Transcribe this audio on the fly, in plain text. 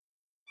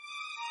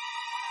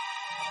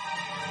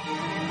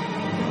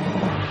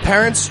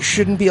Parents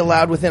shouldn't be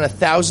allowed within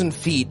 1,000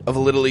 feet of a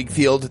Little League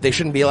field. They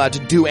shouldn't be allowed to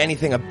do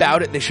anything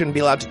about it. They shouldn't be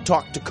allowed to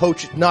talk to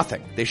coach.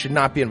 Nothing. They should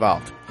not be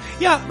involved.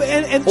 Yeah,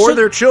 and or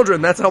their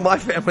children. That's how my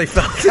family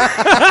felt.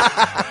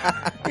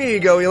 Here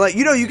you go. You're like,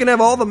 you can have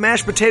all the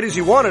mashed potatoes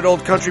you want at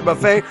Old Country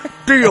Buffet.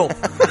 Deal.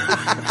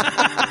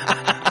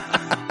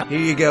 Here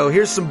you go.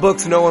 Here's some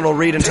books no one will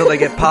read until they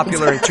get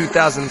popular in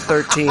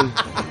 2013.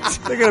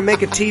 They're going to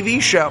make a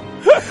TV show.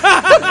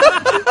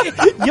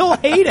 You'll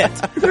hate it.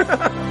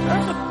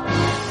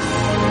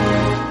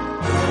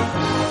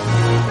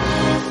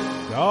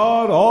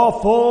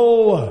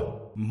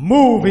 God-awful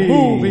movies.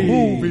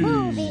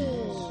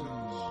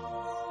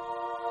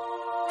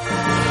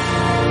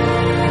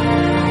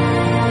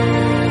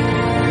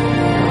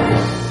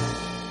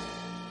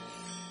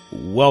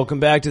 Welcome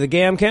back to the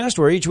Gamcast,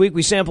 where each week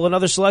we sample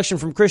another selection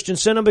from Christian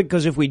cinema,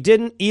 because if we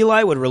didn't,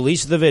 Eli would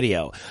release the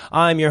video.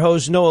 I'm your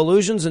host, No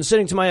Illusions, and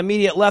sitting to my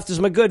immediate left is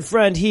my good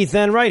friend Heath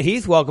Enright.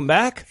 Heath, welcome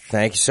back.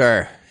 Thank you,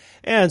 sir.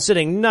 And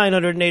sitting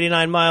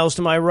 989 miles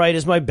to my right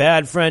is my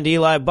bad friend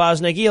Eli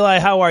Bosnick. Eli,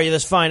 how are you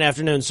this fine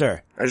afternoon,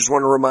 sir? I just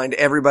want to remind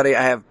everybody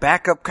I have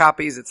backup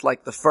copies. It's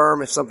like The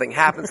Firm. If something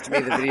happens to me,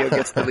 the video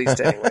gets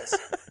released anyways.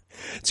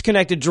 It's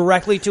connected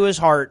directly to his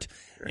heart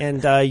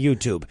and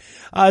YouTube.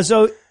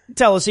 So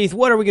tell us, Heath,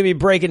 what are we going to be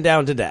breaking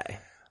down today?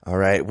 All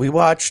right. We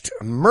watched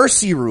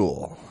Mercy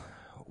Rule,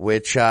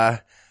 which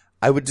I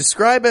would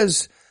describe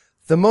as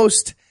the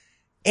most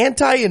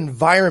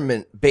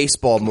anti-environment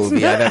baseball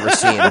movie I've ever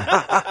seen,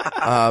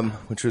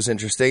 which was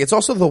interesting. It's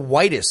also the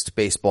whitest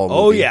baseball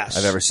movie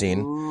I've ever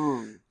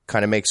seen.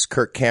 Kind of makes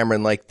Kirk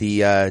Cameron like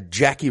the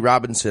Jackie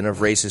Robinson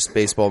of racist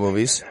baseball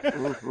movies.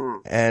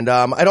 And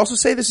I'd also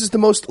say this is the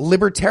most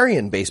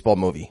libertarian baseball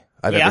movie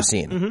I've ever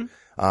seen.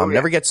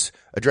 Never gets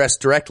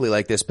addressed directly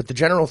like this, but the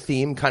general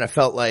theme kind of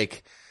felt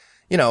like,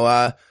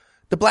 the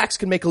blacks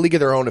can make a league of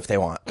their own if they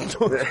want. It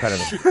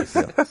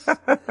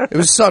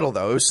was subtle,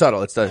 though. It was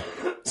subtle. It's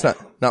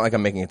not like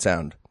I'm making it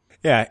sound.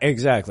 Yeah,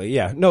 exactly.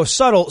 Yeah. No,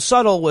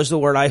 subtle was the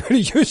word I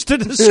used to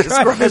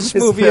describe this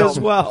movie as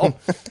well.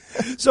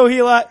 So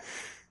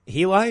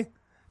Heli?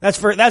 That's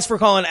for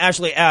calling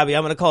Ashley Abby.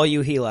 I'm going to call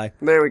you Heli.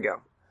 There we go.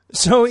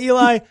 So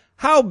Eli,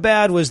 how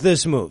bad was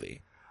this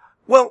movie?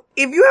 Well,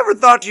 if you ever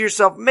thought to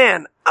yourself,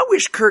 man, I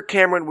wish Kirk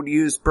Cameron would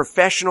use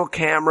professional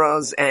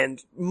cameras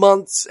and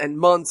months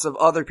of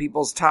other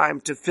people's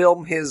time to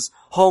film his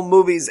home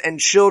movies and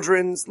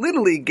children's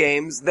Little League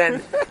games,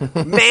 then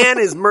man,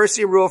 is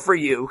Mercy Rule for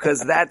you,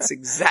 because that's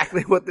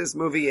exactly what this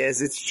movie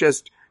is. It's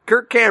just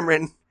Kirk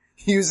Cameron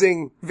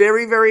using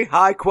very, very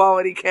high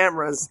quality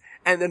cameras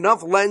and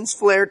enough lens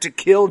flare to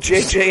kill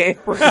J.J.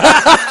 Abrams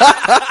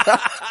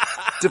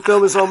to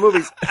film his own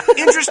movies.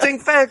 Interesting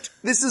fact,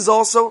 this is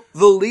also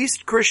the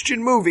least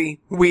Christian movie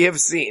we have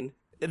seen.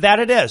 That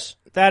it is.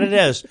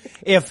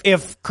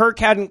 If Kirk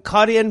hadn't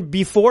cut in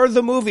before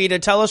the movie to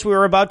tell us we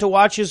were about to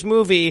watch his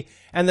movie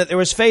and that there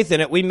was faith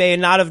in it, we may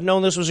not have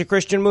known this was a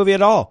Christian movie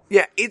at all.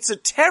 Yeah, it's a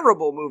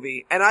terrible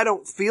movie, and I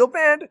don't feel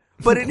bad,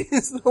 but it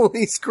is the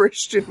least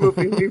Christian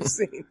movie we've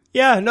seen.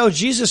 Yeah, no,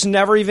 Jesus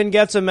never even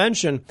gets a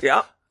mention.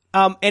 Yeah.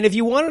 And if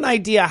you want an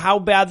idea how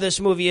bad this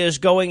movie is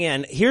going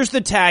in, here's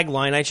the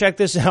tagline. I checked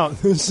this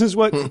out. This is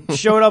what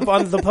showed up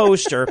on the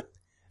poster.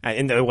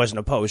 And there wasn't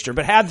a poster,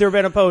 but had there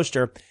been a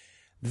poster,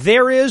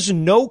 there is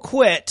no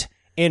quit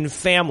in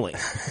family.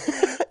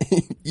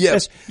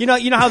 Yes. You know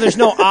how there's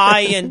no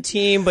I in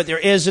team, but there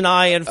is an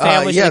I in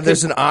family. Yeah,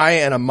 there's an I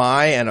and a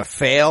my and a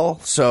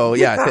fail. So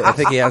yeah, I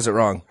think he has it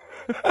wrong.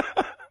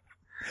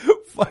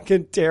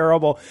 Fucking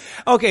terrible.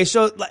 Okay,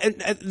 so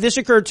this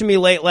occurred to me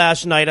late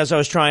last night as I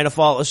was trying to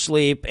fall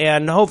asleep,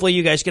 and hopefully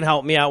you guys can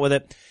help me out with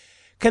it.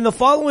 Can the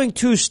following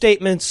two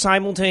statements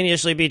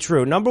simultaneously be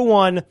true? Number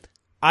one,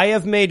 I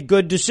have made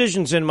good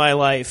decisions in my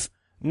life.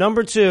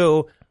 Number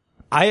two,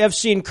 I have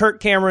seen Kirk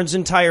Cameron's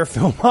entire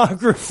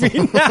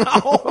filmography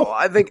now. Oh,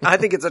 I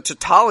think it's a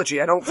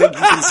tautology. I don't think you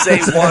can say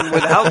one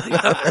without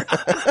the other.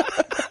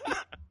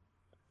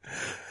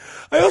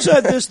 I also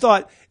had this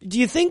thought. Do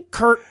you think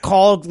Kirk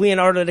called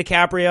Leonardo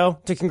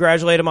DiCaprio to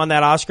congratulate him on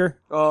that Oscar?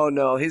 Oh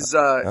no, his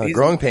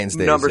Growing Pains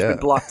days, number's been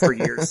blocked for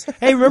years.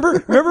 Hey,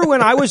 remember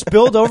when I was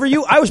billed over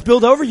you? I was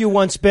billed over you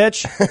once,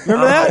 bitch.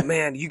 Remember that? Oh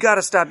man, you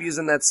gotta stop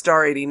using that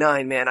Star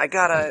 89, man. I'm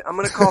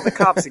gonna call the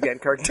cops again,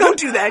 Kirk. Don't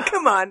do that,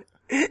 come on.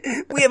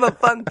 We have a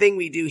fun thing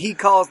we do. He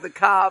calls the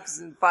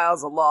cops and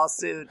files a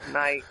lawsuit, and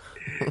I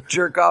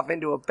jerk off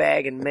into a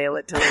bag and mail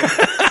it to him.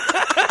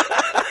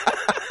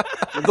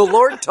 The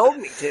Lord told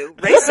me to.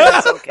 Ray said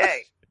it's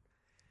okay.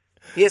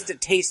 He has to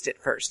taste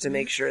it first to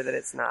make sure that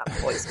it's not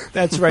poison.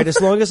 That's right. As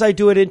long as I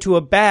do it into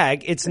a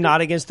bag, it's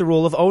not against the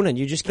rule of Onan.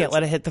 You just can't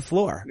let it hit the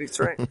floor. That's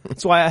right.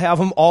 That's why I have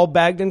them all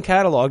bagged and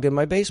cataloged in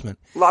my basement.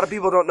 A lot of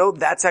people don't know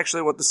that's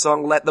actually what the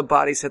song Let the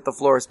Bodies Hit the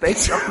Floor is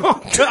based on.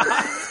 Oh,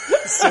 God.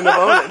 Sin of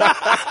Onan.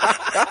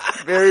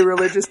 Very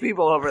religious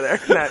people over there.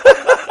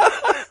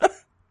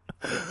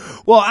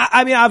 Well,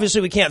 I mean,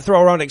 obviously we can't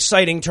throw around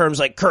exciting terms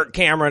like Kirk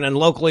Cameron and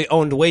locally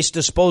owned waste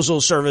disposal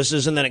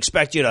services and then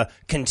expect you to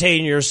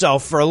contain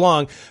yourself for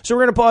long. So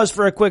we're going to pause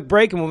for a quick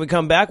break, and when we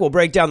come back, we'll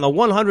break down the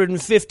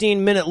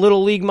 115-minute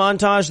Little League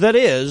montage that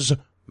is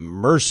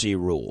Mercy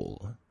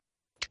Rule.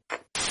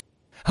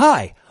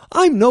 Hi,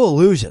 I'm No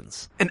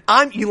Illusions. And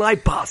I'm Eli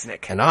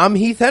Bosnick. And I'm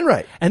Heath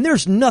Enright. And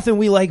there's nothing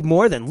we like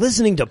more than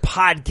listening to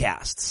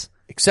podcasts.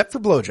 Except for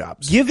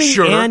blowjobs. Giving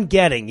Sure. and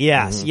getting,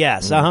 yes,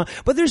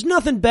 But there's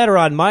nothing better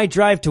on my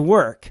drive to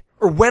work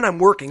Or when I'm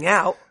working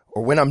out.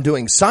 Or when I'm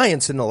doing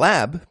science in the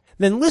lab.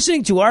 than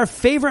listening to our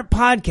favorite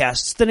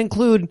podcasts that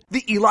include,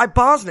 The Eli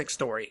Bosnick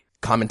Story.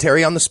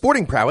 Commentary on the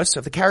sporting prowess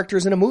of the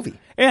characters in a movie.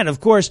 and of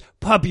course,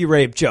 puppy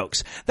rape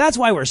jokes. That's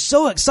why we're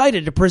so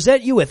excited to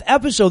present you with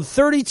episode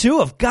 32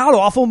 of God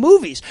Awful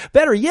Movies.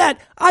 Better yet,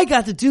 I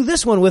got to do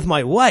this one with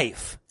my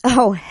wife.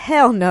 Oh,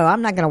 hell no.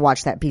 I'm not going to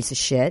watch that piece of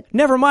shit.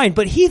 Never mind,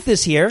 but Heath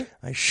is here.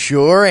 I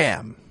sure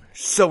am.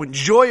 So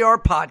enjoy our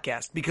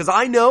podcast because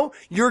I know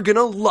you're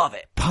gonna love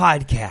it.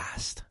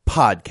 Podcast.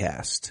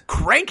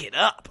 Crank it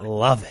up.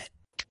 Love it.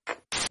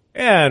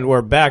 And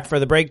we're back for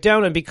the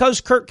breakdown, and because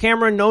Kirk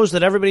Cameron knows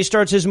that everybody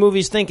starts his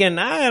movies thinking,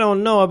 I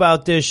don't know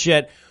about this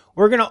shit,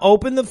 we're going to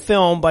open the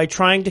film by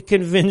trying to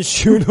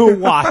convince you to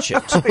watch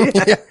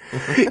it.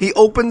 He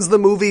opens the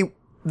movie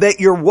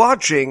that you're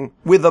watching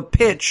with a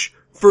pitch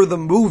for the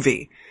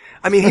movie.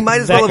 I mean, he might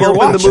as well That have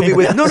you're opened the movie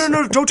watching. with,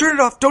 no, don't turn it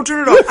off, don't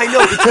turn it off. I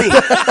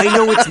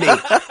know it's me.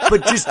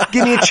 But just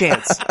give me a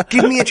chance.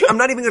 I'm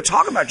not even going to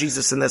talk about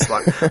Jesus in this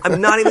one.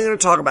 I'm not even going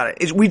to talk about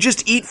it. We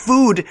just eat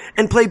food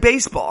and play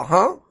baseball,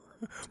 huh?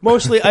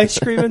 Mostly ice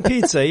cream and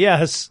pizza,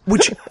 yes.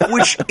 Which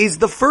is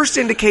the first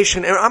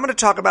indication, and I'm going to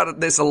talk about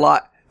this a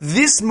lot.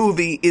 This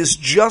movie is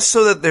just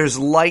so that there's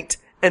light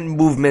and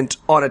movement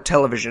on a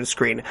television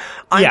screen.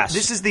 Yes.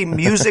 This is the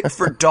music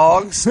for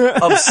dogs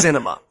of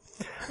cinema.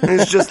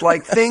 It's just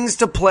like things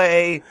to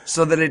play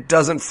so that it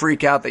doesn't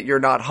freak out that you're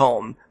not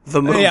home.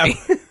 The movie.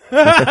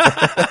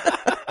 Yeah.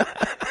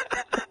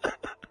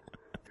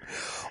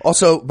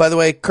 Also, by the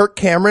way, Kirk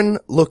Cameron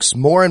looks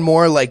more and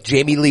more like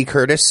Jamie Lee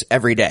Curtis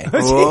every day.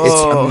 It's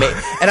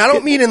amazing. And I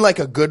don't mean in like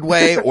a good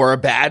way or a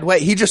bad way.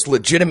 He just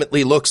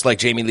legitimately looks like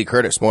Jamie Lee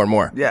Curtis more and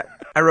more. Yeah.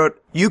 I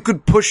wrote, you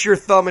could push your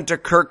thumb into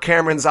Kirk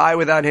Cameron's eye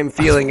without him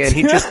feeling it.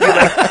 He'd just be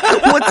like,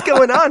 what's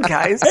going on,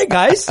 guys? Hey,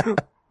 guys.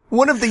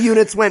 One of the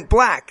units went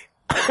black.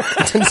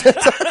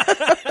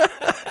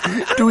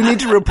 Do we need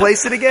to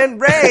replace it again?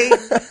 Ray!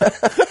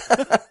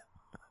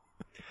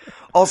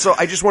 Also,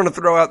 I just want to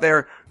throw out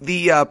there,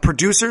 the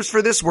producers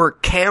for this were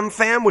Cam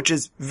Fam, which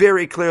is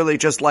very clearly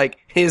just like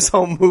his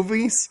home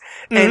movies,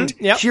 and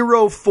yep.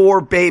 Hero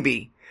 4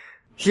 Baby.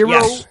 Hero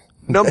Yes.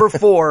 number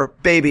 4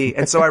 Baby.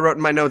 And so I wrote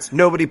in my notes,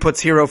 nobody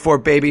puts Hero 4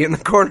 Baby in the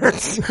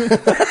corners.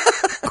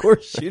 Of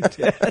course you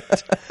did.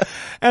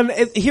 And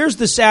here's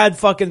the sad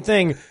fucking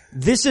thing.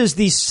 This is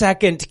the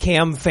second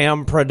Cam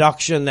Fam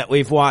production that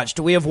we've watched.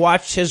 We have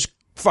watched his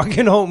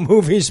fucking home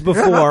movies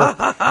before,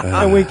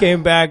 and we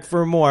came back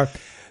for more.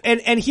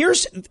 And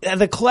here's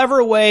the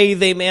clever way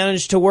they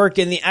managed to work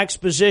in the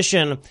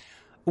exposition.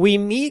 We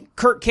meet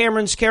Kirk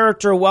Cameron's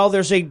character while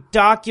there's a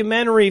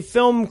documentary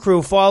film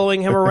crew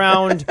following him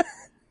around,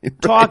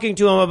 talking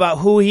to him about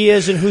who he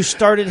is and who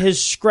started his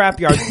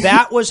scrapyard.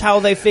 That was how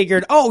they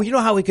figured, you know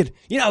how we could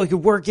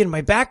work in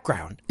my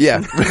background.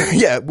 Yeah.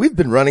 Yeah, we've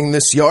been running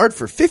this yard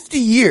for 50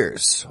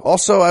 years.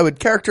 Also, I would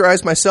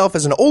characterize myself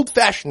as an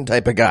old-fashioned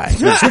type of guy.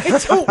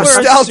 I don't wear a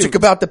Nostalgic suit.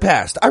 about the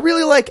past. I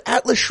really like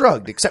Atlas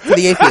Shrugged, except for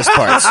the atheist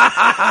parts.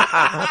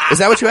 Is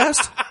that what you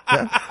asked?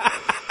 Yeah.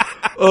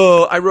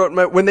 Oh, I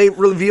wrote when they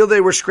revealed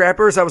they were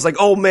scrappers, I was like,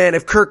 oh man,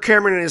 if Kirk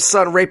Cameron and his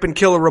son rape and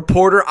kill a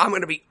reporter, I'm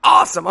gonna be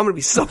awesome. I'm gonna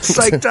be so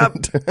psyched up.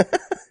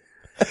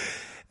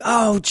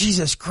 Oh,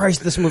 Jesus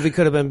Christ, this movie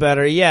could have been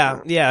better.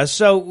 Yeah.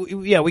 So,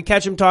 yeah, we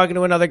catch him talking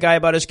to another guy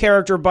about his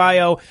character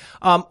bio,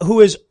 who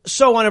is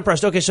so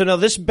unimpressed. Okay, so no,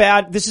 this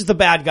is the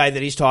bad guy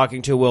that he's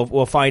talking to.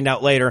 We'll find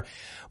out later.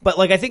 But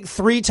like, I think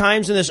 3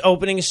 times in this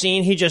opening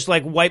scene, he just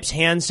like wipes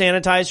hand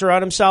sanitizer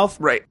on himself.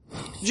 Right.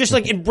 Just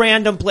like in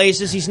random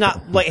places. He's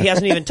not like, he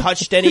hasn't even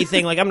touched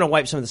anything. Like, I'm gonna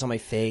wipe some of this on my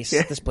face.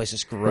 Yeah. This place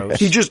is gross.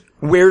 He just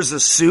wears a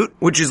suit,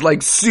 which is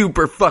like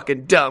super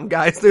fucking dumb,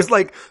 guys. There's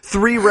like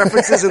 3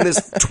 references in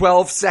this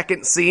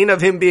 12-second scene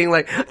of him being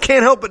like,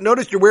 can't help but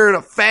notice you're wearing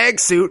a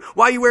fag suit.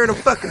 Why are you wearing a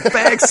fucking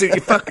fag suit,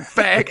 you fucking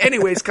fag?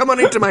 Anyways, come on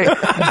into my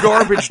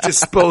garbage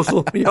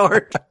disposal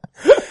yard.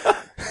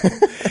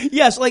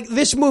 Yes, like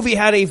this movie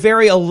had a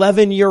very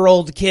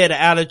 11-year-old kid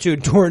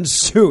attitude towards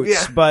suits,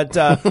 Yeah. but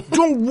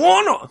Don't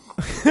wanna.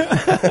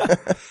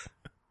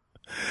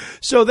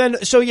 So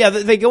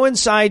they go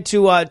inside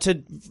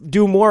to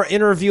do more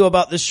interview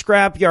about the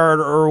scrapyard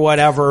or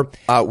whatever.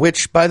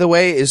 Which, by the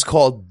way, is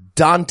called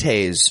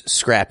Dante's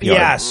Scrapyard.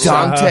 Yes.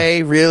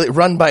 Dante, really,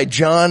 run by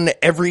John,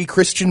 every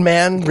Christian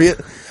man.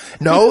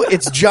 No,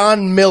 it's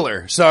John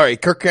Miller. Sorry,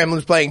 Kirk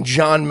Cameron's playing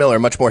John Miller,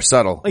 much more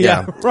subtle.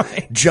 Yeah,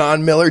 right.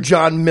 John Miller,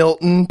 John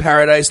Milton,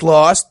 Paradise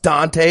Lost,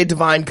 Dante,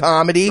 Divine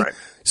Comedy. Right.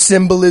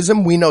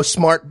 symbolism. We know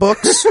smart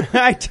books.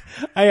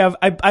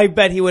 I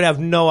bet he would have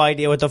no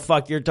idea what the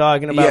fuck you're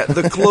talking about. Yeah,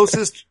 the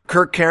closest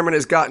Kirk Cameron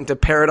has gotten to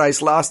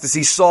Paradise Lost is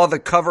he saw the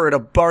cover at a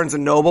Barnes &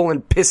 Noble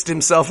and pissed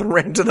himself and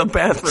ran to the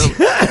bathroom.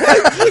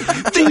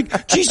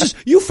 Jesus,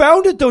 you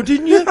found it though,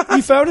 didn't you?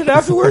 You found it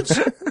afterwards?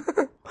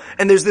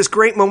 And there's this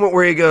great moment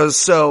where he goes,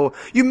 so,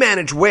 you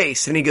manage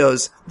waste. And he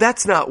goes,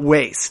 that's not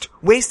waste.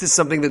 Waste is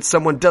something that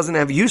someone doesn't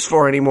have use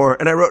for anymore.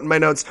 And I wrote in my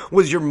notes,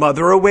 was your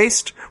mother a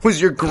waste? Was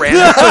your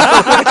grandmother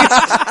a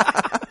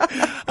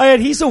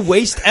waste? He's a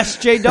waste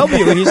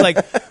SJW. And he's like,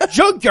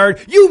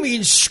 junkyard, you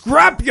mean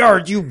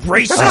scrapyard, you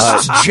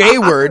racist.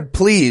 J-word,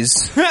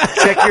 please.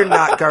 Check your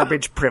not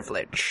garbage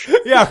privilege.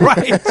 Yeah,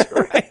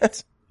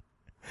 right.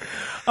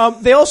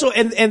 They also,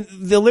 and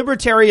the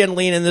libertarian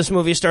lean in this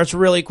movie starts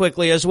really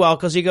quickly as well,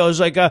 because he goes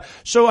like,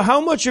 so how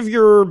much of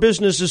your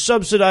business is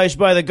subsidized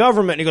by the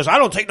government? And he goes, I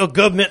don't take no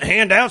government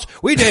handouts.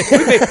 We build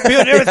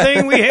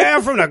everything we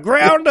have from the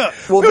ground up.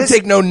 Well, we don't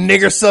take no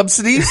nigger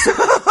subsidies.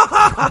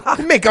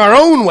 We make our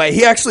own way.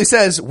 He actually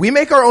says, we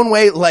make our own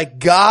way like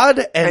God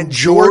and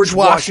George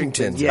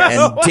Washington yes.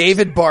 and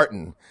David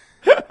Barton.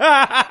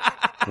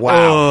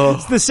 Wow.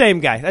 It's the same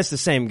guy. That's the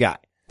same guy.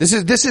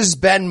 This is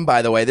Ben,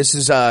 by the way. This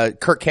is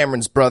Kirk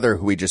Cameron's brother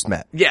who we just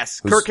met. Yes,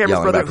 Kirk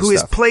Cameron's brother, who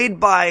is played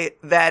by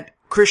that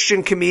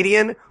Christian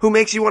comedian who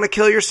makes you want to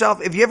kill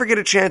yourself. If you ever get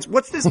a chance,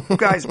 what's this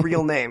guy's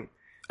real name?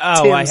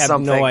 Oh, Tim I have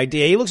something. no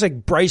idea. He looks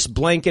like Bryce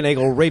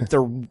Blankenegel raped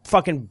the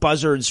fucking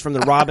buzzards from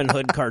the Robin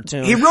Hood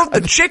cartoon. He wrote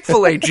the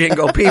Chick-fil-A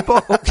jingle, people.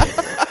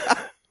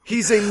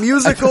 He's a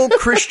musical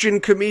Christian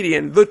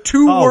comedian. The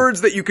two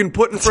words that you can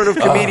put in front of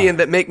comedian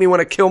that make me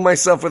want to kill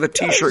myself with a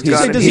t-shirt gun.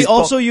 Like, does he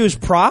also use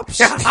props?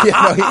 Yeah,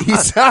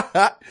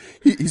 no,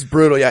 he's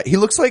brutal. Yeah, he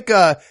looks like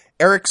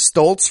Eric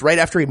Stoltz right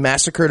after he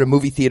massacred a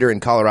movie theater in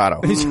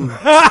Colorado.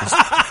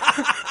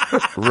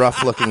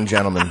 Rough-looking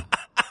gentleman.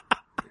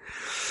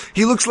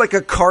 He looks like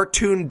a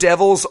cartoon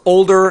devil's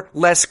older,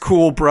 less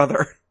cool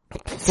brother.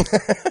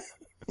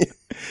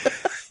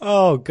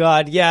 Oh,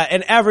 God, yeah.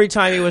 And every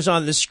time he was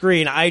on the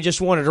screen, I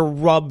just wanted to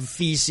rub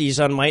feces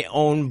on my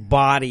own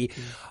body.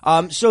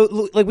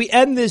 So, like, we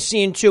end this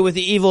scene, too, with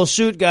the evil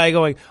suit guy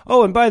going,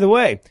 oh, and by the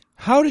way,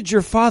 how did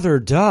your father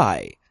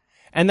die?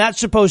 And that's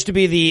supposed to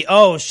be the,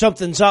 oh,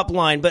 something's up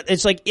line. But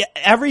it's like,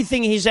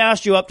 everything he's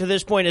asked you up to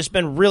this point has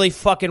been really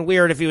fucking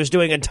weird if he was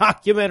doing a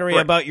documentary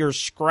about your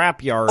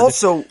scrapyard.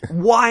 Also,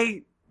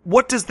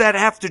 what does that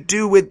have to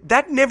do with,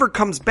 that never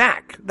comes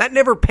back. That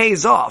never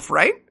pays off,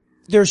 right?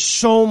 There's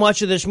so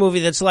much of this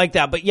movie that's like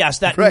that, but yes,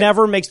 that right.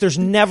 there's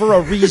never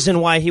a reason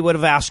why he would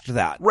have asked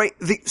that. Right.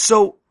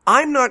 So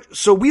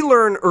we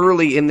learn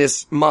early in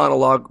this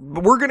monologue,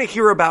 but we're gonna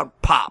hear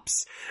about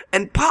Pops.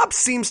 And Pops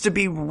seems to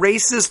be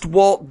racist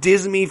Walt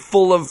Disney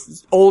full of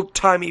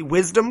old-timey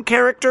wisdom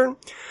character.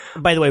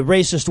 By the way,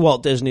 racist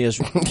Walt Disney is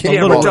a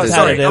Yeah, little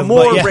sorry, repetitive. a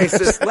more but yeah.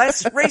 racist,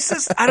 less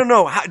racist? I don't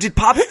know. Did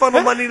Pops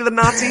funnel money to the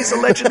Nazis,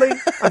 allegedly?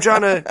 I'm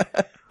trying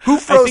to... Who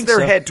froze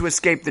their head to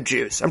escape the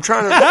Jews? I'm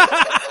trying to...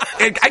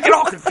 I get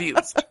all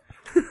confused.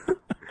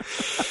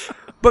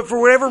 But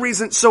for whatever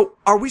reason, so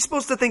are we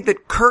supposed to think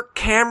that Kirk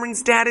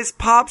Cameron's dad is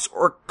Pops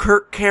or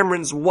Kirk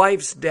Cameron's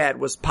wife's dad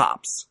was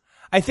Pops?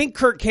 I think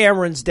Kirk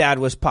Cameron's dad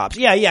was Pops.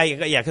 Yeah,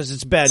 because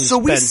it's Ben. So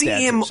we see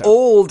him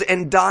old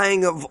and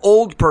dying of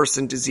old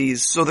person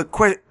disease. So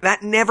that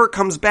never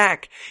comes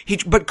back.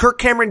 But Kirk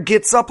Cameron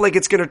gets up like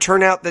it's going to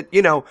turn out that,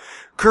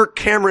 Kirk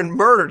Cameron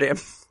murdered him.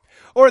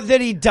 Or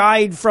that he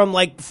died from,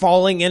 like,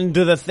 falling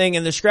into the thing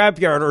in the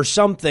scrapyard or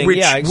something. Which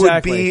yeah,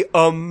 exactly. would be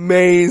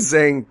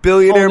amazing.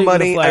 Billionaire Only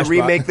money. with a I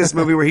remake this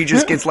movie where he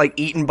just gets, like,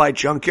 eaten by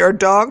junkyard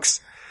dogs.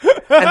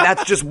 And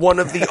that's just one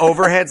of the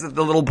overheads that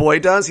the little boy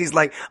does. He's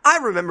like, I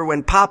remember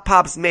when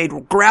Pops made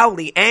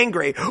Growly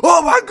angry.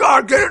 Oh my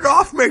God, get it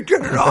off me,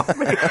 get it off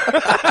me.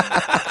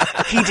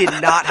 He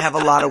did not have a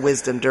lot of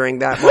wisdom during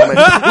that moment.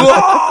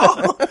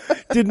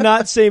 Did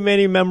not say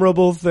many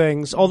memorable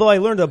things, although I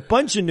learned a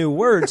bunch of new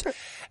words.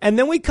 And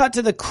then we cut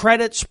to the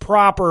credits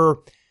proper,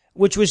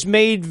 which was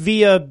made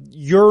via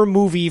your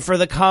movie for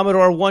the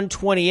Commodore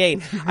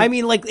 128. I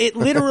mean, like, it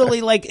literally,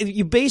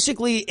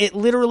 it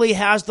literally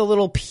has the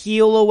little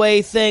peel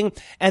away thing,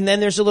 and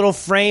then there's a little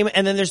frame,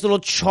 and then there's little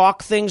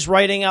chalk things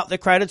writing out the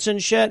credits and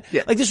shit.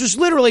 Yeah. Like, this was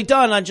literally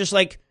done on just,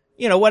 like,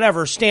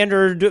 whatever,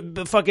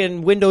 standard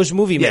fucking Windows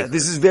Movie Maker. Yeah,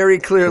 this is very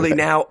clearly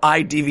now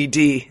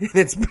iDVD in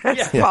its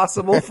best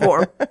possible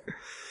form.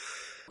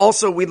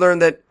 Also, we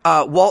learned that,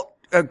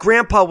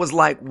 Grandpa was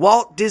like,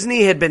 Walt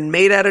Disney had been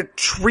made out of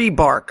tree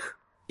bark.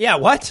 Yeah,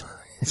 what?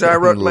 So I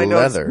wrote in my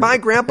notes, my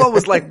grandpa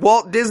was like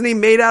Walt Disney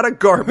made out of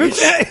garbage.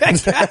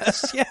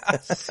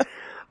 Yes.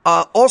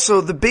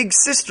 Also, the big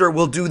sister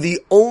will do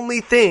the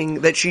only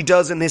thing that she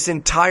does in this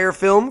entire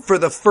film for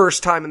the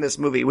first time in this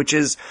movie, which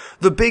is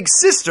the big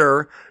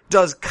sister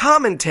does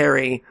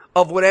commentary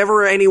of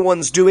whatever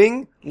anyone's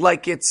doing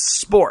like it's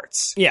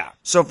sports. Yeah.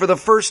 So for the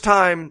first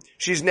time,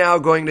 she's now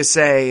going to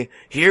say,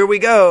 here we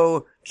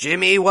go.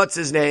 Jimmy, what's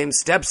his name,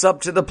 steps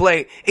up to the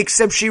plate,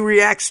 except she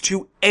reacts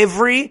to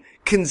every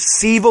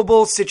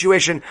conceivable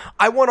situation.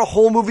 I want a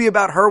whole movie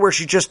about her where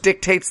she just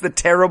dictates the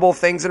terrible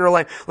things in her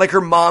life. Like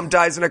her mom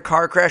dies in a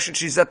car crash and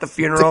she's at the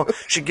funeral.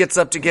 She gets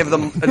up to give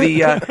them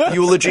the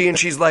eulogy and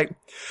she's like,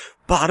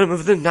 bottom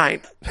of the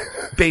ninth,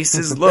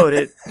 bases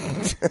loaded,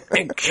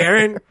 and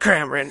Karen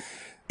Cameron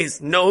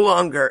is no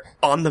longer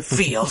on the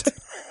field.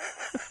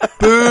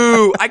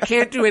 Boo! I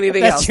can't do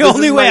anything else. That's the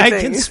only way I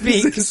can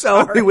speak. This is the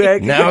only way I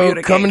can Now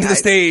communicate, coming to the guys.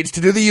 stage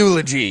to do the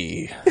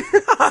eulogy.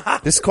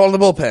 This call to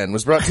the bullpen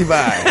was brought to you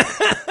by.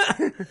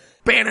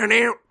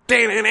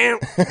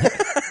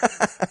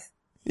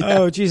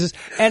 Oh, Jesus.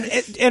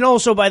 And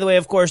also, by the way,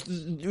 of course,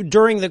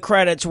 during the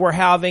credits, we're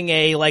having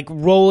a, like,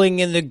 rolling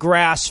in the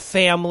grass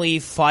family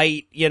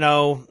fight, you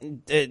know,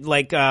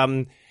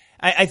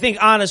 I think,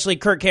 honestly,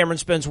 Kirk Cameron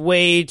spends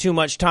way too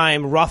much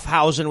time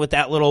roughhousing with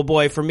that little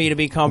boy for me to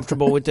be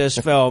comfortable with this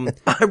film.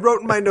 I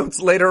wrote in my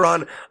notes later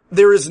on,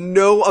 there is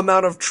no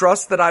amount of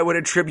trust that I would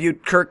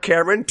attribute Kirk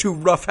Cameron to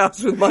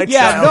roughhouse with my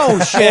child.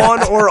 No shit.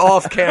 On or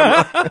off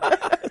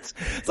camera.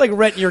 It's like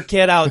renting your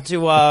kid out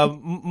to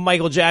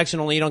Michael Jackson,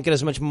 only you don't get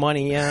as much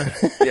money, yeah.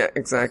 Yeah,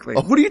 exactly.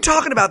 What are you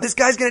talking about? This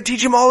guy's gonna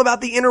teach him all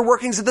about the inner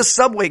workings of the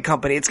Subway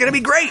company. It's gonna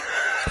be great.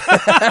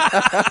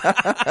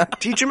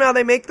 Teach him how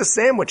they make the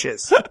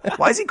sandwiches.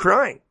 Why is he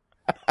crying?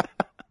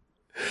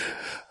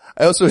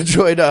 I also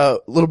enjoyed a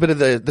little bit of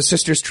the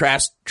sisters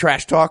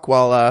trash talk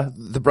while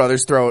the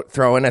brothers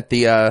throwing at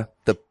the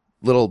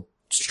little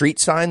street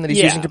sign that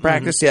he's using to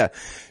practice. Mm-hmm. Yeah.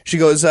 She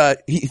goes,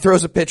 he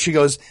throws a pitch. She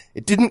goes,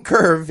 it didn't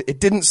curve, it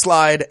didn't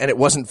slide, and it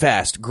wasn't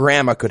fast.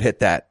 Grandma could hit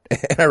that.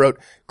 And I wrote,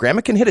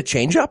 Grandma can hit a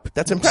changeup?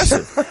 That's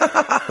impressive.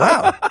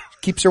 Wow.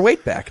 Keeps her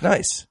weight back.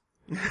 Nice.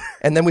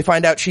 And then we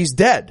find out she's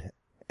dead.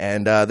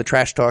 And the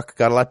trash talk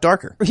got a lot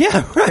darker.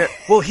 Yeah, right.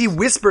 Well, he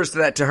whispers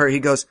that to her. He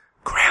goes,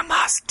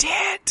 Grandma's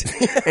dead.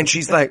 And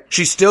she's like,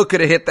 she still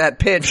could have hit that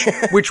pitch,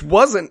 which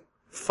wasn't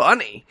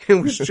funny. It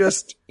was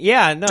just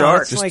yeah, no,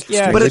 dark. it's like,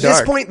 yeah. But at this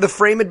dark. point, the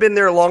frame had been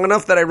there long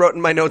enough that I wrote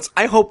in my notes,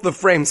 I hope the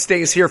frame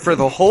stays here for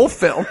the whole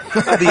film.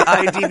 The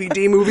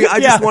iDVD movie. I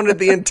just wanted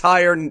the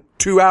entire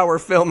 2-hour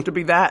film to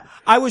be that.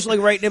 I was like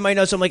writing in my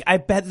notes, I'm like, I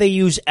bet they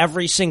use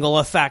every single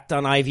effect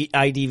on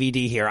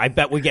iDVD here. I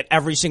bet we get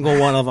every single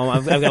one of them.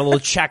 I've got a little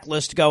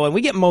checklist going.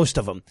 We get most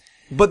of them.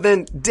 But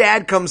then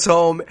Dad comes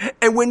home,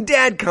 and when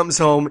Dad comes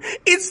home,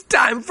 it's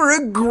time for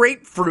a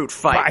grapefruit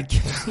fight.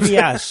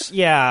 Yes,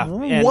 yeah.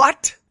 And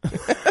What?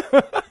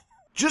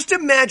 Just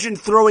imagine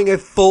throwing a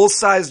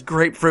full-sized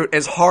grapefruit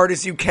as hard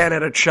as you can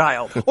at a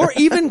child. or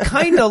even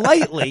kind of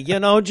lightly, you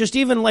know, just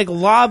even like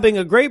lobbing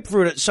a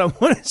grapefruit at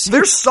someone.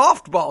 They're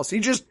softballs.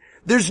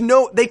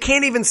 They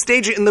can't even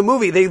stage it in the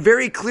movie. They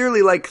very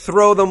clearly like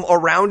throw them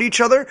around each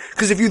other.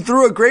 Cause if you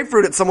threw a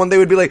grapefruit at someone, they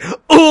would be like,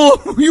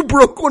 oh, you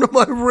broke one of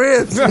my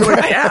ribs. And you're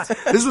like, yeah,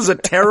 this was a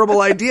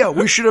terrible idea.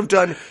 We should have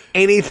done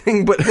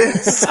anything but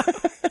this.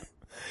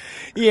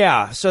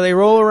 Yeah, so they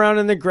roll around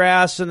in the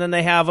grass and then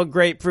they have a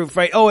grapefruit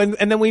fight. Oh, and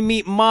then we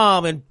meet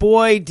Mom, and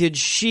boy, did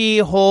she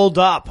hold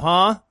up,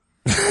 huh?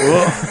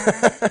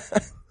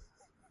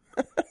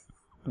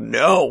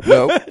 No.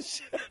 Nope.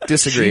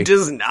 Disagree. She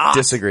does not.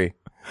 Disagree.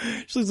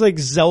 She looks like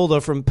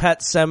Zelda from Pet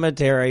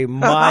Sematary.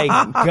 My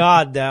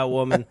God, that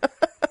woman.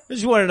 I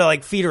just wanted to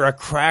like feed her a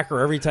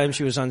cracker every time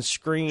she was on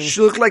screen. She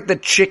looked like the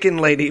chicken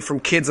lady from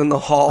Kids in the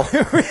Hall.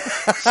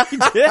 She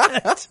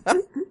did.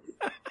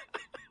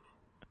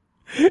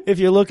 If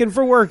you're looking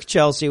for work,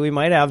 Chelsea, we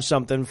might have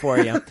something for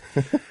you.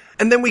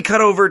 And then we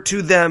cut over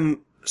to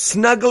them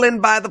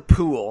snuggling by the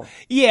pool.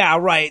 Yeah,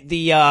 right.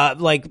 The,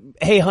 like,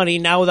 hey honey,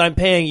 now that I'm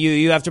paying you,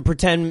 you have to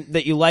pretend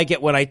that you like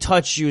it when I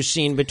touch you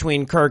scene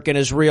between Kirk and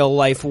his real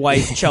life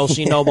wife,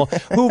 Chelsea Noble,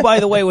 who, by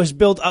the way, was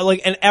built,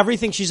 and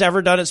everything she's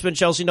ever done, it's been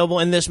Chelsea Noble.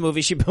 In this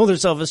movie, she built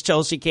herself as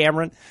Chelsea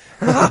Cameron.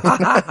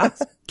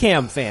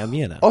 Cam fam,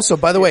 you know. Also,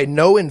 by the way,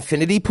 no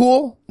infinity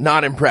pool?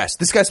 Not impressed.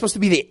 This guy's supposed to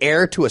be the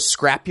heir to a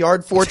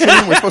scrapyard fortune,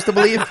 we're supposed to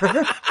believe?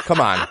 Come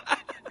on.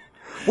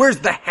 Where's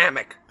the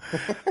hammock?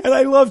 And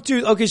I love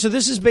to. Okay, so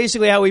this is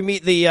basically how we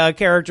meet the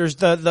characters.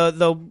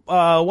 The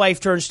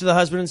wife turns to the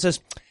husband and says,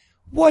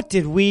 "What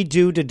did we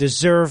do to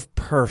deserve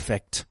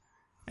perfect?"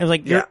 And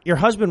like, your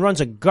husband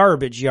runs a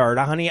garbage yard,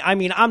 honey. I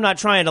mean, I'm not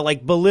trying to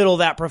like belittle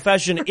that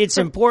profession. It's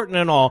important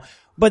and all,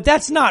 but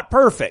that's not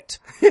perfect.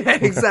 Yeah,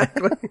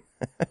 exactly.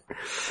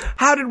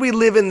 How did we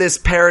live in this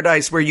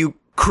paradise where you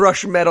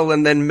crush metal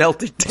and then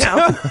melt it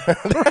down?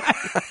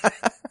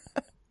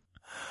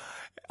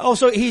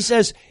 Also, he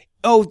says,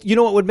 oh, you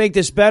know what would make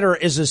this better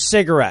is a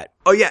cigarette.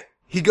 Oh yeah.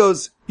 He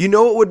goes, you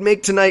know what would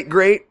make tonight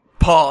great?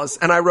 Pause.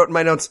 And I wrote in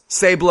my notes,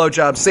 say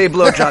blowjob, say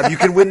blowjob. You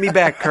can win me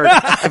back, Kurt.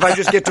 If I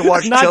just get to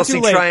watch Not Chelsea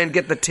too late. try and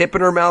get the tip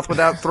in her mouth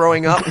without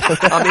throwing up,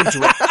 I'm into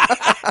it.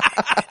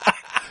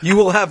 You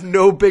will have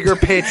no bigger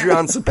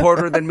Patreon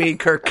supporter than me,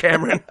 Kirk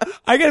Cameron.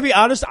 I gotta be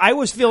honest, I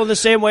was feeling the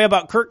same way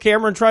about Kirk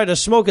Cameron trying to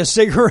smoke a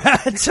cigarette.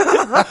 It's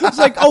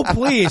like, oh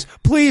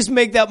please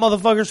make that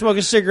motherfucker smoke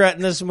a cigarette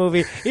in this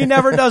movie. He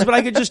never does, but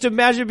I could just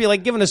imagine be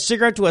like giving a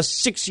cigarette to a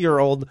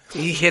 6-year-old.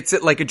 He hits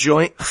it like a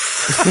joint.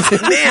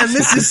 Man,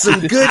 this is some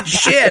good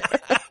shit.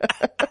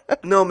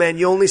 No, man,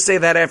 you only say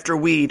that after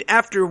weed.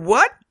 After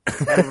what?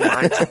 Never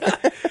mind.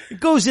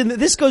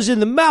 This goes in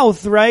the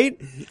mouth, right?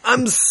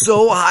 I'm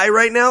so high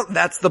right now.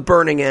 That's the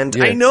burning end.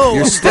 I know.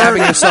 You're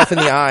stabbing yourself in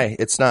the eye.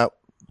 It's not.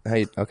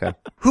 Hey, okay.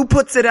 Who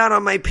puts it out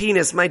on my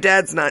penis? My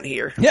dad's not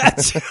here.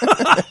 Yes.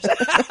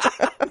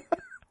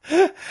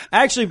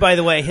 Actually, by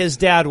the way, his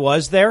dad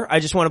was there. I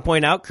just want to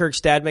point out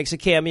Kirk's dad makes a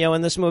cameo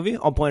in this movie.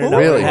 I'll point it out when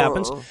Really? it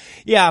happens.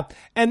 Yeah.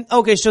 And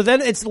okay, so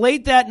then it's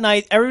late that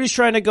night. Everybody's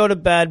trying to go to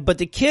bed, but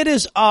the kid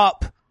is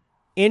up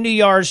in the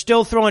yard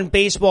still throwing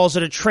baseballs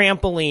at a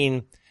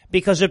trampoline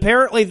because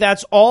apparently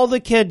that's all the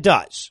kid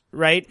does,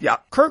 right? Yeah.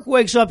 Kirk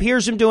wakes up,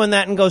 hears him doing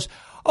that, and goes,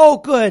 "Oh,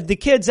 good. The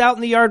kid's out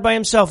in the yard by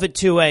himself at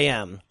 2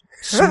 a.m.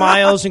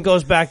 Smiles and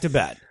goes back to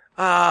bed.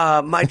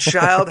 My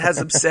child has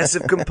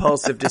obsessive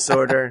compulsive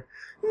disorder.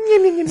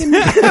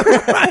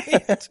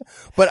 Right.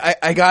 But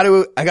I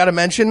gotta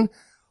mention,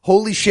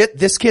 holy shit,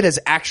 this kid has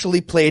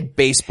actually played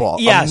baseball.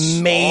 Yes.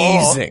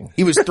 Amazing.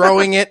 He was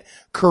throwing it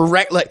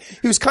correct. Like,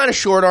 he was kind of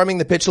short arming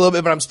the pitch a little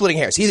bit, but I'm splitting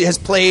hairs. He has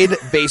played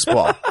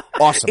baseball.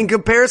 Awesome. In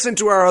comparison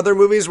to our other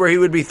movies where he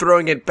would be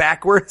throwing it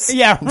backwards.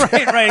 Yeah,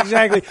 right,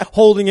 exactly.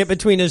 Holding it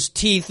between his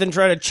teeth and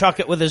trying to chuck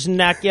it with his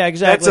neck. Yeah,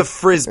 exactly. That's a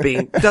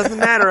frisbee. Doesn't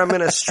matter. I'm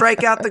going to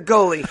strike out the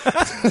goalie.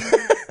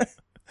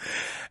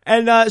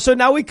 And so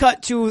now we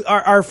cut to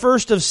our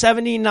first of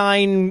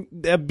 79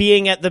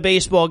 being at the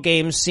baseball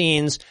game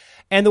scenes.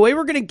 And the way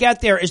we're going to get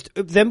there is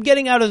them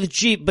getting out of the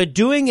Jeep, but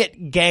doing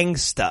it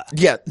gangsta.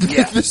 Yeah.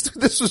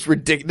 This was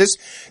ridiculous.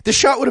 This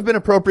shot would have been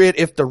appropriate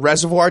if the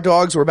Reservoir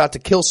Dogs were about to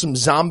kill some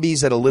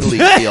zombies at a Little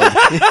League field.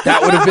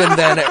 That would have been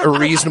then a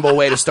reasonable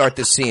way to start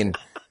this scene.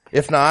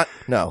 If not,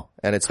 no.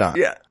 And it's not.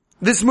 Yeah.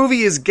 This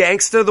movie is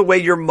gangsta the way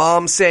your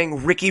mom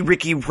saying Ricky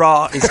Ricky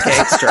Raw is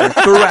gangster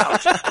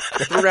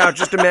throughout.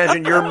 Just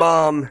imagine your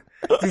mom.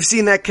 You've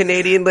seen that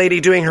Canadian lady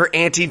doing her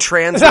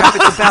anti-trans rap.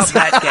 It's about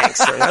that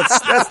gangster.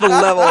 That's the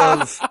level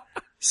of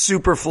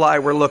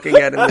Superfly we're looking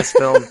at in this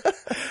film.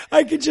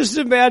 I could just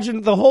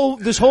imagine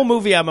this whole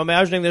movie. I'm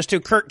imagining this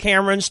too. Kirk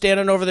Cameron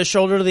standing over the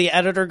shoulder of the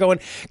editor going,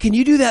 "Can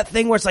you do that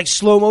thing where it's like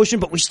slow motion,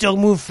 but we still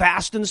move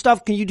fast and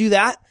stuff? Can you do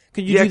that?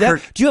 Can you do that?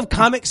 Kirk. Do you have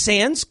Comic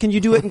Sans? Can you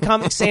do it in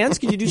Comic Sans?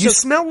 Can you do You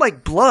smell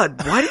like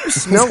blood. Why do you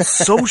smell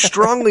so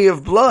strongly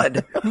of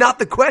blood? Not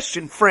the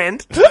question,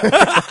 friend.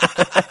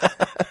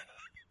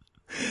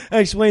 That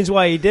explains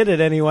why he did it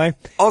anyway.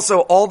 Also,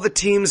 all the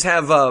teams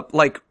have,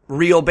 like,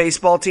 real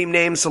baseball team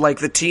names. So, like,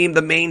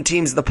 the main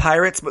team's the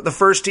Pirates, but the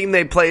first team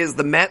they play is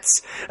the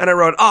Mets. And I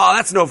wrote, oh,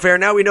 that's no fair.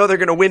 Now we know they're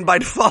going to win by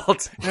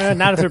default.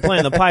 Not if they're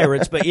playing the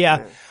Pirates, but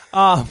yeah.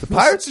 The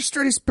Pirates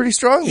are pretty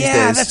strong these days.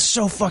 Yeah, that's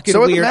so fucking so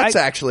weird. So are the Mets,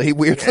 actually,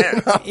 weirdly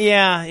enough.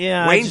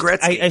 Yeah. Wayne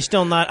Gretzky. I'm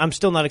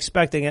still not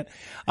expecting it.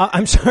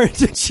 I'm sorry,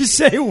 did you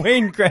say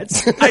Wayne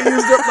Gretzky? I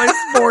used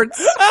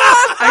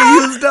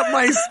up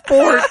my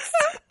sports.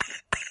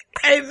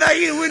 I thought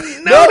you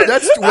wouldn't know. No,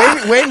 that's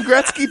Wayne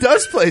Gretzky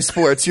does play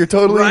sports. You're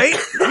totally right.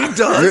 He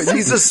does.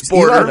 He's a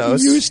sporter. Elon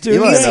knows. He used to.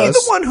 Elon Is he knows.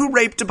 the one who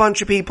raped a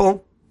bunch of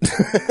people?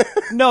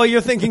 No, you're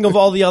thinking of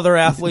all the other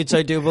athletes,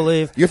 I do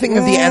believe. You're thinking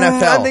of the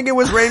NFL. I think it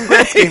was Wayne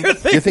Gretzky.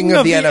 You're thinking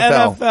of the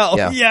NFL.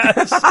 Yeah.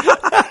 Yes.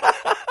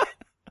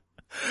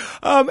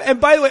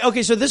 And by the way,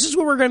 okay, so this is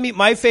where we're going to meet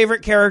my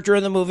favorite character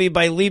in the movie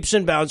by leaps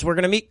and bounds. We're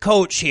going to meet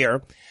Coach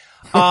here.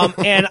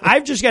 And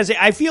I've just got to say,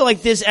 I feel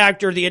like this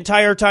actor the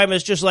entire time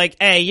is just like,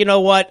 hey, you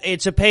know what?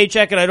 It's a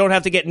paycheck and I don't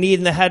have to get kneed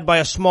in the head by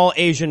a small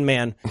Asian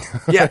man.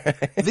 Yeah.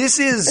 This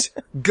is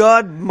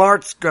Gud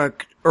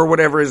Martzkuk, or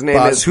whatever his name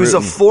Bob is, who's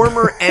a Scruton.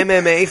 former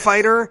MMA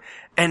fighter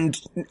and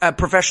a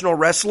professional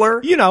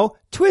wrestler You know,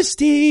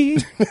 twisty.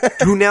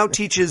 who now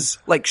teaches,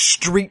 like,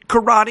 street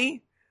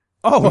karate.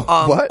 Oh,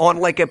 What? On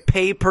like a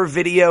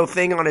pay-per-video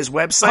thing on his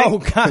website. oh,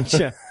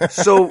 gotcha.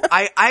 So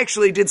I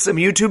actually did some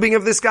YouTubing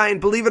of this guy, and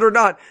believe it or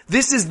not,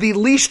 this is the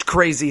least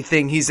crazy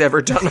thing he's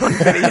ever done on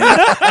video.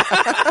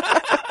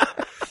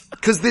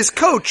 Because this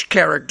coach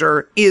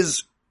character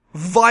is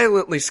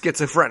violently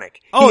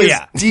schizophrenic. Oh, He is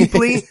yeah.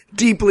 deeply,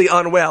 deeply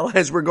unwell,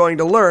 as we're going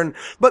to learn.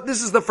 But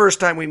this is the first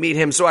time we meet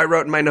him, so I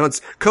wrote in my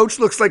notes, Coach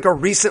looks like a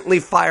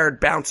recently fired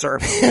bouncer.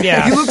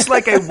 Yeah. He looks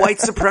like a white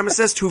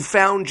supremacist who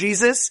found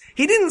Jesus.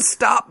 He didn't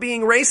stop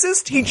being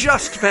racist, he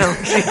just found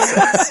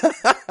Jesus.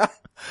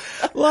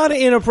 A lot of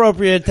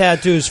inappropriate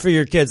tattoos for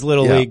your kid's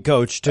little Yeah. league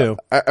coach, too.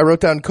 I wrote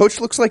down, Coach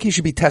looks like he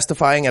should be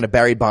testifying at a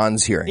Barry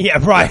Bonds hearing. Yeah,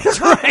 right,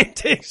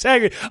 right,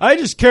 exactly. I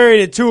just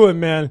carried it to him,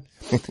 man.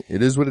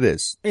 It is what it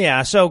is.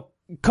 Yeah, so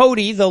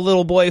Cody, the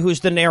little boy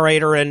who's the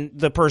narrator and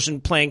the person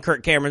playing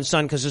Kirk Cameron's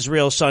son because his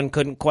real son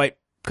couldn't quite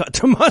cut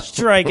to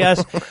muster, I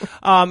guess,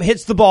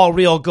 hits the ball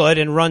real good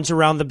and runs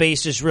around the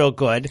bases real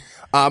good.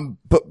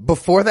 But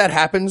before that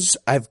happens,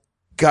 I've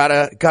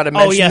gotta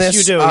mention yes,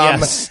 this. you do,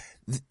 yes.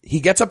 He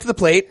gets up to the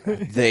plate.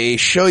 They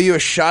show you a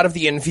shot of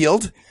the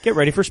infield. Get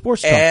ready for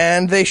sports talk.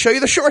 And they show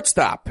you the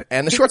shortstop.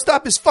 And the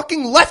shortstop is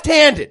fucking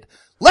left-handed.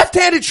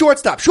 Left-handed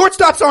shortstop.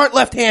 Shortstops aren't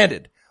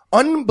left-handed.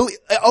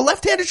 A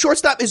left-handed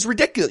shortstop is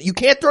ridiculous. You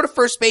can't throw to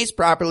first base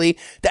properly.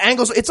 The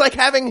angles, it's like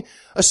having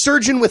a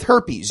surgeon with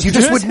herpes. You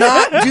just would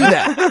not do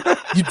that.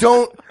 You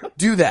don't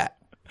do that.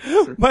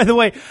 By the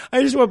way,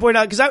 I just want to point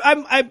out, because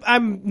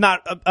I'm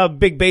not a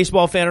big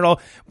baseball fan at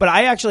all, but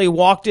I actually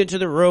walked into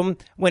the room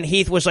when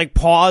Heath was like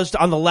paused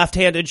on the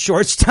left-handed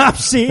shortstop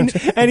scene,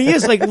 and he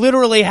is like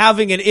literally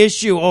having an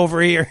issue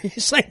over here.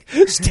 He's like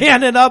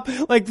standing up,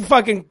 like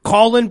fucking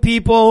calling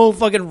people,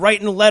 fucking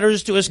writing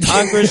letters to his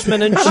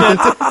congressman and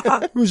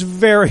shit. He was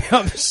very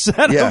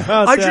upset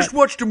about I that. just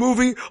watched a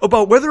movie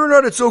about whether or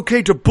not it's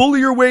okay to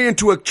bully your way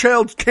into a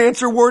child's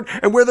cancer ward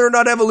and whether or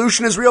not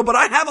evolution is real, but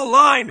I have a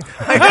line.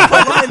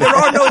 There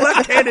are no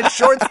left-handed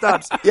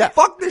shortstops. Yeah.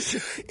 Fuck this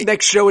shit.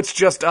 Next show, it's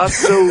just us.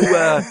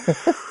 So,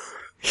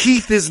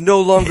 Heath is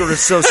no longer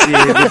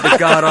associated with the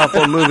God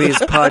Awful Movies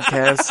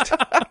podcast.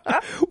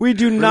 We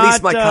do not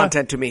Release my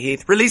content to me,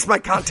 Heath. Release my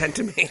content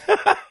to me.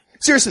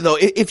 Seriously though,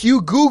 if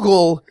you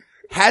Google,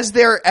 has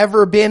there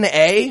ever been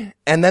a,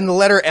 and then the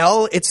letter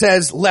L, it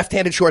says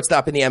left-handed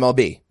shortstop in the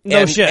MLB.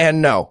 No shit.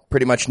 And no,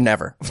 pretty much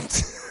never.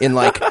 In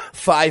like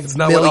 5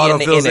 Not million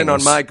what autofills innings. in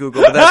on my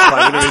Google, but that's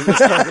fine. We don't even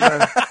talk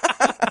about it.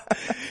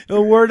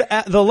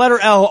 The letter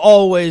L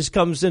always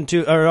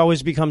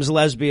becomes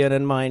lesbian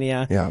in mine.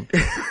 Yeah. Yeah.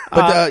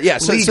 But, yeah,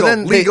 so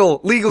then legal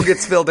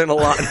gets filled in a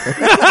lot.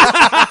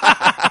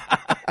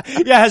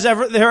 Yeah, has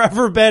there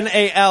ever been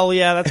a L?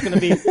 Yeah, that's going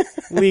to be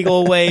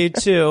legal way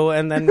too,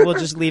 and then we'll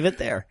just leave it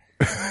there.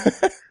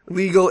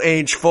 Legal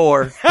age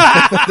 4.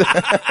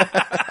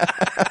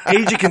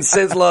 Age of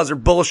consent laws are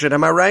bullshit,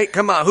 am I right?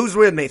 Come on, who's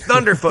with me?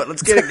 Thunderfoot,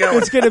 let's get it going.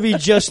 It's going to be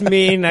just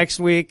me next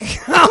week.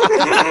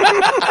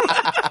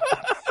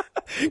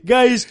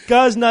 Guys,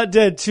 God's Not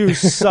Dead 2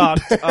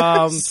 sucked.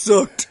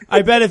 Sucked.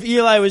 I bet if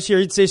Eli was here,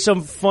 he'd say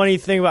some funny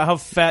thing about how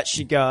fat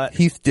she got.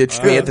 Heath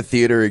ditched me at the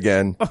theater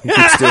again. He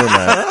keeps doing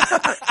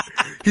that.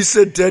 He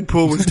said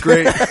Deadpool was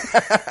great.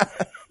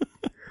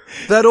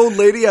 That old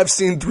lady I've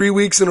seen 3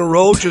 weeks in a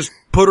row just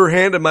put her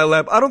hand in my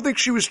lap. I don't think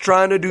she was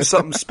trying to do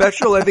something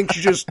special. I think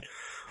she just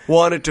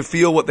wanted to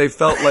feel what they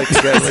felt like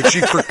again. Like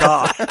she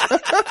forgot.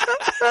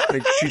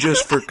 Like she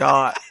just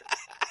forgot.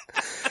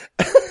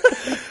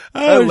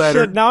 Oh let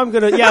her. shit! Now I'm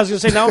gonna. Yeah, I was gonna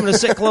say. Now I'm gonna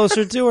sit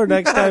closer to her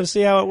next time,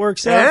 see how it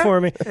works out for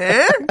me.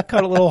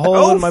 Cut a little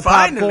hole in my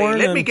finally, popcorn.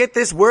 let me get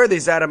this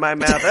Worthies out of my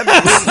mouth. I've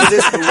been waiting for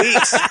this for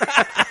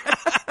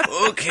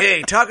weeks.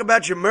 Okay, talk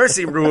about your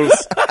mercy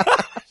rules.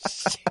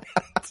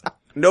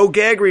 No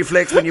gag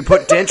reflex when you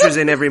put dentures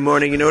in every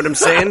morning, you know what I'm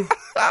saying?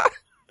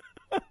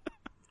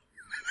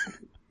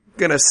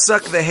 Gonna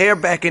suck the hair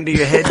back into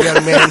your head,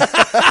 young man.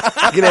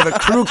 You're gonna have a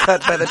crew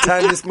cut by the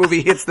time this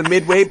movie hits the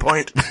midway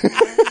point.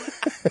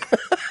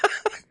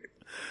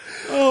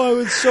 Oh, I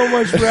would so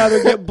much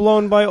rather get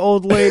blown by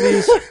old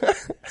ladies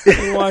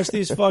than watch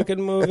these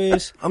fucking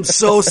movies. I'm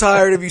so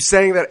tired of you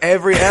saying that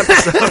every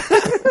episode.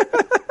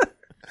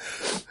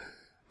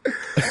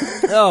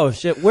 Oh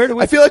shit! Where do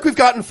we? I feel like we've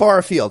gotten far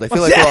afield. I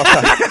feel like we're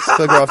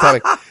off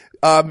topic.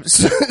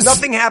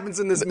 Nothing happens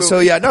in this movie. So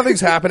yeah,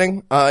 nothing's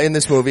happening in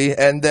this movie,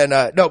 and then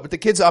but the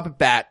kid's up at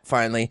bat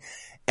finally,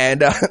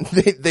 and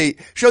they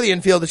show the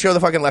infield, they show the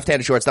fucking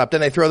left-handed shortstop,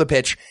 then they throw the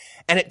pitch,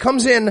 and it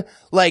comes in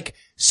like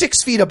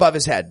 6 feet above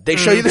his head. They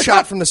show you the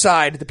shot from the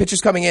side, the pitch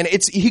is coming in.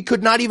 He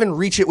could not even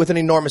reach it with an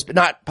enormous,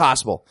 not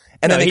possible.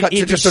 And then they cut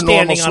to just a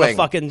normal swing. On a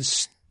fucking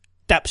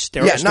step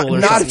stair. Yeah, not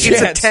a chance.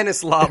 It's a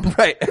tennis lob.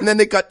 Right, and then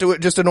they cut to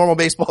it just a normal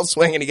baseball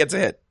swing, and he gets a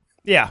hit.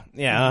 Yeah.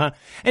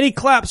 And he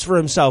claps for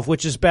himself,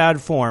 which is bad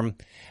form.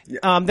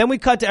 Yeah. Then we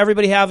cut to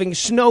everybody having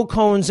snow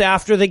cones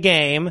after the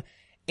game,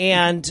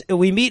 and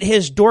we meet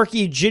his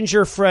dorky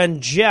ginger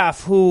friend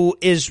Jeff, who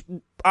is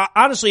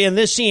honestly in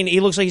this scene, he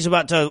looks like he's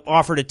about to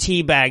offer to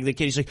teabag the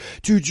kid. He's like,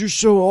 "Dude, you're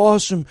so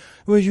awesome.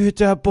 When you hit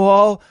that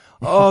ball,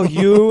 oh,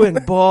 you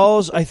and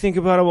balls, I think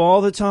about them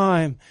all the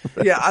time."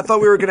 Yeah, I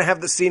thought we were going to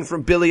have the scene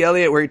from Billy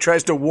Elliot where he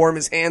tries to warm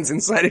his hands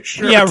inside his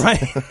shirt. Yeah,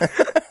 right.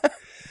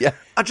 Yeah.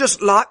 I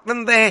just locked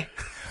them there.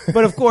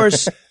 But of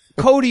course,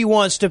 Cody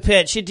wants to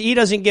pitch. He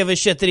doesn't give a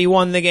shit that he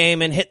won the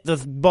game and hit the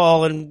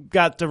ball and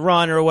got the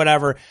run or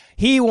whatever.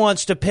 He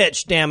wants to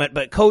pitch, damn it,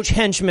 but Coach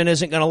Henchman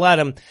isn't going to let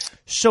him.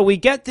 So we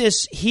get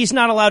this he's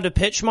not allowed to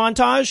pitch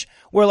montage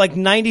where like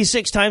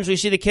 96 times we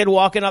see the kid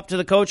walking up to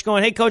the coach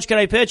going, "Hey, coach, can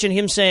I pitch?" And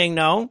him saying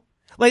no.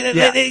 Like,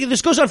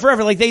 this goes on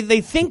forever. Like,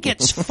 they think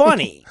it's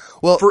funny.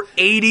 Well, for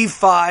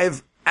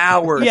 85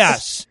 hours.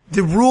 Yes.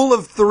 The rule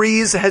of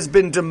threes has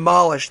been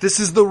demolished. This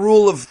is the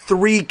rule of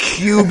 3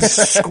 cubes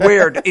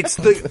squared. It's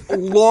the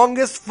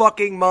longest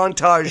fucking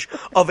montage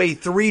of a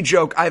 3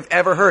 joke I've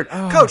ever heard.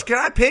 Oh. Coach, can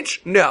I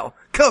pitch? No.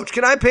 Coach,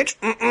 can I pitch?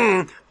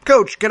 Mm-mm.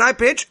 Coach, can I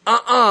pitch?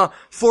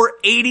 For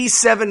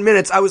 87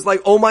 minutes, I was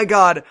like, oh my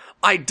god,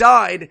 I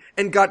died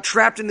and got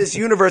trapped in this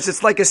universe.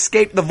 It's like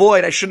Escape the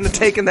Void. I shouldn't have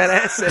taken that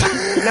acid.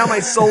 Now my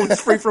soul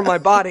is free from my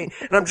body,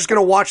 and I'm just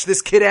gonna watch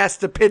this kid ask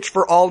to pitch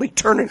for all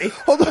eternity.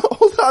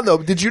 Hold on though.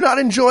 Did you not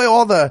enjoy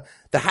all the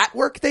hat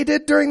work they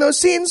did during those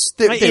scenes?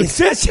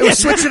 It was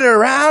switching it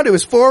around. It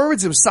was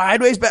forwards. It was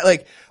sideways. But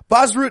like,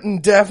 Bas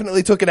Rutten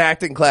definitely took an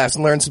acting class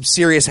and learned some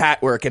serious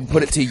hat work and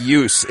put it to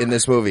use in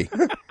this movie.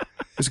 It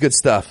was good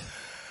stuff.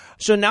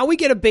 So now we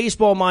get a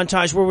baseball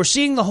montage where we're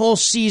seeing the whole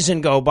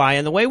season go by.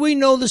 And the way we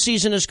know the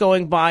season is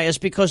going by is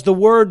because the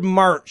word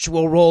March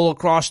will roll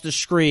across the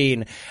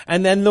screen.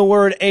 And then the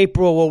word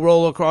April will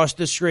roll across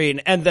the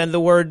screen. And then the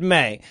word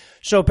May.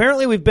 So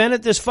apparently we've been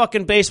at this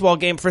fucking baseball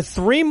game for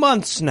 3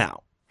 months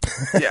now.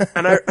 Yeah,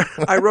 and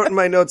I wrote in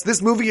my notes,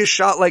 this movie is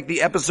shot like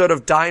the episode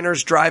of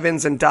Diners,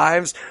 Drive-Ins, and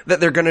Dives that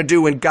they're gonna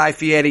do when Guy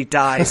Fieri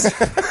dies.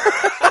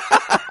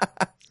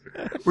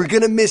 We're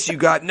gonna miss you,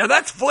 God. Now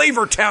that's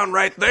Flavortown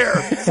right there.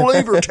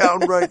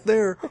 Flavortown right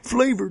there.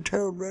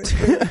 Flavortown right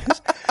there.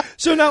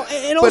 So now,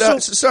 and also...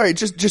 But, sorry,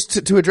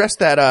 just to address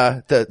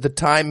that, the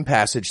time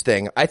passage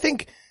thing, I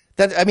think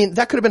that, I mean,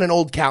 that could have been an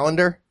old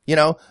calendar, you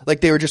know?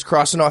 Like they were just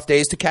crossing off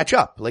days to catch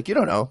up. Like, you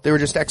don't know. They were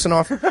just Xing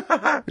off,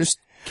 just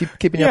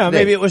keeping you up to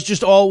date. Maybe it was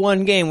just all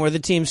one game where the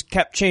teams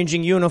kept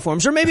changing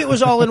uniforms. Or maybe it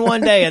was all in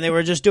one day and they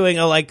were just doing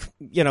a, like,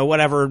 you know,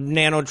 whatever,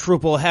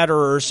 nano-truple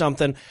header or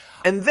something.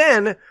 And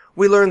then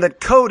we learn that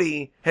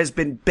Cody has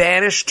been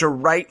banished to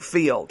right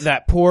field.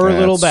 That poor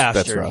little That's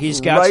bastard. rough.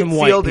 He's got right some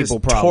white field people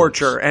is problems.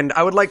 torture. And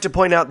I would like to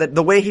point out that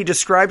the way he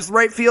describes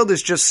right field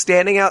is just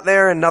standing out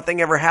there and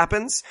nothing ever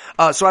happens.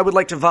 So I would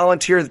like to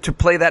volunteer to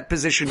play that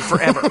position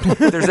forever. If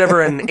there's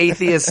ever an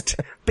atheist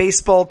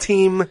baseball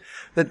team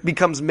that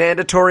becomes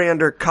mandatory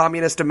under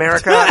communist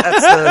America,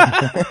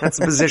 that's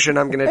the position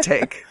I'm going to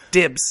take.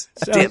 Dibs.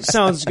 Dibs.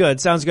 Sounds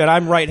good. Sounds good.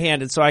 I'm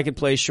right-handed, so I could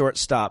play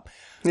shortstop.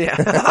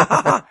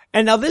 Yeah.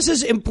 And now this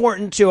is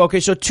important too. Okay,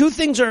 so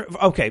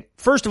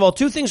first of all,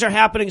 two things are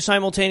happening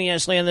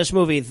simultaneously in this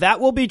movie. That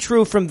will be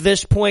true from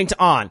this point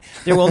on.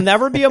 There will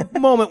never be a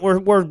moment where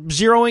we're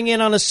zeroing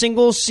in on a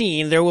single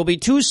scene. There will be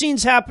two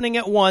scenes happening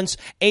at once,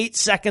 8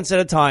 seconds at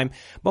a time.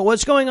 But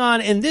what's going on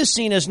in this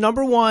scene is,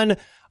 number one,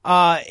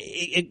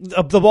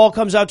 the ball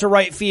comes out to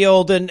right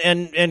field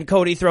and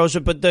Cody throws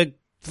it, but the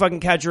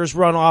fucking catchers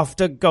run off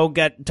to go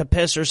get to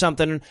piss or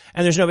something, and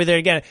there's nobody there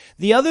to get it.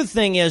 The other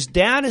thing is,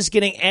 Dad is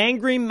getting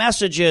angry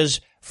messages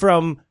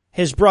from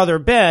his brother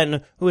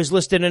Ben, who is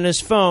listed in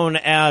his phone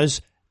as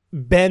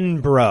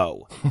Ben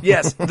Bro.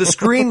 Yes, the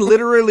screen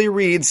literally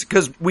reads,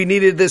 because we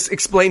needed this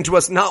explained to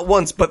us not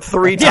once but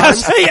 3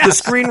 times. Yes. The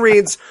screen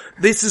reads,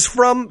 "This is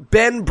from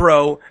Ben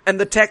Bro," and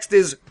the text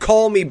is,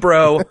 "Call me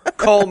bro,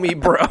 call me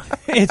bro."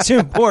 It's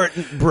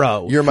important,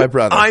 bro. You're my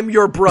brother. I'm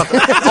your brother.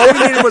 All we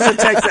needed was a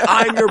text that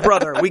I'm your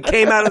brother. We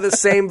came out of the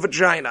same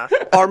vagina.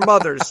 Our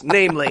mothers,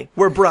 namely,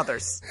 were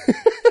brothers.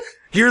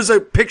 Here's a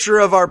picture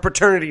of our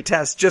paternity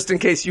test, just in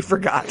case you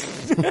forgot.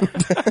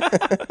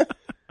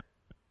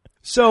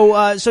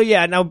 So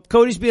yeah, now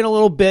Cody's being a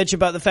little bitch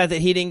about the fact that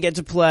he didn't get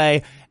to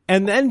play,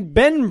 and then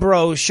Ben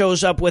Bro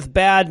shows up with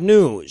bad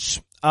news.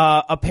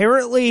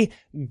 Apparently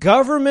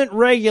government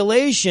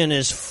regulation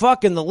is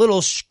fucking the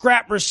little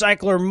scrap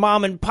recycler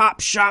mom and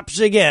pop shops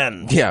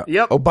again. Yeah.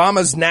 Yep.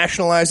 Obama's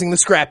nationalizing the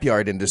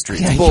scrapyard industry.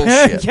 It's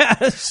bullshit.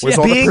 Yes. Where's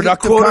all the Big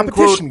productive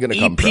competition going to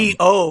come from?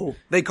 EPO.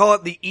 They call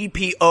it the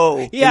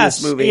EPO Yes,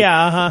 in this movie.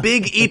 yeah, uh-huh.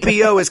 Big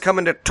EPO is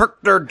coming to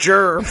Turk their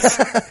germs.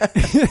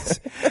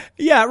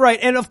 Yeah, right.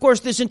 And of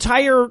course, this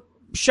entire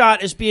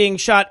shot is being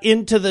shot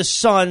into the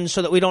sun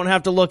so that we don't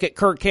have to look at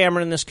Kirk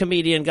Cameron and this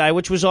comedian guy,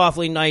 which was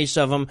awfully nice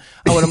of him.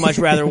 I would have much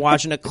rather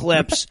watched an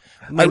eclipse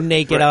with my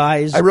naked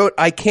eyes. I wrote,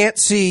 I can't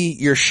see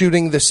you're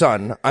shooting the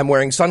sun. I'm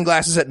wearing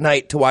sunglasses at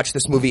night to watch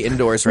this movie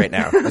indoors right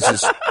now. This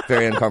is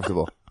very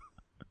uncomfortable.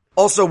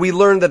 Also, we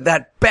learned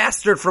that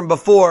bastard from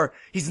before,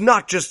 he's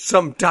not just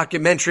some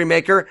documentary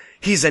maker,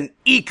 he's an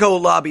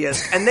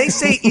eco-lobbyist. And they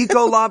say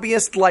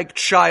eco-lobbyist like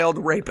child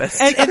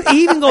rapist. And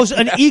he even goes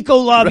an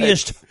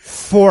eco-lobbyist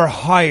for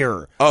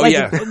hire. Oh, like,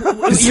 yeah.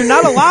 You're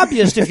not a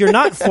lobbyist if you're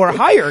not for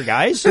hire,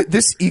 guys.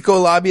 This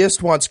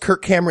eco-lobbyist wants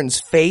Kirk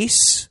Cameron's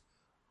face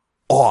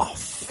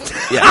off.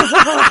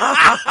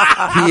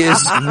 Yeah. He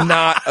is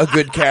not a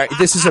good character.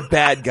 This is a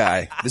bad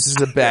guy. This is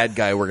a bad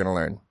guy, we're gonna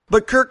learn.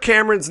 But Kirk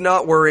Cameron's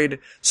not worried,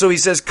 so he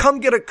says, "Come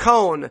get a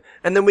cone."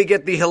 And then we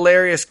get the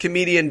hilarious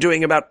comedian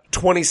doing about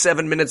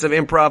 27 minutes of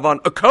improv on,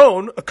 a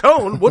cone?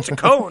 What's a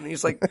cone?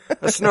 He's like,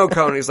 "A snow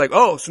cone." He's like,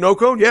 "Oh, snow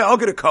cone? Yeah, I'll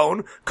get a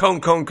cone.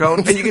 Cone.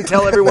 And you can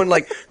tell everyone,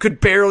 like,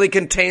 could barely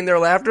contain their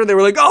laughter. They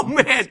were like, "Oh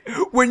man,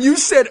 when you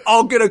said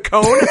I'll get a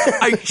cone,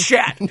 I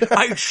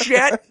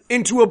shat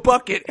into a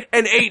bucket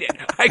and ate it.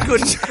 I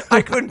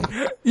couldn't.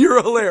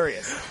 You're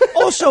hilarious."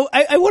 Also,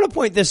 I want to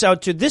point this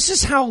out too. This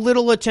is how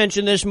little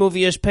attention this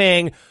movie is paying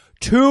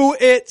to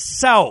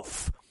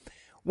itself.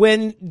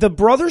 When the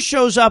brother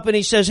shows up and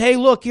he says, "Hey,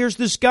 look, here's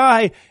this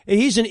guy.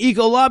 He's an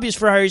eco-lobbyist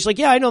for hire." He's like,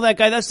 "Yeah, I know that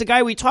guy. That's the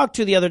guy we talked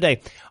to the other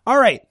day." All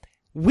right.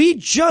 We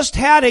just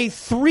had a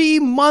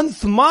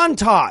 3-month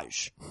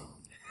montage.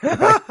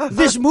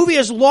 This movie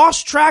has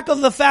lost track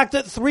of the fact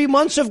that 3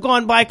 months have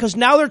gone by because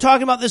now they're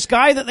talking about this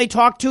guy that they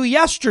talked to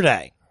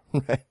yesterday.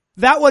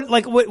 That one,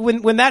 like,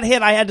 when that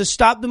hit, I had to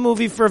stop the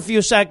movie for a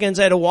few seconds.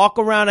 I had to walk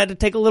around. I had to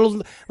take a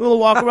little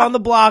walk around the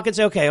block and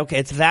say, okay,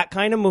 it's that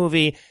kind of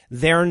movie.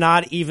 They're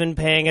not even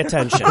paying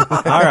attention. All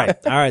right.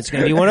 It's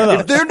going to be one of those.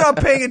 If they're not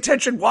paying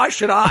attention, why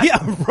should I?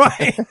 Yeah,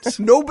 right.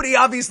 Nobody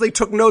obviously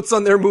took notes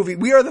on their movie.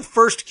 We are the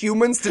first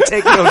humans to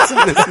take notes in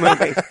this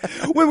movie.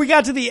 When we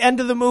got to the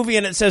end of the movie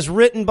and it says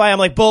written by, I'm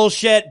like,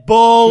 bullshit.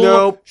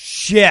 Nope.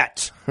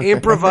 Not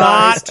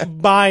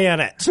Improvised.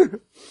 buying it.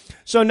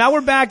 So now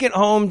we're back at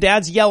home.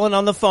 Dad's yelling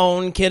on the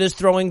phone. Kid is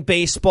throwing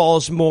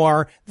baseballs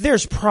more.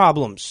 There's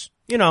problems.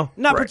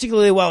 Not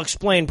particularly well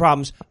explained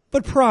problems,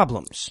 but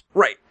problems.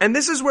 Right. And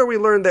this is where we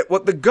learned that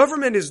what the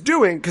government is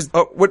doing, because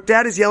what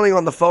Dad is yelling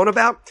on the phone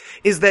about,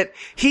 is that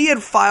he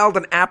had filed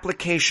an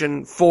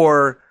application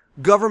for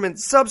government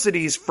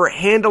subsidies for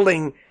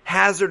handling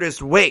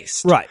hazardous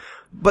waste. Right.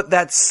 But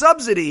that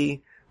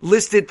subsidy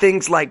listed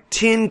things like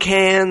tin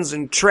cans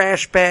and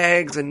trash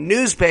bags and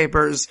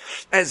newspapers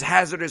as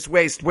hazardous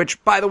waste,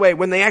 which, by the way,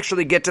 when they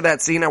actually get to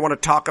that scene, I want to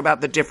talk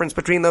about the difference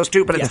between those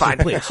two, but it's fine.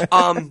 Please.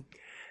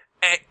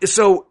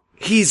 So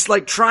he's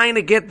like trying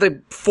to get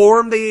the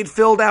form they had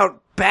filled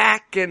out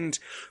back, and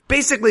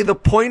basically the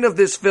point of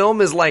this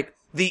film is like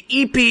the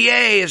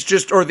EPA is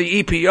just, or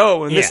the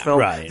EPO in this film,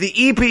 right. The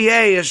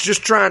EPA is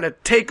just trying to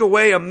take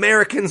away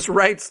Americans'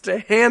 rights to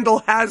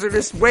handle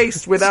hazardous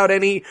waste without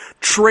any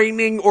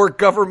training or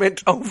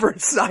government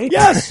oversight.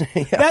 Yes.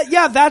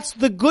 That's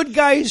the good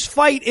guys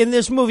fight in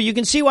this movie. You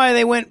can see why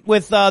they went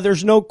with,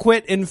 there's no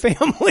quit in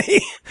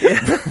family.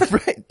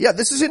 Right. Yeah,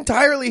 this is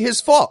entirely his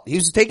fault. He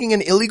was taking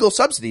an illegal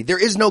subsidy.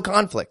 There is no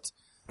conflict.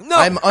 No.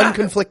 I'm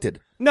unconflicted.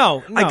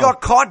 No. I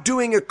got caught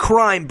doing a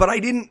crime, but I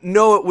didn't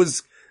know it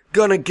was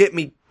gonna get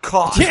me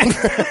caught.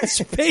 That's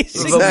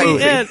basically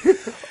it.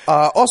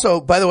 Also,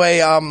 by the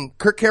way,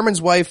 Kirk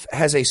Cameron's wife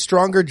has a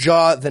stronger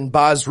jaw than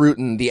Baz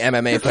Rutten, the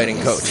MMA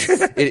fighting coach.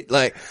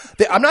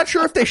 I'm not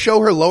sure if they show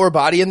her lower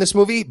body in this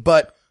movie,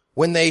 but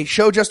when they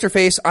show just her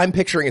face, I'm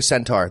picturing a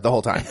centaur the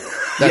whole time.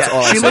 That's all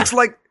I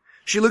say.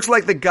 She looks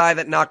like the guy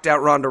that knocked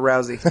out Ronda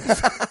Rousey.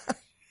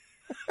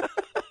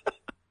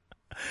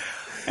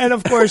 And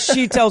of course,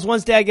 she tells,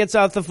 once Dad gets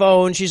off the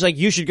phone, she's like,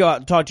 you should go out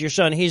and talk to your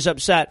son. He's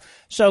upset.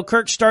 So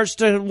Kirk starts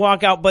to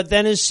walk out, but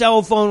then his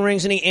cell phone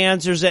rings and he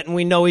answers it, and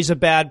we know he's a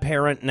bad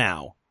parent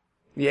now.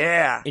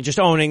 Yeah. Just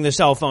owning the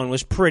cell phone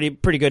was pretty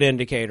good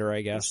indicator,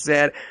 I guess.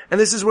 Sad. And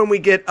this is when we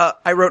get,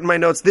 I wrote in my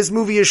notes, this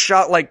movie is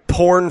shot like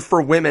porn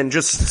for women.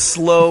 Just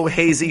slow,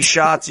 hazy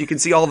shots. You can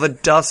see all the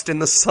dust in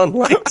the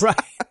sunlight. Right.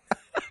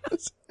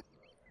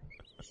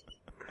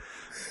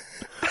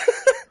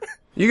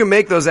 You can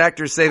make those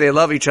actors say they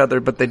love each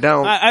other, but they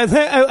don't.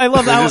 I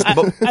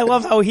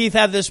love how Heath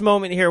had this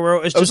moment here where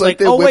it was just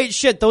like, oh wait,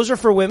 shit, those are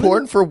for women?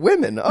 Porn for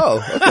women. Oh,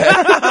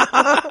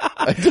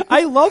 okay.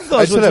 I love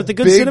those ones with the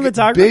good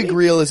cinematography. Big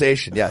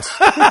realization, yes.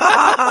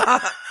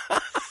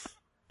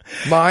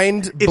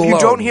 Mind blown. If you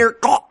don't hear,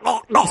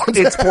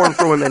 it's porn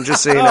for women,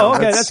 just so you know. Oh,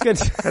 okay, that's good.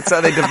 That's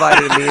how they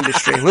divide it in the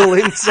industry. Little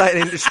inside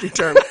industry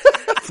term.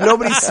 If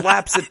nobody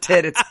slaps a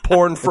tit, it's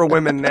porn for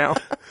women now.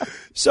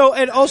 So,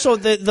 and also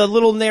the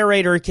little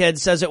narrator kid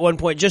says at one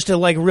point, just to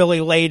like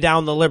really lay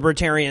down the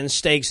libertarian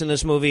stakes in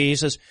this movie,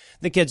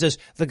 the kid says,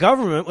 the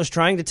government was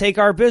trying to take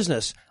our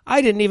business.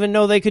 I didn't even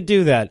know they could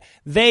do that.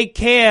 They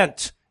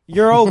can't.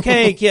 You're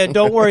okay, kid.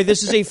 Don't worry.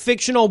 This is a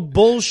fictional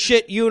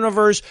bullshit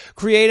universe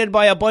created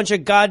by a bunch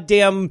of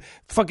goddamn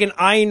fucking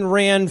Ayn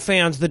Rand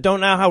fans that don't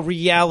know how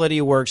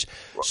reality works.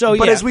 So,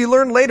 but as we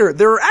learn later,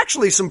 there are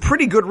actually some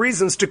pretty good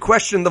reasons to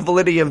question the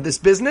validity of this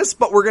business,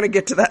 but we're going to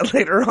get to that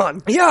later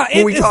on. Yeah.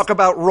 When we talk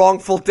about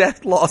wrongful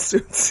death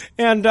lawsuits.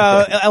 And,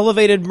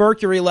 elevated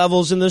mercury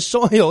levels in the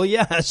soil.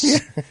 Yes.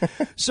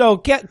 So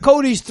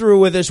Cody's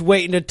through with this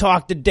waiting to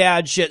talk to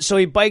Dad shit. So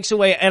he bikes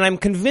away, and I'm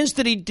convinced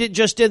that he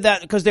just did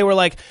that because they were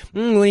like,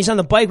 when he's on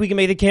the bike, we can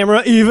make the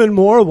camera even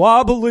more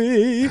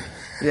wobbly.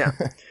 Yeah.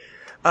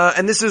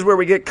 And this is where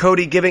we get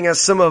Cody giving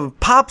us some of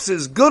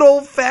Pops' good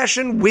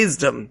old-fashioned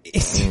wisdom.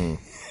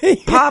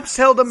 Pops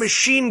held a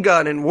machine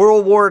gun in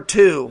World War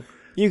II.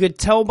 You could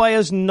tell by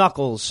his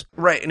knuckles.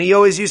 Right, and he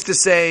always used to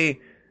say,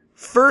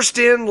 first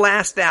in,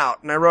 last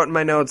out. And I wrote in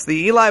my notes,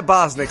 the Eli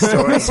Bosnick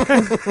stories.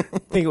 I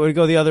think it would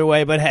go the other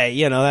way, but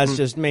hey, that's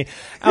just me.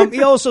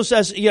 He also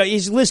says,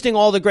 he's listing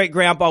all the great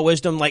grandpa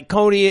wisdom, like,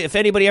 Cody, if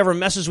anybody ever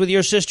messes with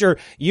your sister,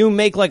 you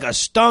make like a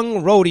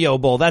stung rodeo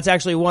bull. That's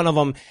actually one of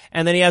them.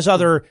 And then he has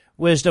other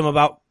wisdom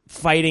about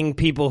fighting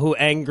people who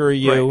anger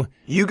you. Right.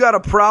 You got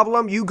a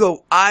problem, you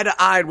go eye to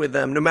eye with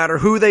them, no matter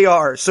who they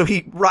are. So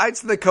he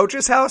rides to the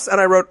coach's house, and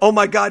I wrote, oh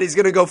my God, he's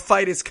gonna go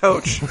fight his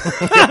coach.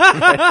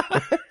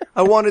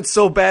 I wanted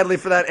so badly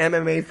for that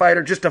MMA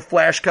fighter, just a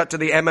flash cut to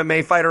the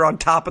MMA fighter on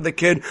top of the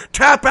kid.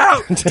 Tap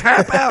out!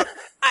 Tap out!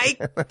 I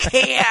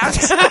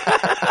can't!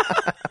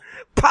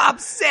 Pop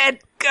said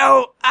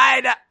go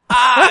eye to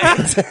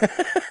eye.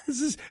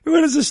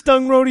 What does a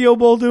stung rodeo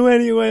bowl do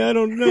anyway? I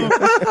don't know.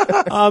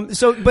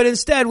 But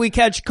instead we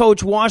catch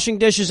Coach washing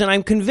dishes, and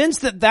I'm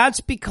convinced that that's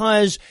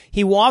because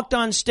he walked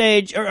on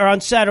stage or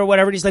on set or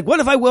whatever, and he's like, what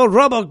if I wear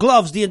rubber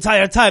gloves the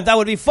entire time? That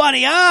would be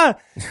funny, huh?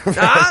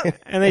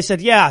 And they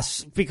said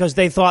yes, because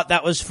they thought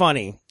that was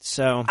funny.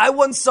 So I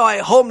once saw a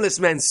homeless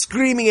man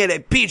screaming at a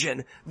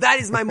pigeon. That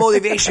is my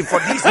motivation for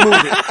this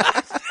movie.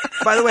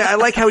 By the way, I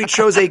like how he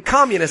chose a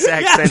communist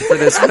accent for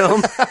this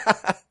film.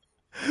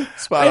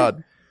 Spot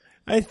on.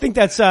 I think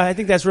that's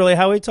really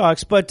how he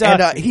talks. But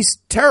And he's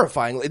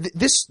terrifying.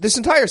 This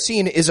entire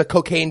scene is a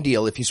cocaine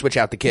deal if you switch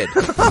out the kid.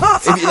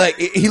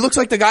 He looks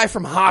like the guy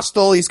from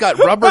Hostel. He's got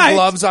rubber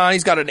gloves on.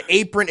 He's got an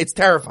apron. It's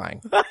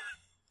terrifying.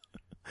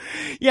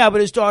 yeah,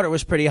 but his daughter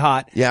was pretty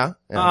hot. Yeah.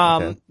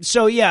 Okay.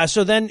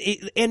 So then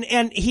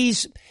and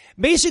he's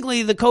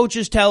basically, the coach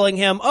is telling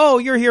him, oh,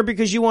 you're here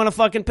because you want to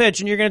fucking pitch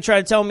and you're going to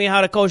try to tell me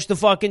how to coach the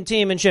fucking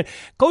team and shit.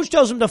 Coach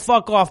tells him to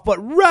fuck off, but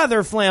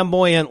rather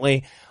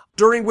flamboyantly.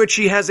 During which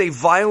he has a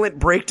violent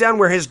breakdown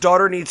where his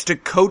daughter needs to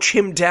coach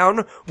him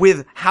down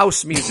with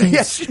house music.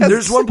 Yes.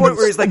 There's one point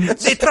where he's like,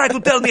 they try to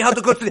tell me how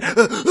to coach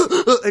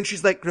and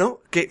she's like, no,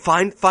 okay,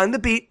 find the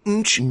beat.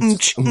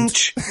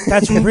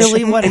 That's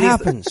really what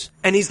happens.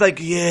 And he's like,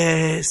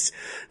 yes,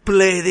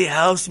 play the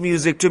house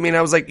music to me. And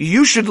I was like,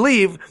 you should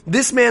leave.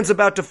 This man's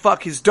about to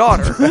fuck his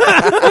daughter.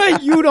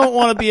 You don't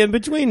want to be in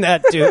between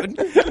that, dude.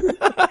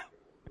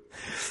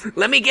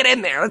 Let me get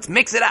in there. Let's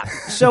mix it up.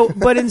 So,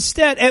 but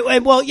instead,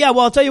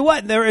 I'll tell you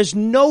what, there is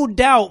no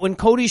doubt when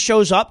Cody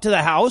shows up to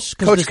the house.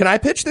 Coach, can I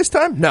pitch this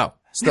time? No.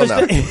 Still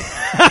no.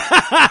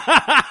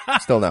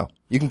 Still no.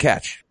 You can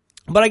catch.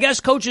 But I guess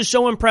Coach is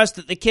so impressed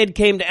that the kid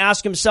came to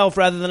ask himself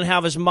rather than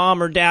have his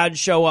mom or dad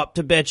show up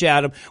to bitch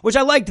at him, which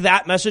I liked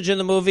that message in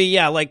the movie.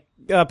 Yeah, like,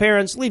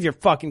 parents, leave your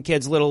fucking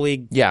kid's little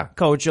league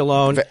coach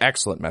alone.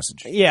 Excellent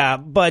message. Yeah,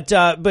 but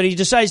he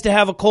decides to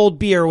have a cold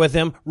beer with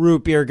him.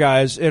 Root beer,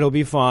 guys. It'll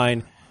be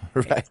fine.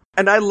 Right.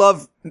 And I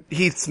love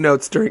Heath's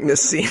notes during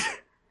this scene.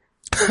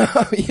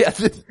 Yeah,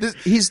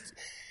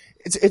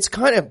 it's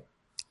kind of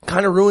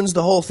ruins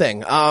the whole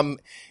thing.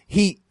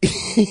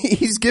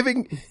 He's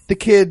giving the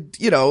kid,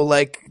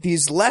 like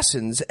these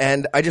lessons,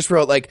 and I just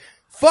wrote like,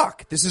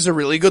 fuck, this is a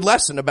really good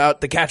lesson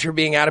about the catcher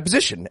being out of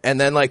position. And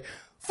then like,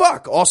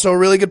 fuck, also a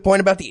really good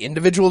point about the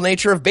individual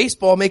nature of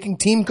baseball making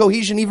team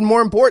cohesion even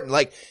more important.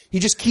 Like, he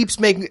just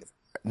keeps making,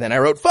 and then I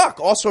wrote, fuck,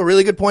 also a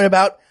really good point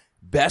about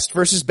best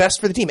versus best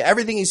for the team.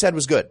 Everything he said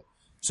was good.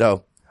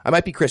 So, I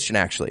might be Christian,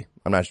 actually.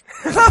 I'm not sure.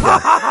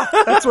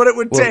 That's what it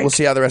would take. We'll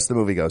see how the rest of the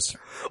movie goes.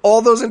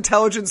 All those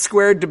Intelligence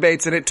Squared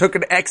debates, and it took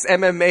an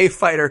ex-MMA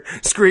fighter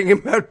screaming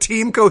about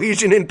team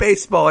cohesion in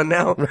baseball, and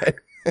now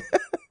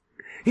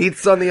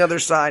Heath's on the other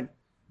side.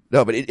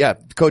 No, but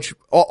Coach,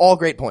 all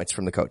great points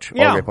from the coach.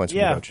 All great points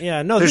from the coach.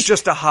 Yeah, no. There's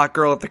just a hot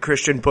girl at the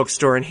Christian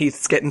bookstore, and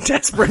Heath's getting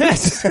desperate.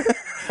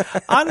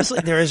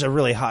 Honestly, there is a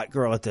really hot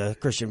girl at the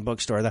Christian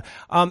bookstore.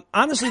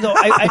 Honestly, though,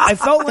 I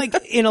felt like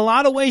in a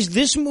lot of ways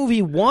this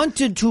movie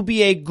wanted to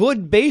be a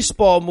good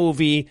baseball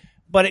movie,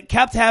 but it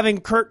kept having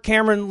Kirk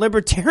Cameron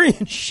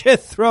libertarian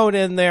shit thrown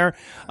in there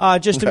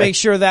just to make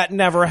sure that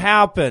never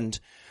happened.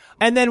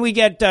 And then we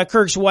get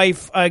Kirk's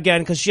wife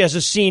again because she has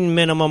a scene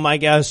minimum, I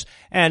guess.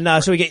 And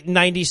so we get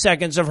 90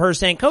 seconds of her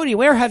saying, "Cody,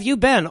 where have you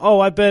been?"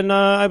 "Oh, I've been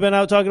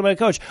out talking to my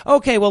coach."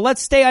 "Okay, well,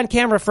 let's stay on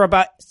camera for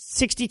about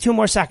 62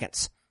 more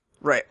seconds."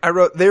 Right. I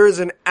wrote, there is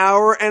an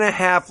hour and a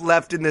half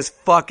left in this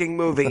fucking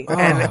movie.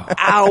 An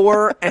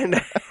hour and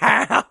a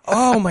half.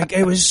 Oh my God,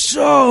 it was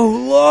so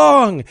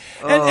long.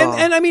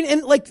 And I mean,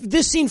 and like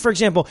this scene, for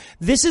example,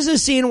 this is a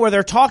scene where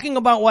they're talking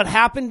about what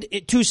happened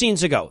 2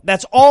 scenes ago.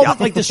 That's all,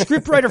 like the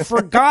scriptwriter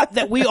forgot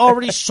that we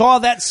already saw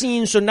that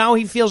scene, so now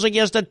he feels like he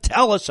has to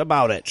tell us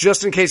about it.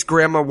 Just in case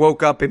Grandma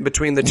woke up in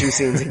between the 2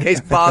 scenes, in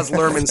case Boz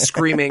Lerman's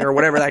screaming, or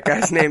whatever that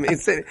guy's name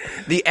is,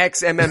 the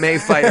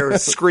ex-MMA fighter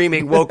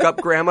screaming woke up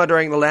Grandma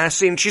during the last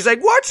scene. She's like,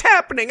 "What's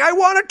happening? I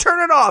want to turn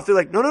it off." They're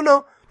like,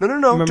 No,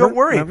 don't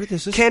worry.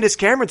 Candace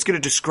Cameron's going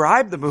to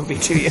describe the movie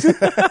to you.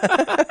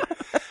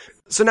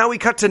 So now we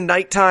cut to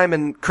nighttime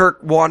and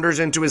Kirk wanders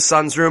into his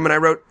son's room, and I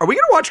wrote, are we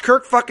going to watch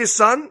Kirk fuck his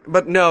son?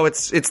 But no,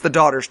 it's the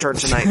daughter's turn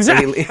tonight, so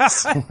he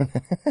leaves.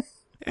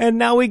 And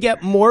now we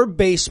get more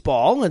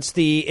baseball. It's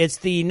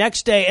the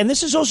next day. And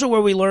this is also where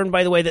we learn,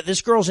 by the way, that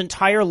this girl's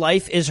entire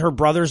life is her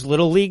brother's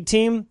little league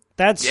team.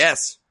 That's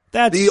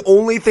the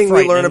only thing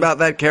we learn about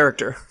that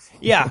character.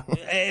 Yeah.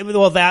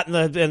 Well, that and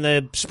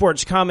the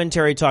sports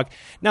commentary talk.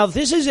 Now,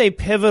 this is a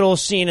pivotal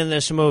scene in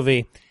this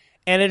movie,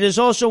 and it is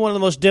also one of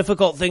the most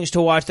difficult things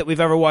to watch that we've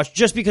ever watched,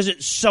 just because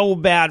it's so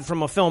bad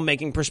from a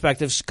filmmaking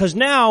perspective. Because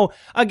now,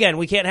 again,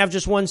 we can't have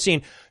just one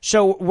scene.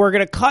 So we're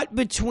going to cut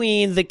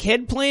between the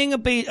kid playing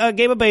a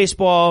game of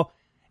baseball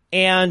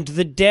and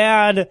the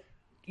dad,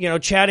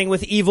 chatting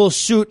with evil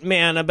suit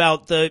man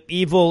about the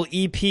evil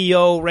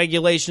EPO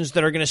regulations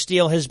that are going to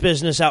steal his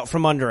business out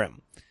from under him.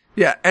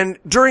 Yeah, and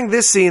during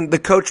this scene, the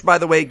coach, by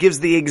the way, gives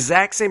the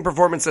exact same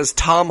performance as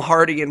Tom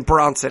Hardy in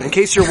Bronson, in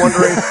case you're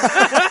wondering.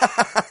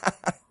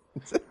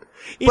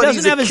 He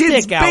doesn't have his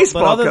dick out,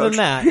 but other than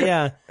that,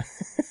 yeah.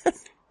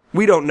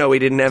 We don't know he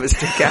didn't have his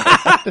dick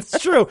out. It's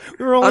true.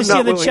 We were only I'm not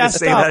seeing the willing to chest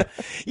say up.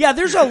 that. Yeah,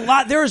 there's a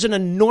lot. There is an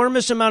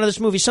enormous amount of this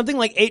movie. Something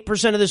like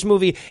 8% of this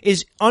movie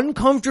is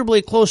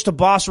uncomfortably close to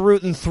Boss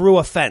rooting through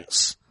a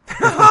fence.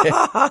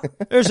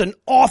 There's an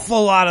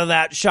awful lot of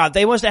that shot.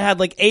 They must have had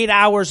like 8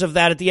 hours of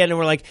that at the end, and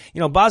we're like,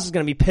 Boss is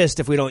going to be pissed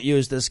if we don't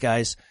use this,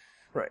 guys.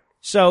 Right.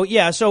 So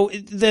yeah, so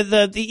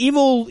the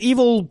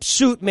evil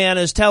suit man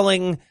is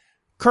telling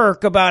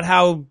Kirk about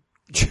how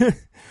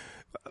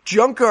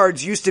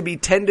junkyards used to be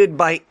tended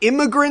by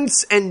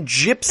immigrants and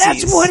gypsies.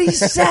 that's what he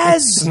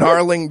says.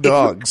 Snarling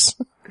dogs.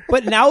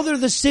 But now they're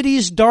the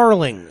city's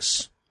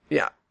darlings.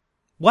 Yeah.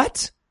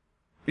 What?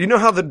 You know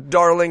how the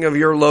darling of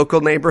your local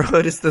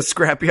neighborhood is the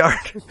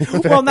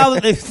scrapyard? Well, now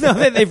that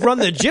they've run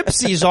the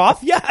gypsies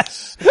off,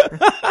 yes.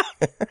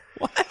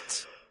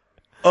 What?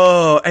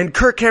 Oh, and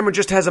Kirk Cameron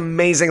just has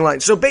amazing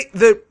lines. So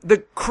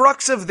the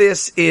crux of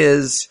this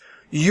is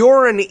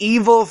you're an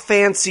evil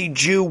fancy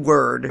Jew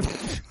word,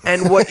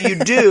 and what you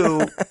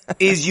do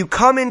is you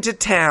come into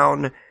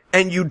town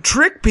and you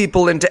trick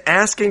people into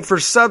asking for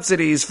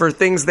subsidies for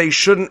things they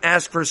shouldn't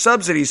ask for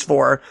subsidies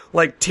for,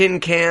 like tin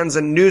cans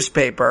and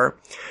newspaper.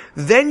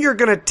 Then you're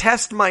gonna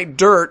test my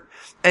dirt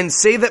and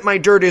say that my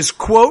dirt is,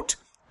 quote,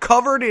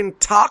 covered in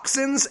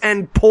toxins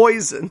and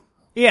poison.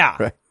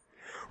 Yeah.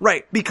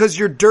 Right, because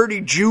your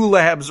dirty Jew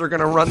labs are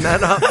gonna run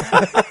that up.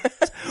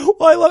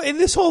 Well, I love, and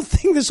this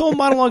whole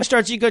monologue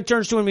starts, he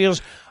turns to him and he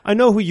goes, I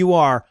know who you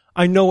are,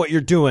 I know what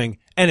you're doing,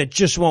 and it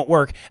just won't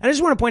work. And I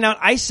just want to point out,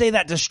 I say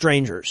that to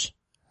strangers.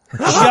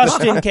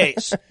 Just in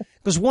case.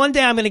 Because one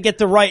day I'm going to get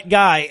the right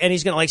guy, and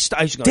he's going to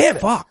he's going, damn,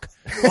 fuck.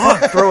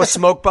 Throw a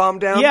smoke bomb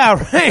down? Yeah,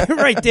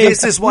 right, Dave.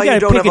 This is why you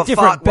don't have a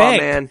fatwa,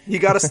 man. You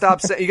gotta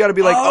stop you gotta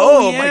be like,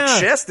 my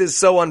chest is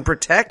so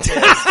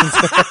unprotected.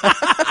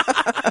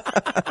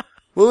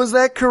 What was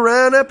that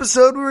Quran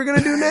episode we were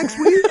gonna do next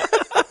week?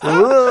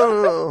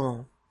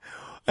 Whoa.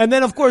 And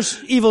then, of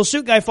course, evil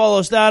suit guy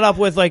follows that up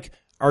with like,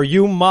 are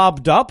you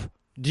mobbed up?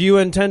 Do you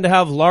intend to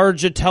have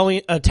large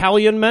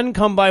Italian men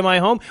come by my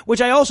home?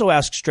 Which I also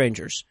ask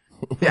strangers.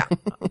 Yeah.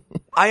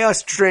 I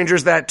ask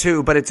strangers that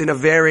too, but it's on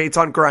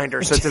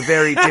Grindr, so it's a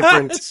very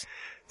different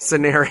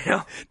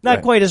scenario.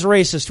 Not quite as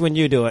racist when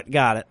you do it.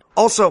 Got it.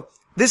 Also,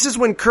 this is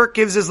when Kirk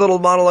gives his little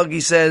monologue.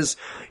 He says,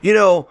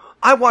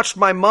 I watched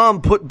my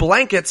mom put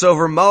blankets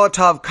over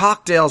Molotov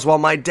cocktails while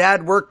my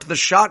dad worked the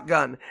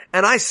shotgun,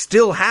 and I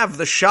still have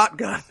the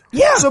shotgun.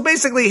 Yeah. So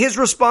basically his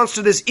response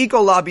to this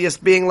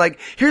eco-lobbyist being like,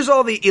 here's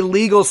all the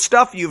illegal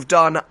stuff you've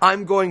done,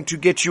 I'm going to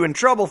get you in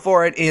trouble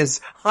for it,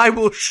 is, I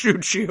will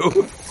shoot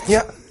you.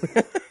 Yeah.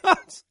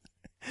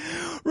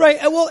 Right.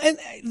 Well, and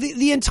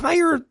the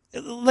entire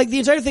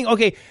thing,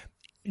 okay,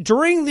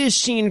 during this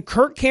scene,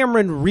 Kirk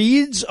Cameron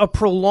reads a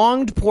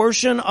prolonged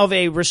portion of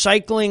a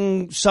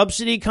recycling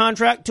subsidy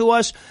contract to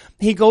us.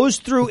 He goes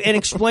through and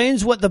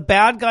explains what the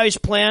bad guy's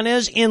plan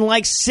is in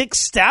like 6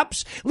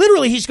 steps.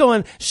 Literally, he's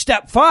going,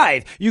 step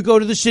 5, you go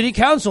to the city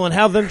council and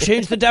have them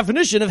change the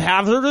definition of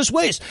hazardous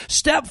waste.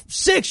 Step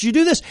 6, you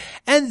do this.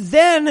 And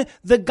then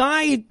the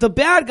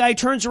bad guy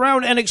turns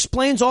around and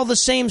explains all the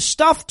same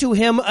stuff to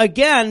him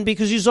again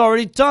because he's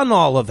already done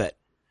all of it.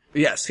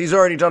 Yes, he's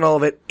already done all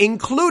of it,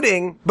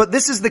 including, but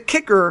this is the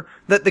kicker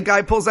that the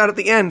guy pulls out at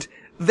the end,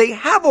 they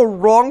have a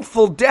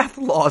wrongful death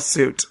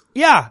lawsuit.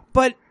 Yeah,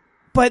 but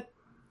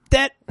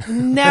that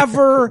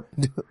never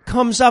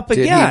comes up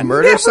again. Did he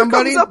murder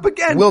somebody? Comes up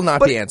again. Will not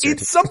but be answered.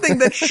 It's something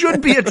that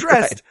should be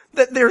addressed. Right.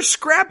 That their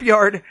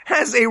scrapyard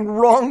has a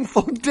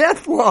wrongful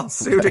death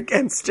lawsuit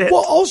against it.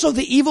 Well, also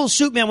the evil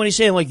suit man when he's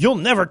saying like, you'll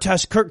never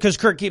test Kirk, because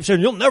Kirk keeps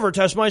saying, you'll never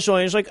test my soil.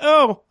 And he's like,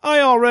 oh,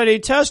 I already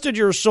tested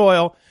your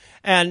soil.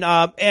 And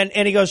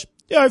he goes,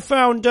 yeah,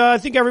 I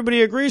think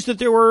everybody agrees that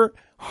there were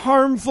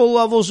harmful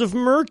levels of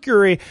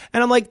mercury.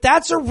 And I'm like,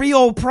 that's a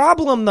real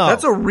problem though.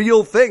 That's a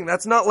real thing.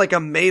 That's not like a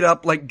made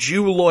up like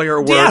Jew lawyer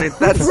word. Yeah,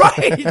 that's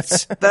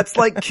right. That's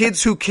like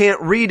kids who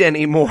can't read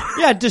anymore.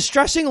 Yeah,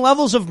 distressing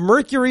levels of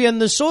mercury in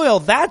the soil.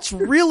 That's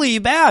really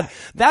bad.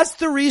 That's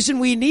the reason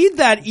we need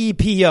that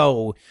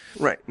EPO.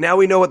 Right. Now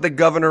we know what the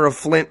governor of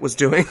Flint was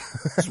doing.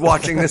 He's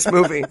watching this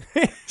movie.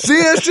 See,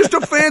 it's just a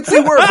fancy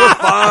word. We're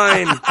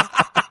fine.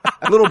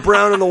 A little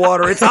brown in the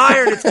water. It's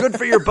iron. It's good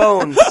for your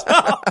bones.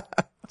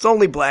 It's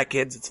only black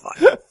kids. It's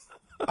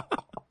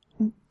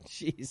fine.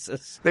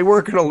 Jesus. They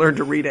weren't going to learn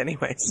to read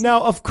anyways.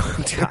 Now, of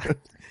course.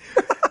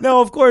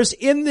 No, of course,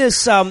 in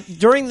this,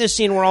 during this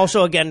scene, we're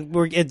also, again,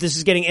 this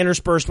is getting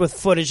interspersed with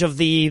footage of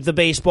the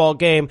baseball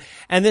game.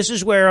 And this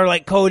is where,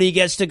 like, Cody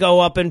gets to go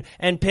up and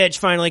pitch.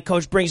 Finally,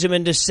 coach brings him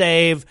in to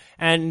save,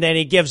 and then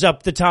he gives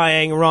up the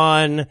tying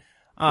run.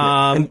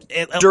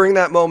 During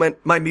that moment,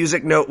 my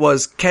music note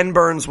was, Ken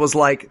Burns was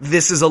like,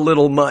 this is a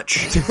little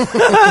much.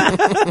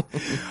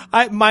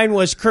 Mine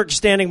was Kirk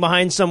standing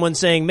behind someone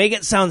saying, make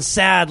it sound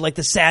sad like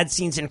the sad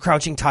scenes in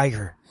Crouching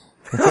Tiger.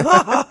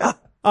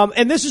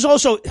 And this is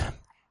also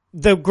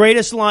the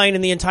greatest line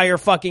in the entire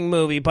fucking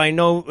movie by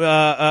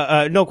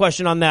no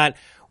question on that.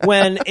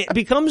 When it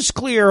becomes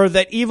clear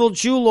that evil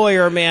Jew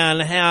lawyer man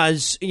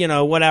has,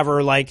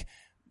 whatever, like,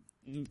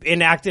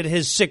 enacted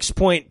his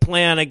 6-point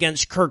plan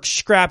against Kirk's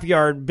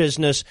scrapyard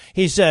business,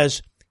 he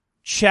says,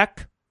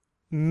 check,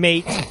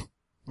 mate,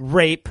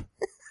 rape,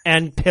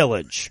 and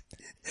pillage.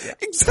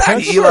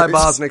 Exactly. The Eli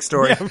Bosnick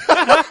story.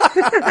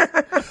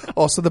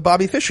 Also the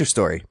Bobby Fischer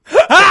story.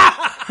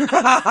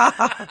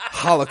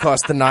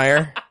 Holocaust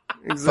denier.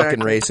 Fucking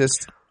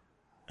racist.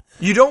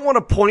 You don't want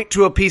to point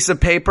to a piece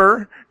of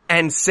paper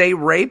and say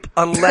rape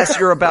unless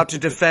you're about to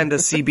defend a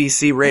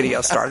CBC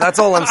radio star. That's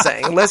all I'm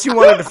saying. Unless you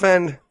want to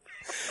defend...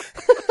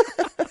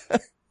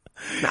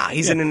 Nah,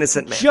 he's an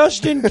innocent man.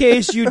 Just in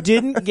case you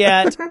didn't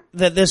get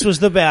that this was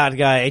the bad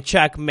guy,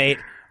 checkmate,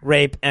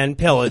 rape, and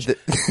pillage.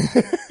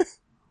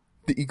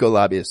 The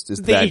eco-lobbyist is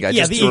the bad guy,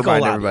 just to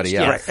remind everybody.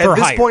 Yeah. Right. At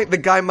this point, the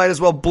guy might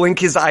as well blink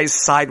his eyes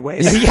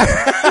sideways.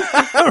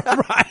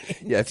 Right.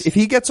 Yeah, if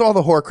he gets all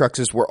the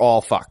Horcruxes, we're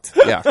all fucked.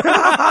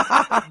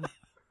 Yeah.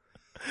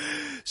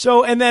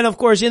 So, and then, of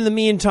course, in the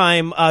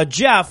meantime,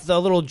 Jeff, the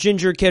little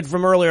ginger kid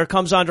from earlier,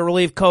 comes on to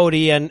relieve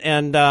Cody,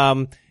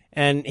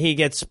 and he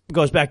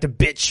goes back to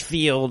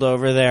Bitchfield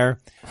over there.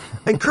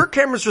 And Kirk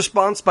Cameron's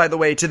response, by the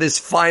way, to this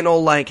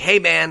final, like, hey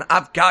man,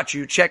 I've got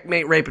you,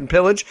 checkmate, rape, and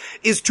pillage,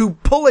 is to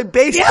pull a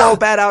baseball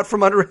bat out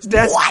from under his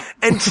desk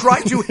and try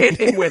to hit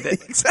him with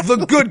it. Exactly.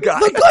 The good guy.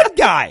 The good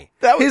guy!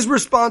 His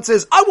response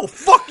is, I will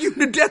fuck you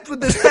to death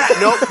with this bat.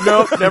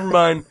 Nope, never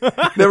mind.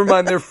 Never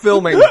mind, they're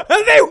filming.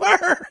 They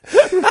were!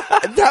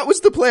 That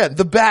was the plan.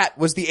 The bat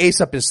was the ace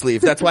up his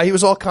sleeve. That's why he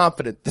was all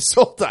confident this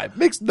whole time.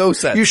 Makes no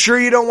sense. You sure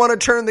you don't want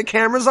to turn the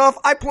cameras off?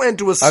 I plan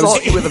to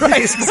assault you with a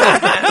baseball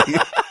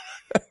bat.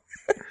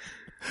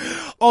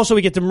 Also,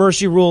 we get the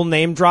Mercy Rule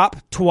name drop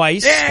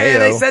twice. Yeah,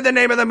 they said the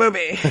name of the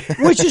movie.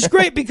 Which is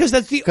great because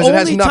that's the 'Cause it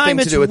has only nothing time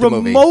to it's do with the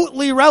movie.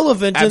 remotely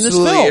relevant in this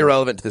Absolutely film.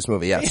 irrelevant to this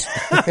movie, yes.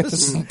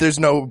 There's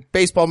no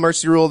baseball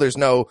mercy rule. There's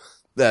no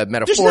There's not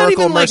metaphorical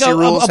even like mercy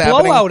rules a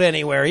happening. blowout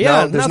anywhere.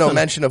 Yeah, No, there's no nothing.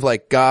 mention of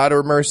like God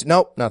or mercy.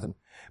 Nope, nothing.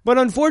 But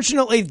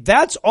unfortunately,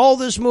 that's all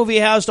this movie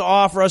has to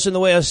offer us in the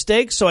way of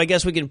stakes, so I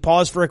guess we can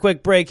pause for a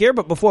quick break here.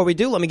 But before we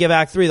do, let me give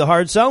Act 3 the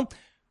hard sell.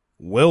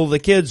 Will the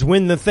kids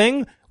win the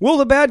thing? Will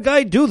the bad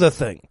guy do the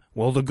thing?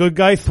 Will the good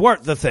guy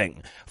thwart the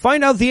thing?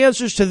 Find out the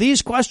answers to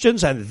these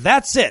questions, and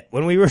that's it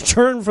when we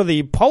return for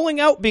the pulling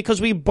out because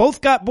we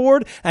both got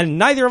bored and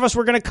neither of us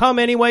were going to come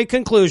anyway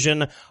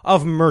conclusion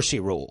of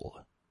Mercy Rule.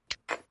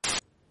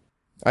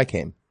 I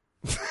came.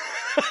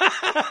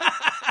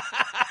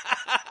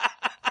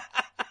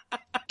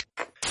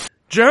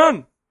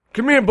 John,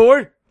 come here,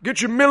 boy.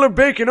 Get your Miller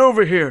bacon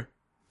over here.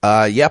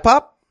 Yeah,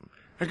 Pop?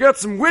 I got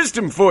some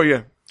wisdom for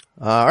you.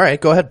 All right,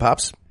 go ahead,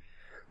 Pops.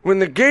 When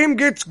the game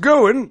gets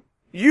going,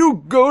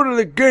 you go to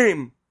the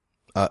game.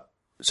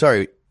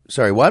 Sorry,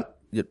 what?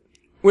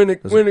 When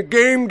the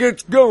game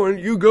gets going,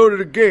 you go to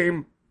the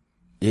game.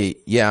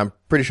 Yeah, I'm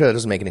pretty sure that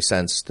doesn't make any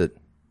sense.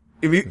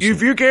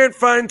 If you can't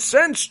find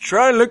sense,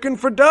 try looking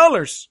for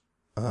dollars.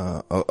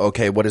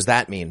 Okay, what does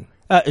that mean?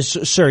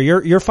 Sir,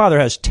 your father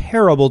has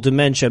terrible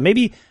dementia.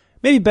 Maybe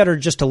better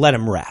just to let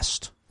him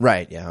rest.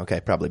 Right, yeah, okay,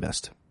 probably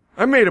best.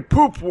 I made a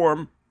poop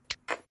worm.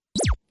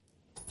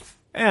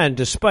 And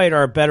despite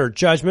our better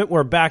judgment,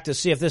 we're back to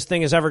see if this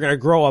thing is ever going to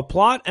grow a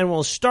plot, and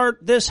we'll start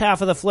this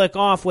half of the flick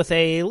off with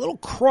a little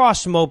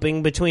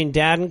cross-moping between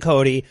Dad and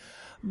Cody,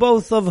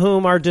 both of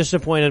whom are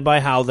disappointed by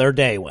how their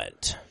day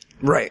went.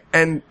 Right.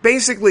 And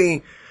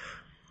basically,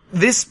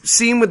 this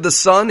scene with the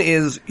son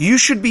is, you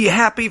should be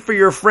happy for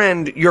your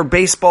friend, your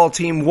baseball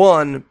team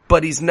won,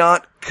 but he's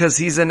not because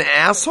he's an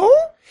asshole?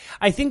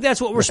 I think that's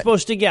what we're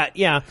supposed to get,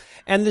 yeah.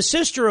 And the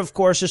sister, of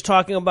course, is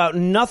talking about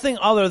nothing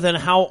other than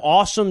how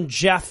awesome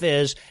Jeff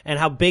is and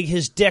how big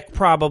his dick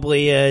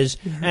probably is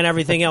and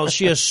everything else.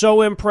 She is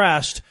so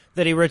impressed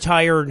that he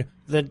retired.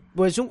 Didn't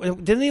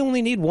he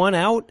only need one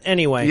out?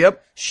 Anyway.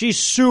 Yep. She's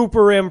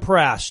super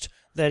impressed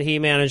that he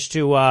managed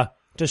to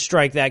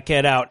strike that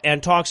kid out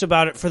and talks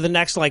about it for the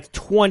next,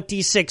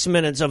 26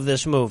 minutes of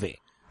this movie.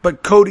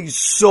 But Cody's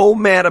so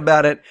mad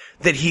about it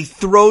that he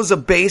throws a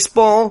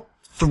baseball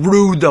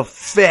through the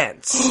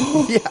fence.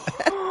 Yeah.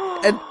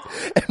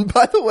 And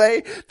by the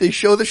way, they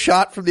show the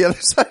shot from the other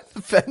side of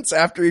the fence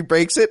after he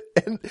breaks it,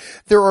 and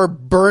there are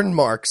burn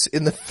marks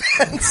in the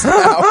fence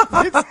now.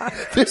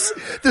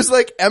 There's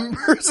like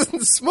embers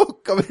and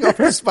smoke coming off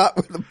the spot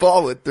where the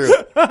ball went through.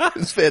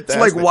 It's fantastic. It's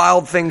like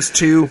Wild Things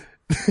 2.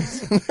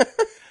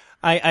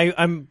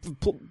 I'm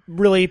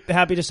really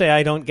happy to say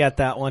I don't get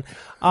that one.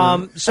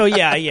 So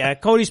yeah,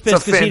 Cody's pissed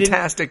It's a because he didn't.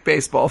 fantastic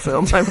baseball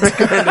film. I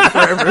recommend it for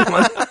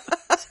everyone.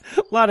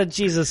 A lot of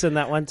Jesus in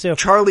that one too.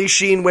 Charlie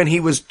Sheen when he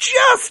was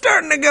just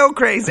starting to go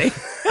crazy.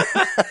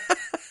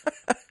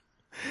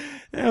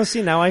 Oh,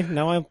 see, now I'm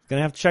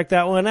gonna have to check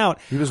that one out.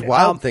 He was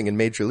Wild Thing in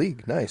Major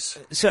League. Nice.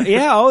 So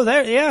yeah,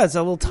 it's a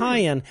little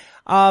tie-in.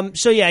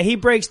 So yeah, he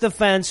breaks the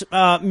fence.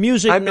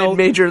 Music I'm note. in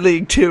Major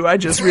League too. I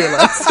just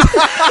realized.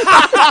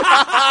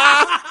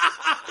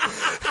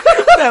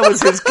 That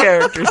was his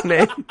character's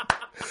name.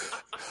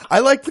 I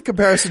like the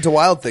comparison to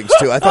Wild Things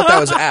too. I thought that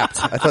was apt.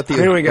 I thought the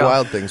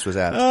Wild Things was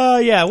apt.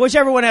 Yeah,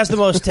 whichever one has the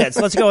most tits.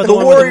 Let's go with The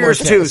one with Warriors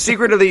the more tits. 2,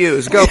 Secret of the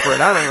Ooze. Go for it.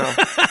 I don't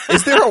know.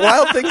 Is there a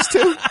Wild Things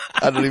too?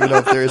 I don't even know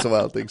if there is a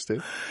Wild Things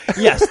too.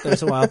 Yes,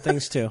 there's a Wild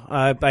Things too.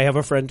 I have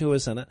a friend who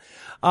is in it.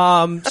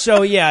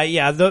 So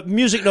yeah. The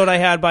music note I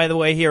had, by the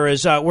way, here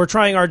is we're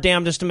trying our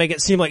damnedest to make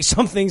it seem like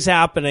something's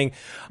happening.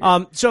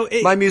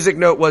 My music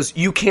note was,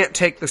 "You can't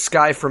take the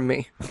sky from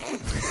me."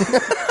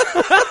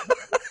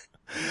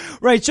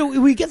 Right, so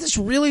we get this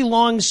really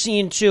long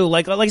scene too.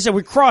 Like I said,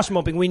 we're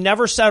cross-moping. We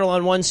never settle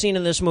on one scene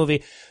in this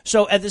movie.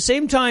 So at the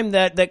same time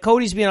that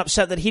Cody's being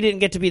upset that he didn't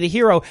get to be the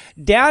hero,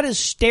 Dad is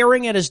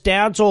staring at his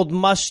dad's old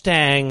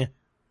Mustang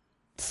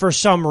for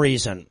some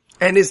reason.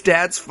 And his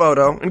dad's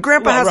photo. And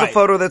Grandpa has a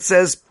photo that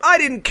says, "I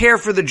didn't care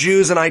for the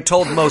Jews and I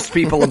told most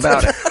people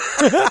about it."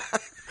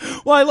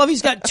 Well, I love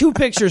he's got two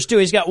pictures too.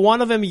 He's got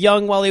one of him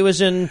young while he was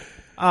in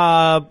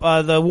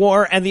the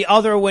war, and the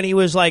other when he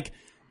was like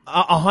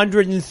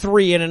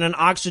 103 and in an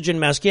oxygen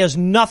mask. He has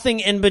nothing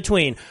in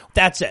between.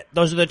 That's it.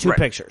 Those are the two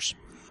pictures.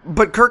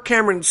 But Kirk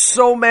Cameron's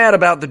so mad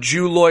about the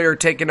Jew lawyer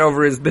taking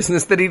over his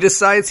business that he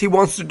decides he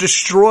wants to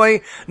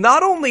destroy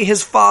not only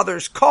his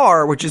father's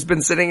car, which has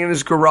been sitting in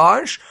his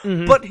garage,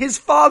 but his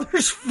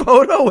father's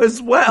photo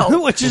as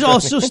well. Which is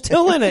also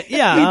still in it.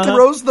 Yeah. He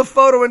throws the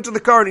photo into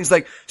the car and he's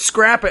like,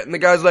 "Scrap it." And the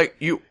guy's like,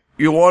 You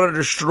want to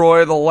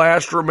destroy the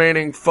last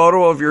remaining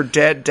photo of your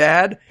dead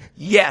dad?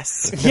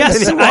 Yes.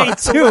 Yes,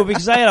 I do,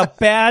 because I had a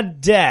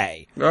bad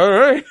day. All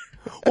right.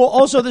 Well,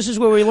 also, this is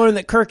where we learn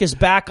that Kirk is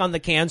back on the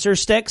cancer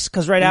sticks,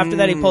 because right after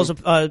that he pulls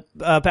a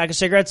pack of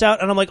cigarettes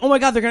out, and I'm like, oh my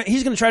God,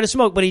 he's going to try to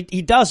smoke, but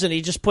he doesn't.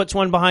 He just puts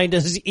one behind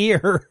his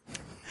ear.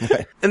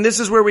 And this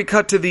is where we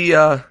cut to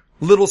the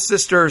little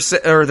sister,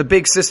 or the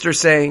big sister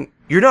saying,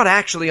 "You're not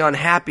actually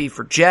unhappy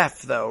for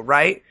Jeff, though,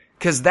 right?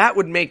 Because that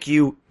would make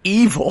you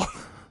evil."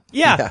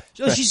 Yeah.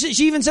 So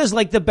she even says,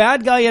 like, the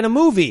bad guy in a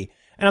movie.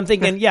 And I'm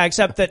thinking, yeah,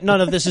 except that none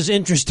of this is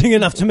interesting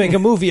enough to make a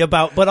movie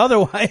about, but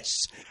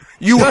otherwise,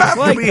 you have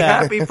like to be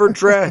that. happy for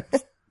Jeff.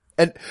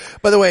 And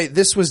by the way,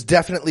 this was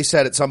definitely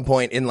said at some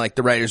point in like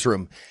the writer's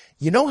room.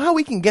 You know how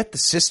we can get the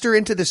sister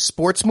into this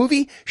sports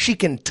movie? She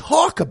can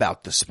talk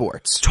about the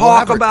sports.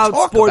 Talk about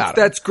sports. About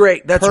that's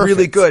great. That's Perfect.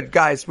 really good.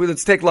 Guys,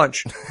 let's take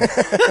lunch.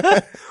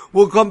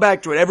 We'll come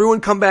back to it.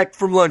 Everyone come back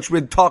from lunch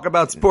with talk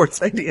about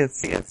sports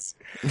ideas. Yes.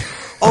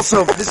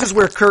 Also, this is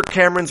where Kirk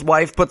Cameron's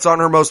wife puts on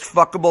her most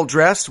fuckable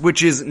dress,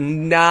 which is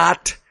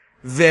not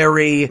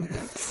very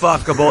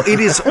fuckable. It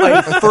is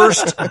a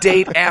first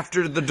date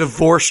after the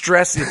divorce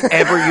dress if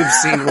ever you've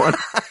seen one.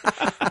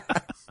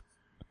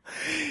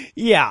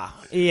 Yeah.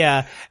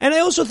 And I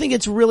also think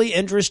it's really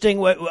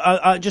interesting,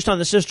 just on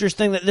the sisters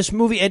thing, that this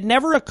movie, it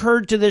never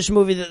occurred to this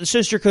movie that the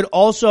sister could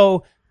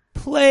also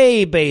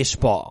play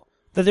baseball.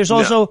 That there's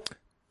also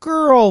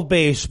girl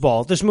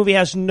baseball. This movie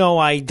has no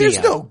idea.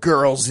 There's no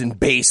girls in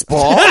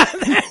baseball.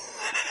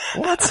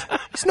 What?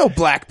 There's no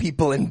black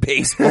people in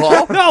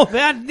baseball. No,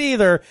 that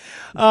neither.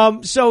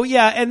 So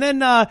yeah, and then,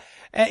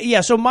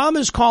 so mom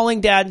is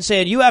calling dad and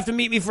saying, "You have to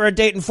meet me for a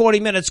date in 40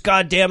 minutes,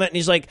 God damn it." And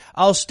he's like,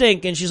 "I'll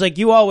stink." And she's like,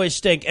 "You always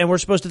stink." And we're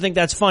supposed to think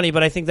that's funny,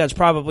 but I think that's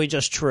probably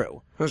just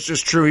true. That's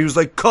just true. He was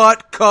like,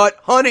 cut,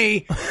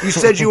 honey. You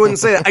said you wouldn't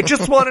say that. I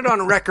just want it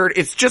on record.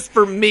 It's just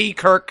for me,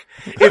 Kirk.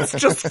 It's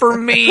just for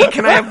me.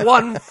 Can I have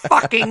one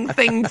fucking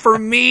thing for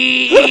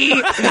me?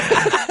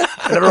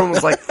 And everyone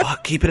was like,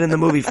 fuck, keep it in the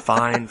movie.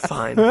 Fine.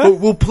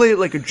 We'll play it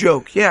like a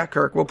joke. Yeah,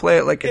 Kirk, we'll play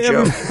it like a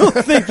joke.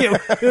 I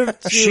think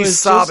She's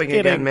sobbing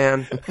again,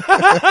 man.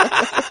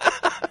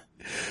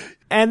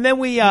 And then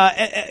we,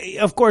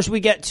 of course,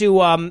 we get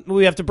to,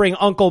 we have to bring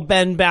Uncle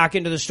Ben back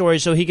into the story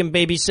so he can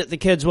babysit the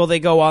kids while they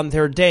go on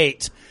their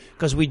date.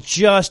 Because we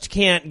just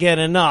can't get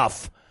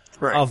enough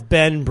of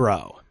Ben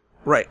Bro.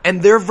 Right.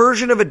 And their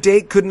version of a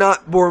date could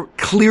not more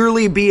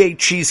clearly be a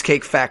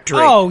cheesecake factory.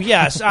 Oh,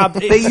 yes.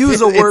 They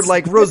use a word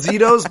like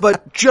Rositos,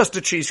 but just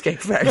a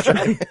cheesecake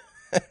factory.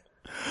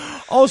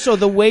 Also,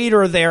 the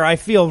waiter there, I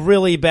feel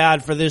really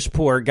bad for this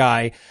poor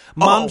guy.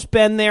 Mom's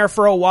been there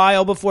for a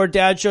while before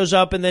Dad shows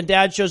up, and then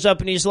Dad shows up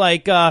and he's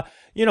like,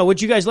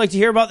 would you guys like to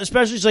hear about the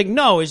special? He's like,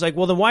 no. He's like,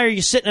 well, then why are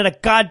you sitting at a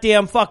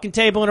goddamn fucking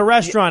table in a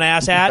restaurant,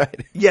 asshat?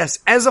 Right. Yes,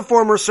 as a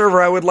former server,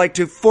 I would like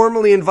to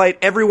formally invite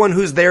everyone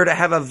who's there to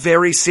have a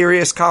very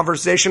serious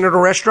conversation at a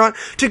restaurant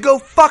to go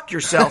fuck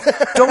yourself.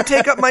 Don't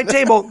take up my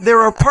table.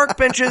 There are park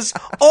benches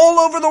all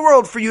over the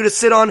world for you to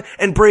sit on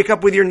and break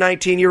up with your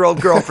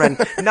 19-year-old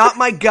girlfriend. Not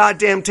my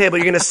goddamn table.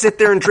 You're gonna sit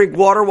there and drink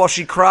water while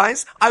she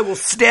cries? I will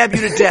stab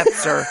you to death,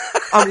 sir.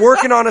 I'm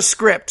working on a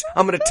script.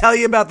 I'm gonna tell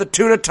you about the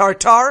tuna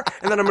tartare,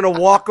 and then I'm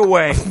gonna walk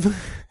away.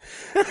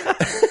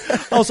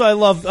 Also, I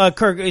love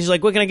Kirk. He's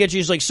like, what can I get you?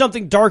 He's like,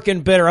 something dark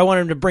and bitter. I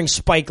want him to bring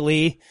Spike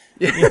Lee.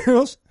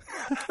 I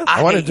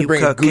wanted to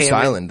bring a Goose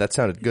Island. That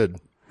sounded good.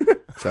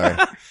 Sorry.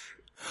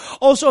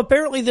 Also,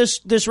 apparently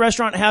this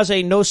restaurant has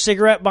a no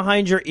cigarette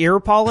behind your ear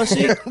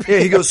policy. Yeah,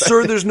 he goes,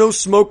 sir, there's no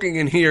smoking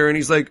in here. And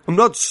he's like, I'm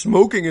not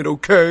smoking it,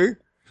 okay?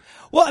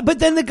 Well, but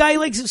then the guy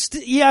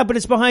but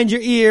it's behind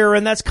your ear,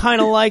 and that's kind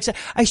of like.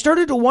 I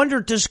started to wonder: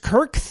 does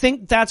Kirk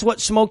think that's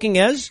what smoking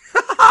is?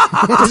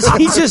 Does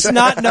he just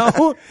not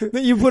know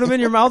that you put them in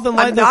your mouth and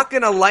light I'm not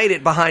going to light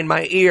it behind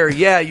my ear.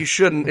 Yeah, you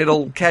shouldn't.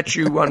 It'll catch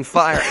you on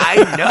fire.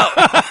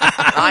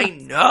 I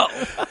know.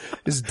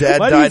 His dad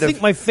Why died do you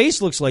think my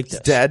face looks like this?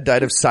 His dad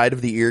died of side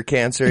of the ear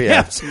cancer. Yeah.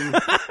 Yes.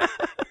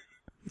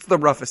 It's the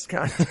roughest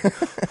kind.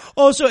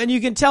 Also, and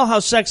you can tell how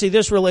sexy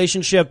this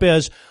relationship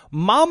is.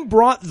 Mom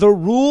brought the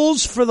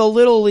rules for the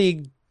Little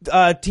League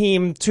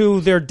team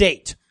to their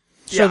date.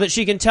 So that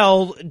she can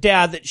tell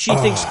Dad that she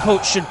thinks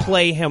Coach should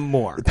play him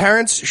more.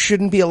 Parents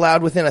shouldn't be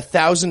allowed within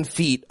 1,000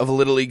 feet of a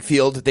Little League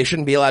field. They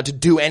shouldn't be allowed to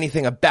do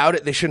anything about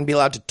it. They shouldn't be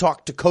allowed to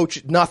talk to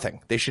Coach. Nothing.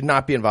 They should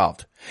not be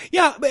involved.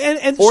 Yeah,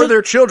 Or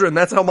their children.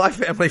 That's how my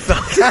family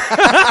felt.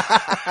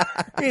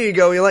 Here you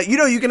go. You're like,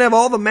 you can have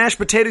all the mashed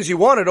potatoes you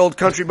want at Old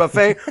Country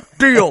Buffet.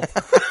 Deal.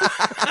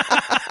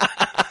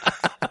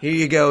 Here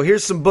you go.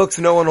 Here's some books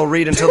no one will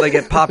read until they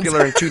get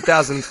popular in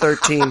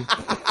 2013.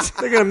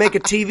 They're going to make a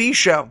TV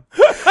show.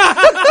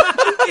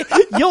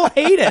 You'll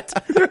hate it.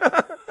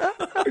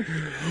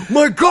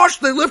 My gosh,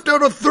 they left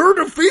out a third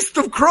of Feast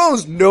of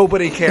Crows.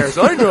 Nobody cares.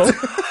 I know.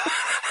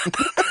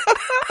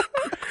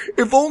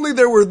 If only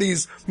there were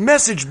these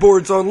message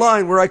boards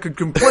online where I could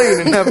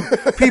complain and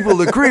have people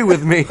agree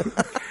with me.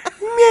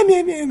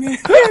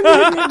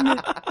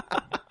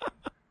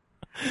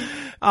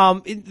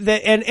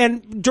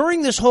 And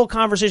during this whole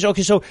conversation,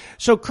 okay,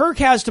 so Kirk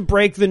has to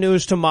break the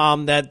news to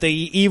Mom that the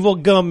evil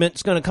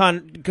government's going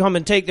to come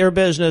and take their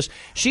business.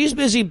 She's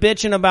busy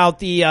bitching about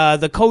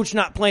the coach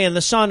not playing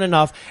the son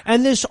enough,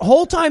 and this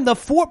whole time the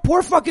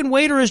poor fucking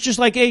waiter is just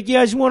like, "Hey, you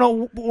guys want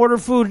to order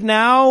food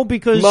now?"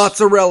 Because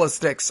mozzarella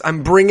sticks.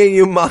 I'm bringing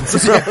you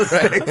mozzarella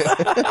sticks.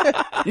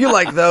 You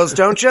like those,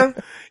 don't you?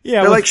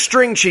 Yeah, they're like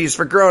string cheese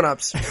for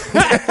grown-ups.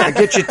 I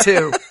get you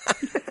too.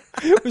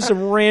 With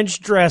some ranch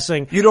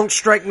dressing. You don't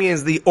strike me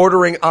as the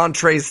ordering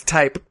entrees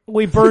type.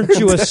 We burnt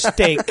you a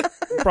steak.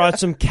 Brought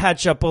some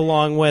ketchup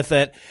along with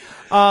it.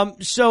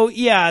 So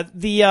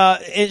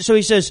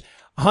he says,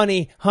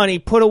 honey,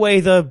 put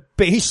away the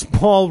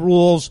baseball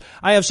rules.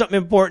 I have something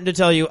important to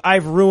tell you.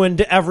 I've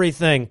ruined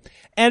everything.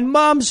 And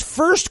Mom's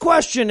first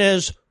question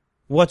is,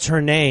 what's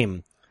her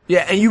name?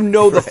 Yeah, and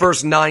the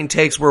first 9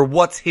 takes were,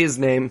 what's his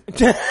name?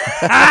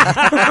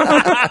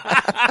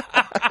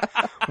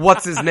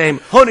 What's his name?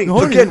 Honey,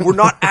 again, we're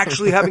not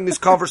actually having this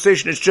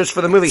conversation. It's just for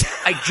the movie.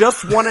 I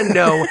just want to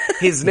know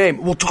his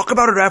name. We'll talk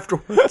about it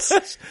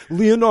afterwards.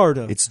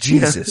 Leonardo. It's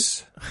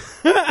Jesus.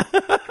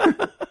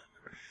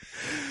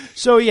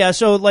 So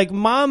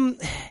Mom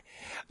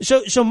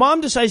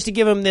decides to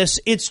give him this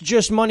 "it's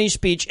just money"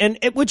 speech,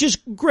 which is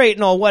great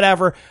and all,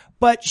 whatever.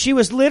 But she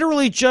was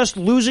literally just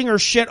losing her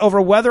shit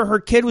over whether her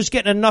kid was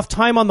getting enough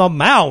time on the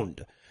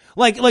mound.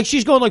 Like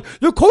she's going like,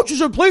 the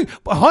coaches are playing,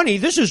 but honey,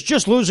 this is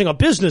just losing a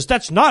business.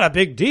 That's not a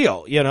big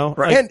deal, Right.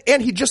 Like,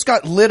 and he just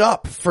got lit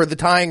up for the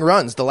tying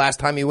runs the last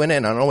time he went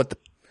in. I don't know what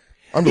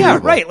yeah,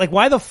 right. Like,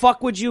 why the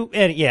fuck would you?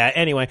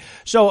 Anyway.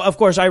 So, of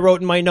course, I wrote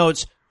in my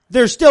notes,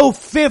 there's still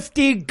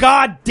 50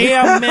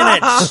 goddamn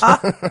minutes.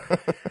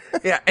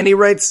 Yeah, and he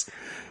writes,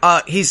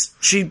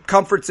 she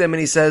comforts him and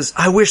he says,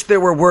 I wish there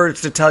were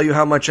words to tell you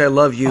how much I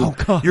love you. Oh,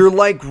 God. You're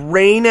like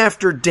rain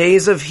after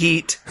days of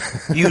heat.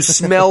 You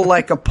smell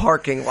like a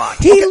parking lot.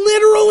 He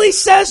literally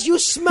says you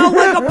smell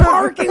like a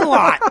parking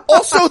lot.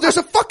 Also, there's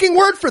a fucking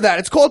word for that.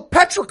 It's called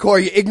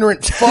petrichor, you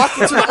ignorant fuck.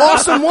 It's an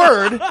awesome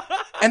word,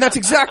 and that's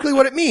exactly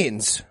what it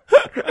means.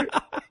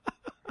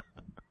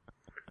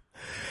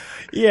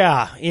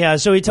 Yeah.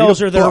 So he tells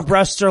her that her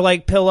breasts are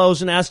like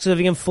pillows and asks if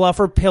he can fluff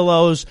her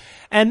pillows.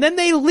 And then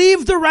they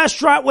leave the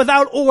restaurant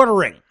without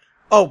ordering.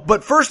 Oh,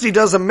 but first he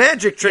does a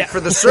magic trick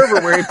for the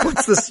server where he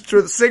puts the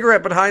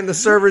cigarette behind the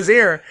server's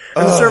ear.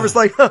 And the server's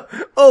like,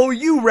 oh,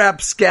 you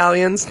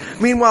rapscallions.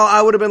 Meanwhile,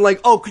 I would have been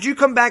like, oh, could you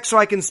come back so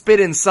I can spit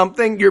in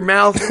something? Your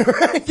mouth,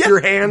 your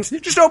hands.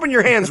 Just open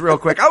your hands real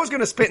quick. I was going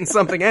to spit in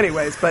something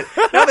anyways, but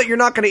now that you're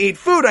not going to eat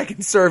food I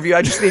can serve you,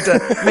 I just need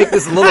to make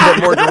this a little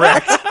bit more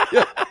direct.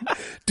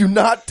 Do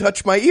not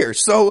touch my ear.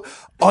 So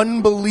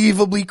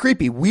unbelievably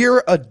creepy.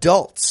 We're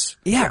adults.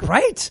 Yeah,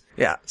 right?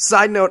 Yeah.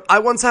 Side note, I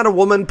once had a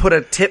woman put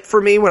a tip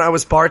for me when I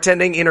was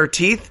bartending in her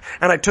teeth,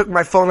 and I took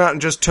my phone out and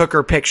just took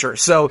her picture.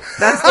 So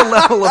that's the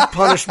level of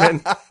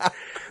punishment.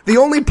 The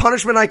only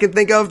punishment I can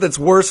think of that's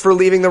worse for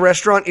leaving the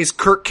restaurant is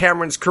Kirk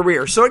Cameron's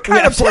career. So it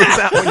kind of plays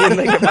out when you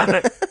think about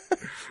it.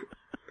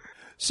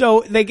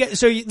 So they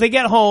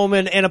get home,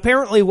 and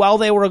apparently while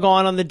they were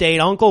gone on the date,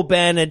 Uncle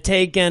Ben had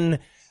taken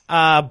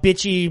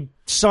bitchy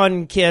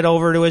son kid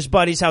over to his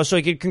buddy's house so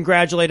he could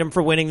congratulate him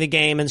for winning the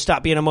game and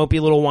stop being a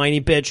mopey little whiny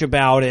bitch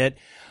about it.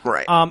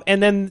 Right.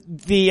 And then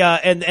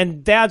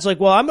and Dad's like,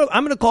 well, I'm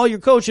going to call your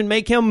coach and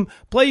make him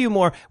play you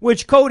more, to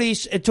which Cody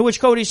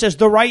says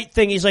the right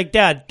thing. He's like,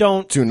 Dad,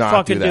 do not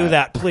fucking do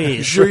that,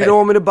 please. Sure you don't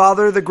want me to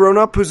bother the grown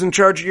up who's in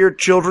charge of your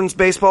children's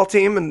baseball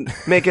team and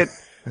make it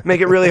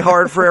make it really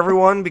hard for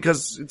everyone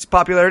because it's a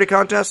popularity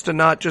contest and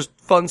not just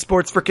fun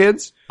sports for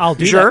kids? I'll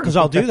do You that sure? because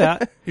I'll do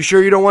that. You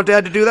sure you don't want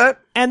Dad to do that?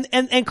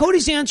 And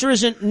Cody's answer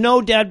isn't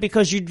no, Dad,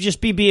 because you'd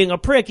just be being a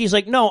prick. He's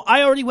like, no,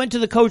 I already went to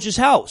the coach's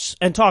house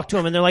and talked to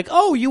him, and they're like,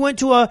 oh, you went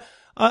to a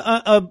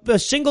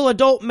single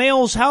adult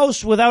male's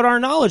house without our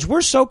knowledge.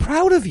 We're so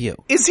proud of you.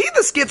 Is he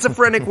the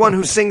schizophrenic one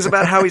who sings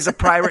about how he's a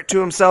pirate to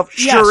himself?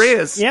 Yes. Sure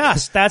is.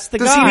 Yes, that's the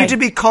Does guy. he need to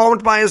be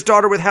calmed by his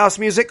daughter with house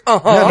music? No,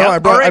 I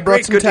brought All right,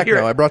 great, some good to hear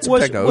techno. it. I brought some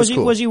techno. It was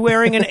cool. Was he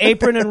wearing an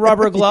apron and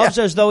rubber gloves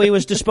as though he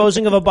was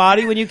disposing of a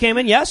body when you came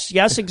in? Yes,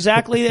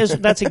 exactly.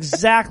 That's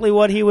exactly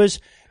what he was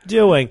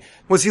doing.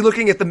 Was he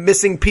looking at the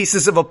missing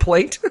pieces of a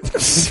plate?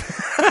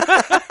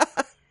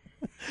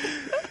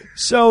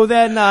 So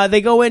then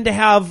they go in to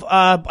have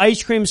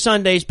ice cream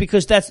sundaes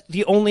because that's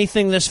the only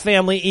thing this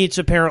family eats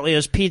apparently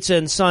is pizza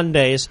and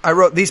sundaes. I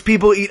wrote, these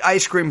people eat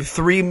ice cream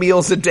 3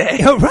 meals a day.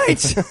 Oh,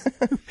 right.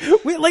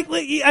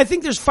 I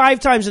think there's 5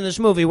 times in this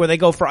movie where they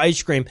go for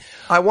ice cream.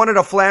 I wanted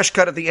a flash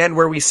cut at the end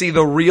where we see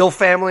the real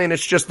family and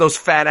it's just those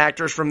fat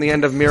actors from the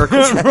end of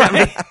Miracles from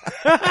Heaven.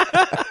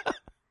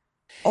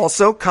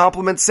 Also,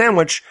 compliment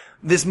sandwich.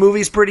 This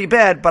movie's pretty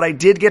bad, but I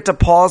did get to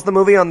pause the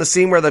movie on the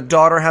scene where the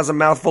daughter has a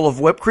mouthful of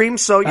whipped cream,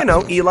 so,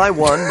 Eli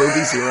 1,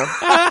 movie 0.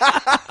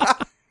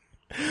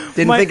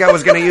 Didn't think I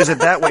was going to use it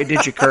that way,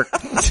 did you, Kirk?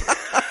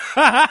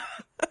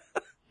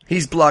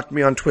 He's blocked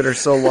me on Twitter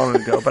so long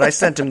ago, but I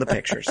sent him the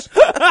pictures.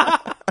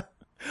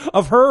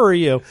 Of her or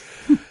you?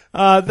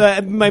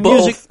 My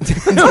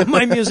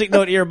music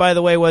note here, by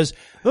the way, was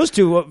those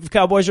two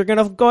cowboys are going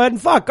to go ahead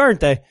and fuck,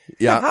 aren't they?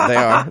 Yeah, they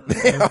are.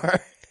 They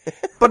are.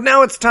 But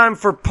now it's time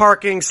for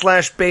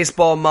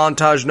parking/baseball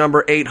montage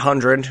number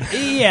 800.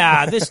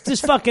 Yeah, this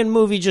fucking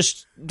movie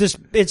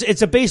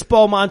it's a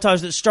baseball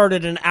montage that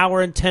started an hour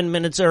and 10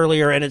 minutes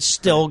earlier and it's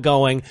still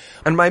going.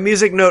 And my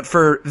music note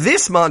for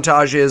this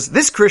montage is,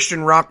 this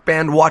Christian rock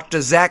band watched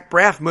a Zach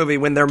Braff movie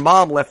when their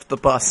mom left the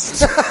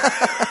bus.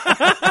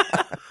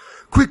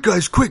 Quick,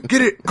 guys, quick,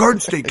 get it. Garden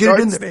State, get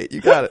it in there. State,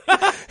 you got it.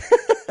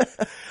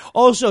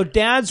 Also,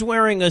 Dad's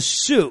wearing a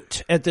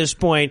suit at this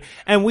point,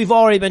 and we've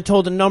already been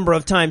told a number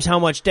of times how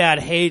much Dad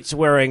hates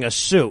wearing a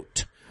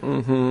suit.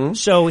 Mm-hmm.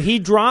 So he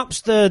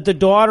drops the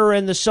daughter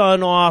and the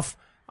son off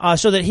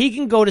so that he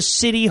can go to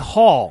City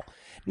Hall.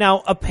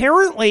 Now,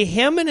 apparently,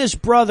 him and his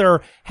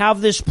brother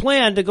have this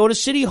plan to go to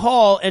City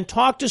Hall and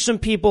talk to some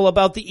people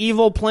about the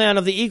evil plan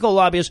of the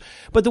eco-lobbyists.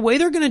 But the way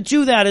they're going to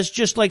do that is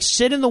just like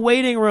sit in the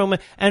waiting room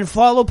and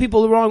follow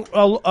people around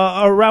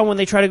when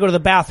they try to go to the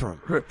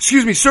bathroom.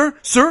 Excuse me, sir?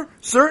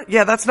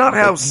 Yeah, that's not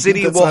how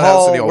City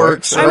Hall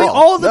works. I mean,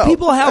 all of the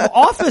people have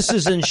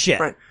offices and shit.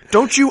 Right.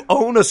 Don't you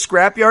own a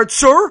scrapyard,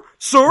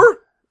 sir?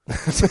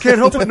 I can't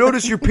help but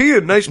notice you're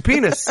peeing. Nice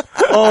penis.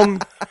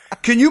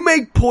 Can you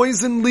make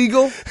poison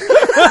legal?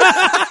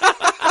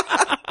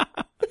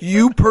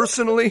 You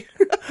personally?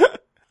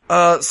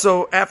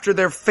 So after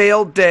their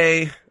failed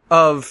day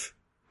of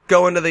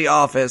going to the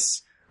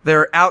office,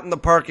 they're out in the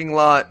parking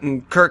lot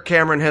and Kirk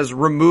Cameron has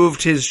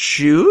removed his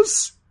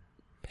shoes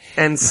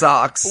and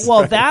socks.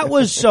 Well, that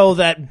was so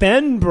that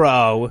Ben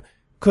Bro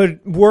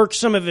could work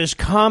some of his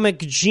comic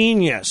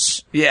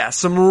genius. Yeah,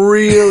 some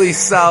really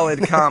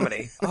solid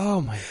comedy.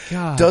 Oh my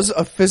God. Does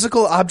a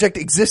physical object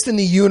exist in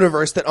the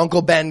universe that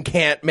Uncle Ben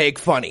can't make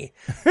funny?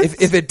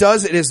 If it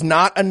does, it is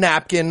not a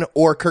napkin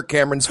or Kirk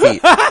Cameron's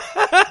feet.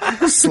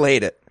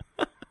 Slate it.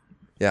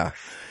 Yeah.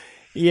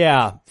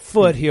 Yeah,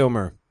 foot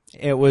humor.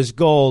 It was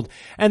gold.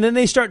 And then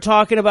they start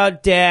talking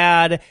about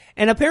Dad.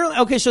 And apparently,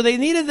 okay, so they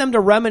needed them to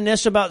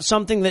reminisce about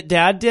something that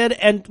Dad did.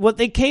 And what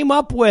they came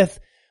up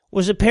with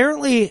was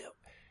apparently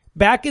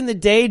back in the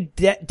day,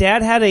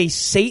 Dad had a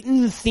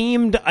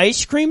Satan-themed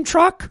ice cream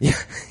truck.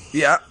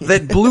 Yeah,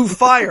 that blew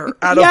fire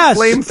out of Yes.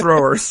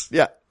 flamethrowers.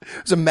 Yeah.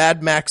 It was a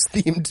Mad Max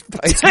themed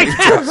ice cream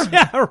truck.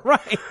 Yeah,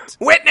 right.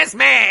 Witness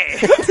me!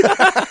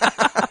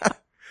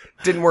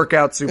 Didn't work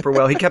out super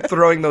well. He kept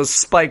throwing those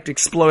spiked,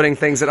 exploding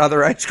things at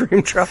other ice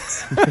cream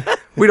trucks.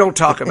 We don't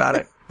talk about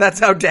it. That's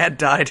how Dad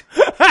died.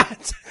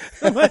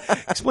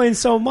 Explains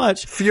so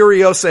much.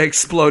 Furiosa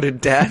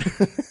exploded, Dad.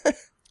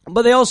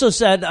 But they also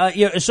said,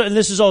 so and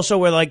this is also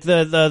where like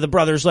the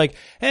brother's like,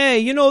 hey,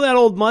 you know that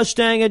old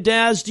Mustang of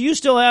Dad's? Do you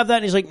still have that?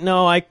 And he's like,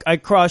 no, I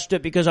crushed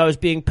it because I was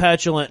being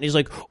petulant. And he's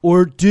like,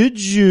 or did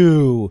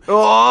you?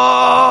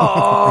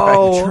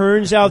 Oh!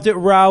 Turns out that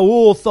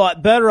Raul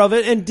thought better of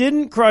it and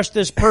didn't crush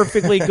this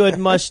perfectly good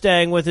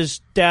Mustang with his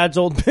dad's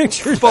old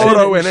pictures.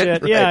 Photo and in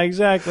it. shit. Yeah,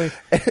 exactly.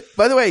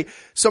 By the way,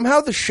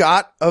 somehow the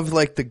shot of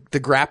like the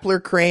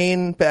grappler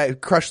crane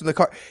crushing the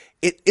car,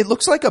 it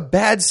looks like a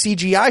bad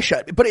CGI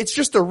shot, but it's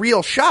just a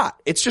real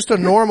shot. It's just a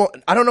normal,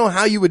 I don't know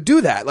how you would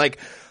do that. Like,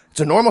 it's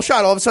a normal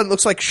shot. All of a sudden it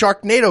looks like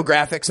Sharknado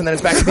graphics and then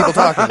it's back to people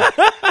talking.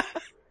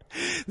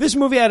 This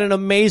movie had an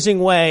amazing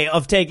way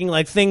of taking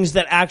like things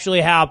that actually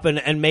happen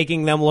and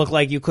making them look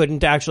like you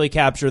couldn't actually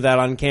capture that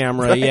on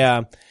camera. Right.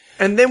 Yeah.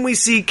 And then we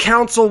see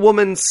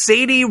Councilwoman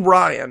Sadie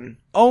Ryan.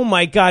 Oh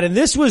my God. And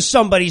this was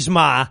somebody's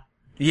ma.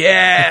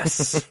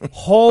 Yes.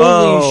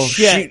 Holy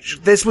shit.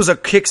 This was a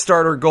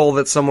Kickstarter goal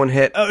that someone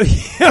hit.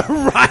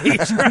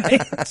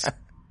 Right.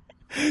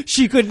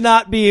 She could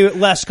not be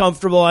less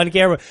comfortable on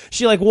camera.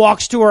 She like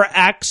walks to her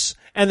ex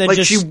and then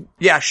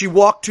she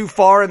walked too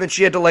far and then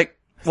she had to like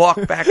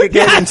walk back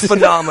again. It's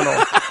phenomenal.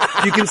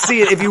 You can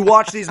see it if you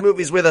watch these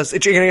movies with us.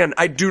 Again,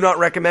 I do not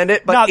recommend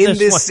it, but in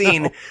this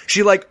scene,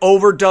 she like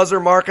overdoes her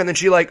mark and then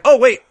she like, oh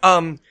wait,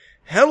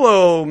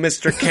 hello,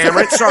 Mr.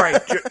 Cameron. Sorry,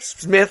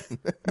 Smith.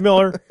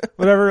 Miller,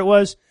 whatever it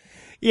was.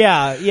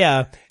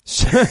 Yeah.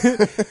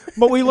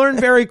 But we learned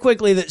very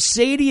quickly that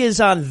Sadie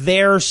is on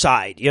their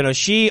side. You know,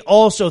 she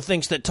also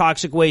thinks that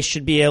toxic waste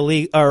should be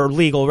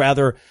legal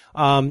rather,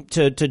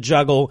 to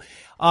juggle.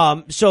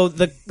 So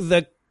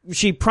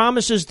she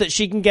promises that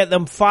she can get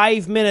them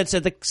 5 minutes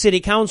at the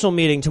city council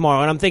meeting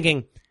tomorrow. And I'm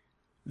thinking,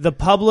 the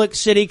public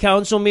city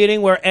council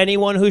meeting where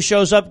anyone who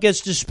shows up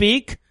gets to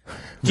speak?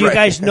 Do you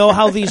guys know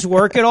how these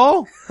work at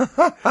all?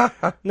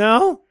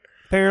 No?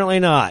 Apparently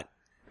not.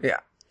 Yeah.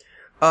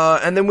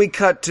 And then we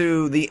cut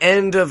to the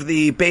end of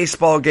the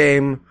baseball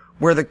game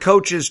where the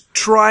coach is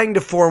trying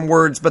to form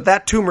words, but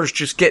that tumor's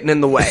just getting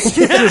in the way.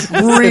 Just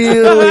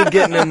really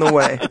getting in the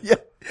way. Yeah.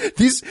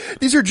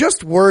 These are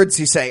just words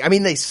he's saying. I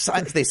mean, they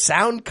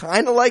sound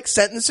kind of like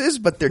sentences,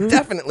 but they're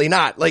definitely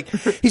not. Like,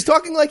 he's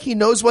talking like he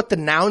knows what the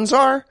nouns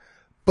are,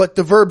 but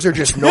the verbs are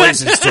just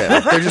noises to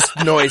him. They're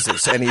just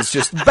noises, and he's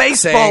just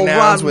saying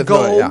nouns with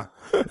goal.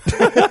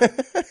 Yeah.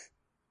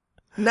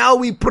 Now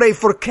we pray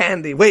for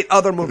candy. Wait,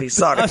 other movies,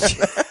 sorry.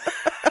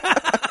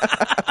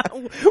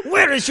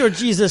 Where is your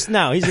Jesus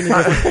now? He's in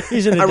a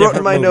different I wrote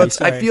in my movie, notes,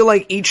 sorry. I feel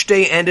like each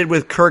day ended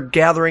with Kirk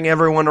gathering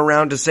everyone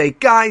around to say,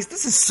 guys,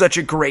 this is such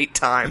a great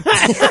time.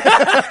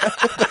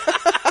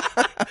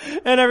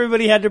 And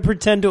everybody had to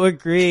pretend to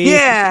agree.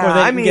 Yeah, or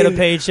they can get a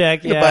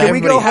paycheck. Yeah. But Can we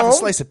everybody go have home? a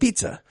slice of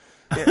pizza.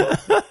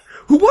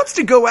 Who wants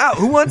to go out?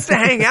 Who wants to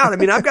hang out? I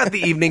mean, I've got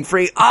the evening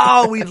free.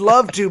 Oh, we'd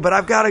love to, but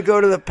I've got to go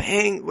to the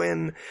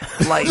Penguin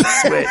light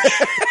switch.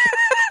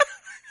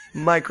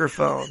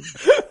 Microphone.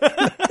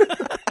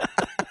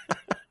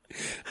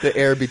 The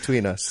air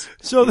between us.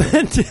 So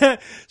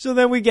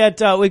then we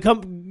get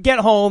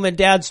home and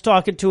Dad's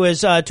talking to his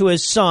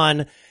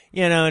son,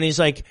 you know, and he's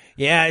like,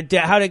 yeah,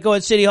 how'd it go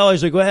at City Hall?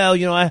 He's like, well,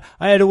 you know, I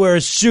had to wear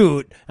a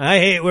suit. I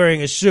hate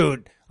wearing a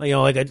suit. You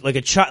know, like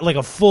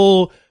a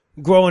full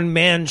grown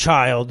man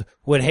child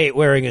would hate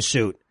wearing a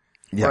suit.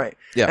 Yeah. Right.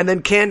 Yeah. And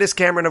then Candace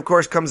Cameron, of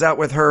course, comes out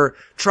with her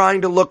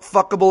trying to look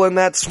fuckable in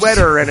that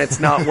sweater, and it's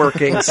not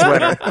working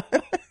sweater.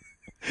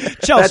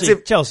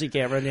 Chelsea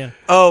Cameron, yeah.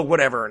 Oh,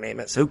 whatever her name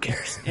is. Who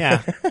cares?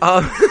 Yeah.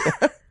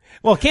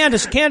 Well,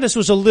 Candace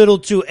was a little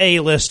too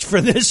A-list for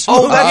this.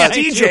 Oh, that's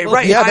movie. DJ,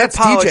 right. Yeah, I that's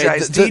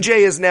apologize. DJ. DJ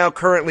is now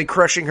currently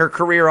crushing her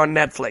career on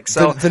Netflix.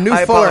 So The new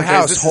I Fuller apologize.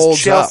 House This holds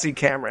is Chelsea up.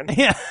 Cameron.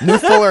 Yeah. New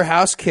Fuller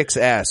House kicks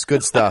ass.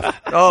 Good stuff.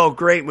 Oh,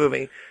 great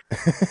movie.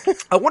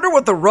 I wonder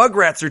what the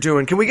Rugrats are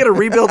doing. Can we get a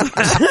rebuild of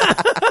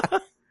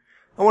that?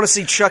 I want to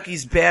see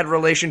Chucky's bad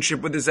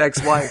relationship with his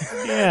ex-wife.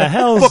 Yeah,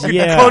 hell's Fucking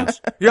yeah. cunt.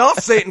 Yeah, I'll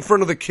say it in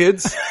front of the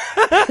kids.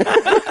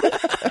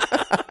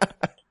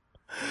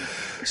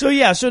 So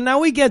now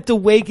we get the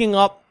waking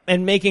up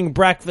and making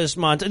breakfast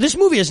montage. This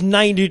movie is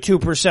 92%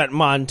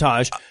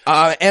 montage.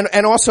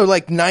 And also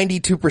like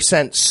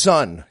 92%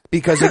 sun.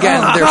 Because again,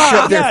 they're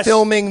Yes.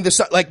 filming the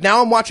sun. Like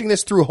now I'm watching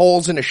this through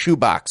holes in a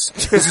shoebox.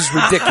 This is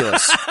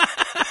ridiculous.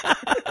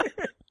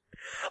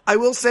 I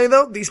will say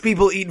though, these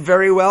people eat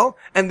very well,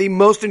 and the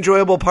most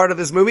enjoyable part of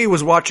this movie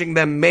was watching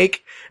them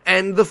make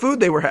and the food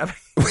they were having.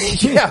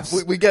 Yeah,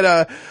 we get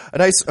a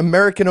nice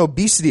American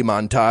obesity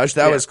montage.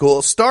 That was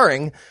cool.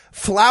 Starring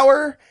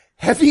flour,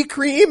 heavy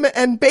cream,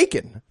 and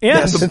bacon.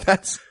 Yeah.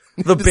 That's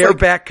The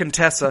bareback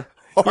Contessa.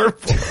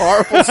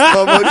 horrible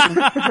slow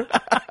motion.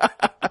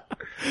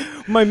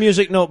 My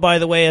music note, by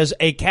the way, is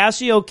a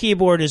Casio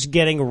keyboard is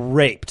getting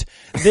raped.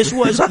 This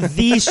was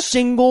the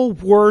single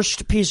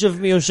worst piece of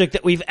music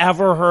that we've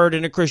ever heard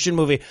in a Christian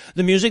movie.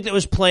 The music that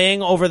was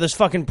playing over this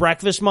fucking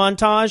breakfast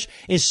montage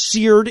is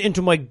seared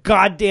into my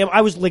goddamn...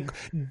 I was like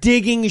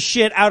digging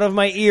shit out of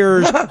my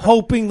ears,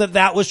 hoping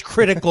that was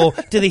critical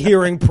to the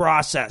hearing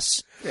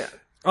process. Yeah.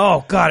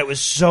 Oh, God, it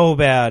was so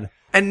bad.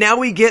 And now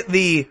we get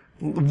the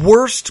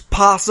worst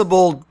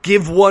possible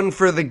give one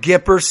for the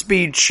Gipper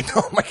speech.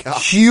 Oh my God.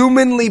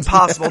 Humanly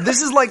possible.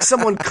 This is like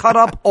someone cut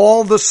up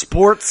all the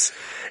sports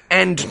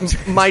and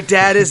My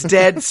Dad is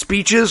Dead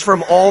speeches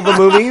from all the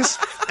movies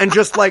and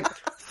just like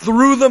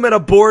threw them at a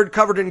board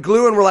covered in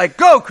glue and we're like,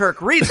 go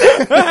Kirk, read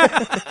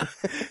that.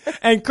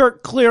 And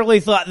Kirk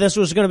clearly thought this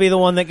was going to be the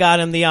one that got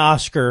him the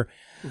Oscar.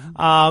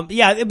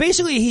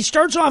 Basically he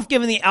starts off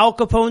giving the Al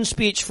Capone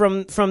speech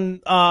from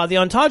The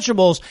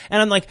Untouchables, and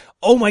I'm like,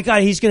 oh my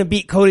God, he's gonna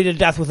beat Cody to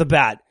death with a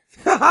bat.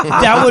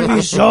 That would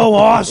be so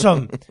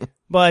awesome.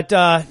 But,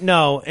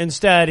 no,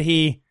 instead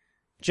he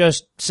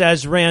just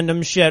says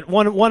random shit.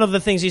 One of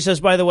the things he says,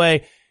 by the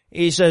way,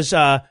 he says,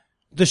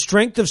 the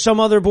strength of some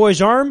other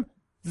boy's arm,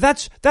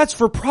 that's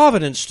for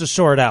Providence to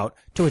sort out.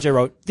 To which I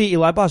wrote, the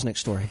Eli Bosnick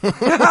story.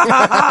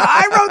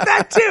 I wrote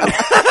that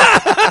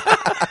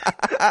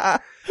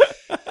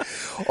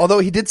too. Although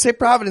he did say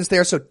Providence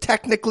there, so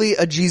technically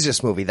a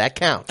Jesus movie. That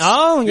counts.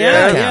 Oh,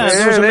 yeah.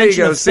 There was a there you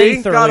mention go. of See?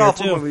 faith God earlier,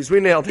 awful too. movies. We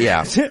nailed it.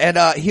 Yeah. And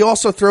he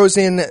also throws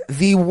in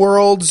the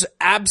world's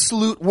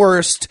absolute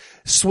worst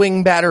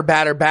swing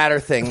batter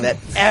thing that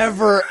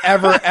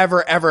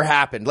ever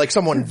happened. Like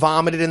someone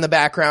vomited in the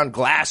background,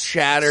 glass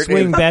shattered.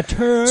 Swing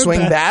batter. Swing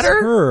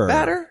batter?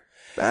 Batter?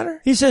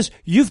 He says,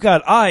 you've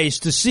got eyes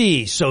to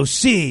see, so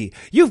see.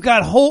 You've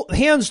got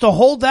hands to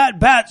hold that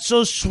bat,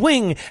 so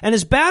swing. And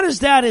as bad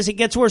as that is, it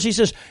gets worse. He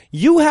says,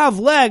 you have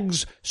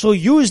legs, so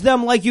use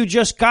them like you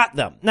just got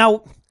them.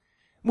 Now,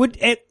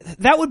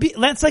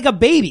 that's like a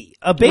baby.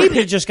 A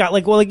baby just got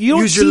you don't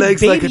Use your see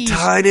legs like a babies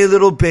tiny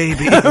little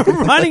baby.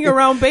 running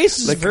around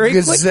bases Like very a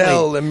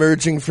gazelle quickly.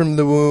 emerging from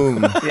the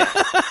womb.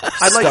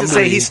 I'd like to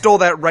say he stole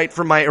that right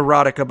from my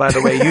erotica, by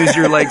the way. Use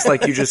your legs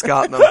like you just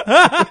got them.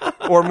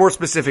 Or more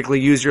specifically,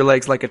 use your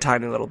legs like a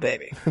tiny little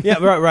baby. Yeah,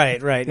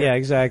 right. Yeah,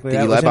 exactly. The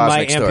That Eli was in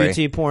my Bosnick story.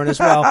 amputee porn as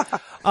well.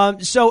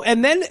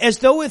 And then as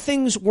though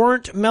things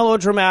weren't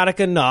melodramatic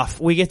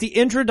enough, we get the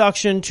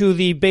introduction to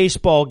the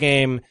baseball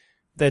game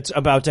that's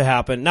about to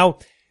happen. Now,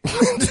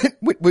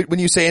 When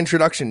you say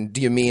introduction,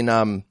 do you mean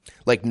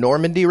like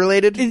Normandy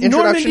related introduction?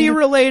 Normandy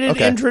related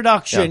Okay.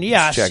 introduction.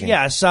 Yeah, just checking.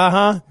 Yes, It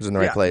was in the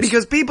right place.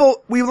 Because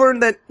we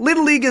learned that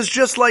Little League is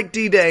just like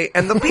D-Day,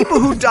 and the people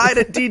who died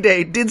at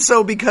D-Day did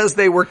so because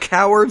they were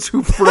cowards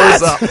who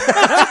froze up.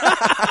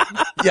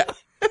 Yeah.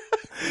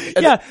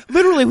 Yeah,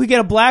 literally we get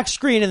a black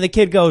screen and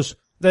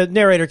the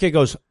narrator kid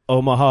goes,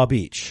 Omaha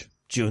Beach,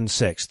 June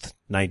 6th,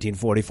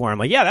 1944. I'm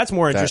like, yeah, that's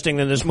more interesting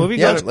than this movie.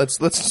 Yeah, Goes,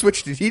 let's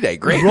switch to D-Day.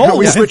 Great. Roll Are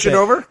we that switching thing.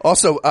 over?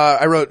 Also,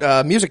 I wrote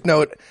music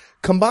note.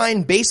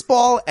 Combine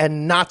baseball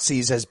and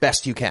Nazis as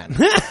best you can.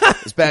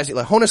 As best you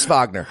like. Honus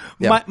Wagner.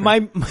 Yeah.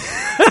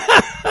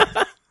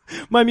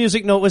 My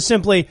music note was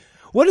simply,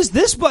 what does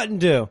this button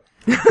do?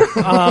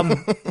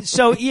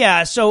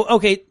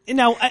 Okay.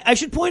 Now, I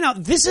should point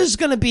out, this is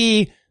going to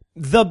be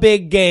the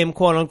big game,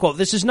 quote unquote.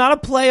 This is not a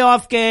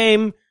playoff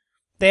game.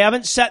 They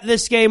haven't set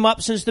this game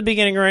up since the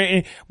beginning or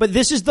anything, but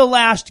this is the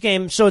last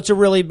game, so it's a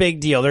really big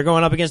deal. They're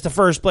going up against the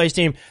first place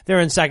team. They're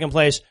in second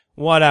place,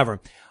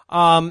 whatever.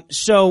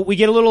 So we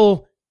get a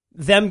little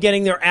them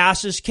getting their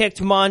asses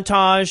kicked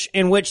montage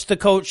in which the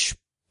coach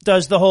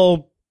does the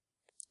whole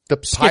The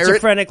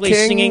Pirate schizophrenically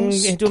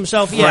Kings? singing to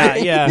himself.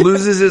 Yeah.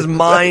 Loses his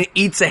mind,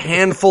 eats a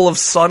handful of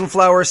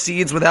sunflower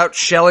seeds without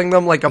shelling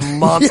them like a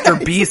monster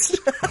beast.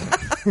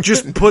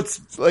 Just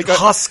puts Like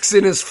husks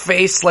in his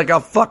face like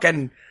a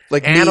fucking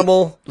like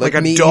animal, me, like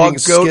a me dog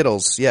eating goat.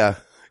 Skittles. Yeah.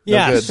 No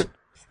Yes. good.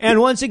 And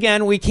once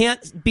again, we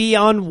can't be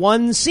on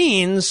one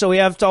scene, so we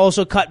have to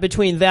also cut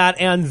between that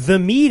and the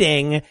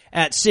meeting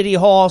at City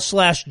Hall /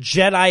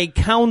 Jedi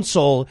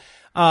Council,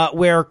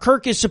 where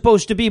Kirk is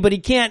supposed to be, but he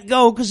can't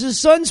go because his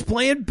son's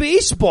playing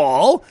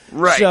baseball.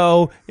 Right.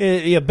 So,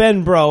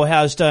 Ben Bro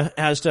has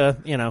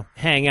to,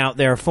 hang out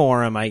there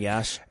for him, I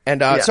guess.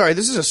 And, sorry,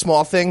 this is a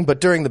small thing,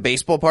 but during the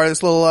baseball part of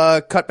this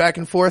little, cut back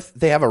and forth,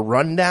 they have a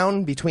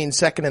rundown between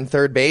second and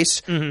third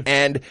base. Mm-hmm.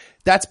 And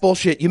that's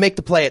bullshit. You make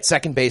the play at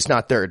second base,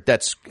 not third.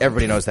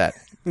 Everybody knows that.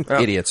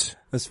 Idiots.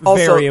 That's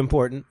Also- very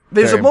important.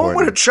 There's Very a moment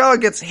when a important.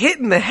 child gets hit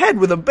in the head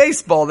with a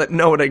baseball that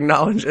no one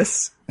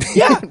acknowledges.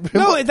 Yeah.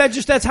 No,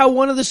 that's how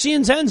one of the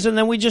scenes ends, and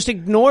then we just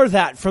ignore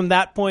that from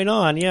that point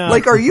on. Yeah.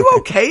 Like, are you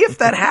okay if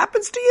that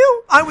happens to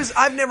you?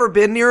 I've never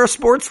been near a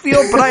sports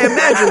field, but I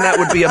imagine that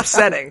would be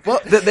upsetting.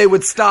 That they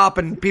would stop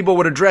and people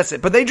would address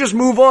it, but they just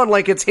move on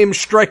like it's him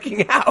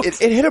striking out. It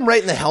hit him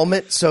right in the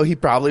helmet, so he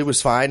probably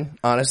was fine,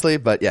 honestly.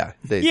 But yeah,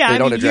 they yeah,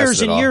 don't address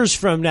years it at and all. years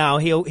from now,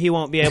 he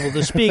won't be able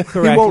to speak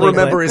correctly. He won't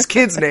remember but- his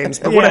kids' names,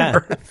 but Yeah.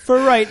 whatever. For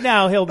right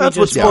now, he'll be That's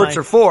what just sports fine.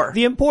 are for.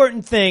 The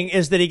important thing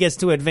is that he gets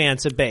to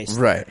advance a base.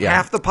 Right, yeah.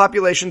 Half the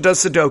population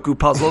does Sudoku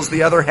puzzles,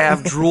 the other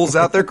half drools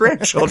out their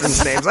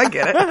grandchildren's names. I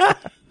get it.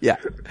 Yeah.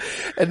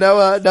 And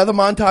now the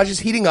montage is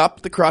heating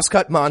up, the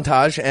cross-cut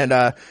montage,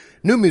 and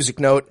new music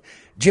note,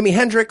 Jimi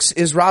Hendrix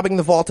is robbing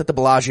the vault at the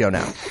Bellagio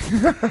now.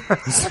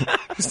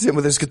 He's sitting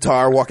with his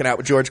guitar, walking out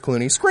with George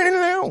Clooney, screaming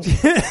it out.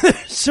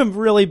 Some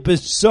really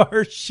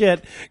bizarre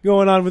shit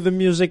going on with the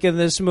music in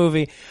this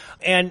movie.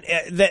 And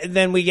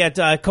then we get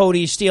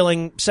Cody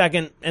stealing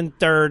second and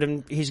third,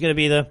 and he's going to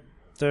be the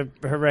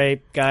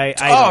hooray guy.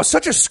 Oh,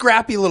 such a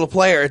scrappy little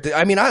player.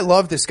 I mean, I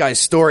love this guy's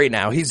story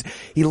now.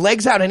 He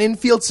legs out an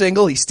infield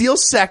single, he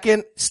steals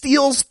second,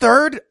 steals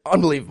third.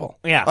 Unbelievable.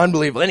 Yeah.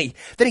 Unbelievable.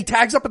 Then he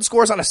tags up and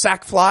scores on a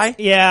sac fly.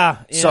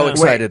 Yeah. So yeah.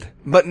 excited.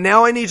 But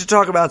now I need to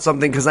talk about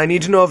something because I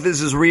need to know if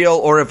this is real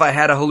or if I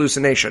had a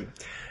hallucination.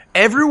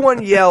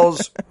 Everyone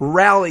yells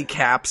rally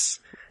caps,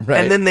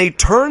 Right. and then they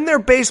turn their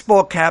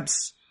baseball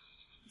caps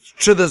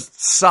to the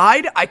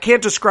side. I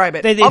can't describe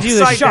it. They do the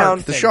Upside shark down.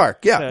 The thing. shark,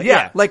 yeah. So,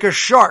 Yeah, like a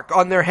shark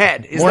on their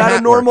head. Is More that a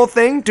hat normal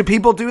thing? Do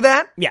people do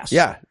that? Yes.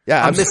 Yeah.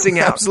 I'm missing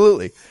out.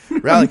 Absolutely.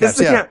 Rally caps,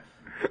 Missing yeah. out.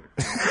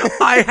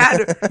 I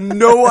had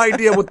no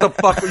idea what the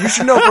fuck. You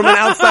should know from an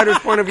outsider's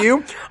point of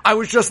view, I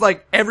was just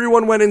like,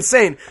 everyone went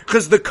insane.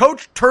 Because the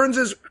coach turns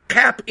his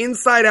cap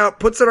inside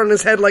out, puts it on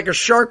his head like a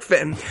shark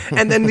fin,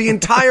 and then the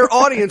entire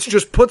audience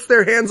just puts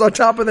their hands on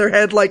top of their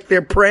head like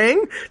they're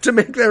praying to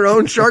make their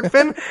own shark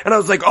fin. And I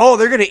was like, oh,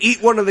 they're gonna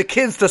eat one of the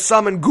kids to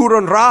summon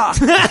Gurun Ra.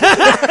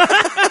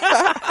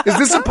 Is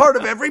this a part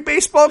of every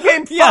baseball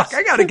game? Yes. Fuck,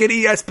 I gotta get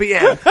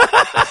ESPN.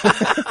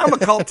 I'm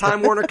gonna call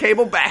Time Warner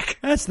Cable back.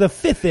 That's the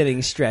fifth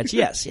inning stretch.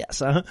 Yes.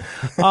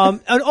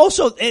 And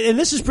also, and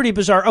this is pretty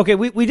bizarre. Okay,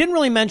 we didn't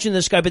really mention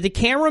this guy, but the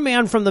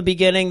cameraman from the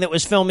beginning that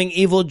was filming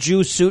Evil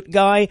Jew Suit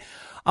Guy,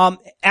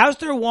 as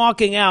they're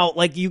walking out,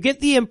 like you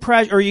get the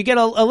impression, or you get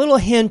a little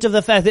hint of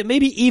the fact that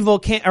maybe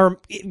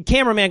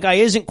cameraman guy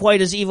isn't quite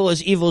as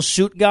evil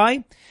Suit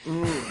Guy.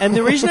 And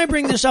the reason I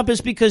bring this up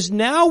is because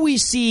now we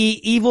see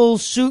Evil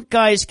Suit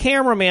Guy's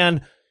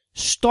cameraman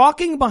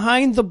stalking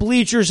behind the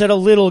bleachers at a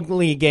Little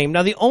League game.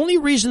 Now, the only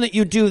reason that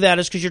you do that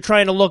is because you're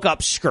trying to look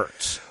up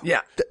skirts.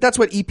 Yeah. That's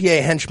what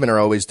EPA henchmen are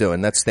always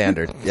doing. That's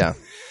standard. Yeah.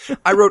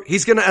 I wrote,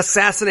 he's gonna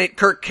assassinate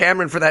Kirk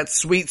Cameron for that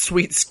sweet,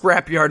 sweet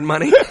scrapyard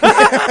money.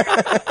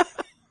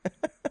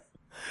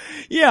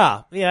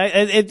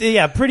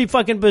 Yeah, pretty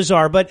fucking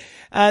bizarre. But,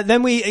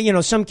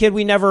 then some kid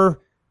we never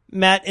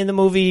met in the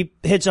movie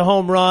hits a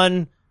home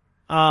run.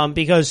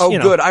 Because,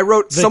 good. I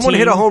wrote, someone team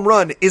hit a home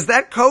run. Is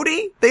that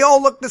Cody? They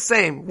all look the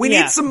same. We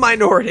need some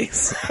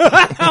minorities.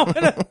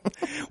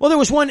 Well, there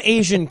was one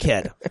Asian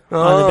kid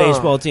on the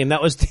baseball team.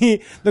 That was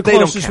the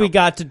closest we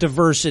got to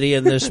diversity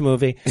in this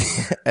movie.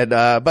 And,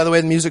 by the way,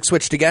 the music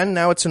switched again.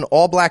 Now it's an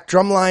all-black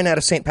drum line at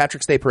a St.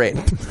 Patrick's Day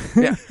parade.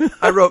 Yeah.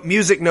 I wrote,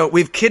 music note,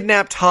 we've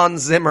kidnapped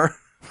Hans Zimmer.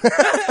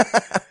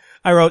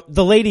 I wrote,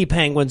 the lady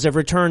penguins have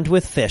returned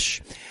with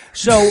fish.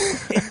 So,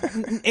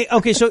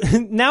 okay, so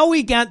now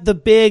we got the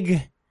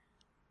big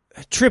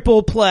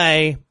triple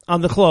play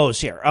on the close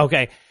here.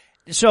 Okay.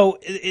 So,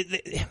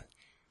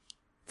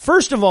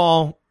 first of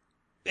all,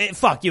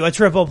 fuck you, a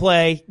triple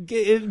play,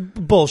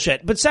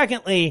 bullshit. But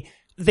secondly,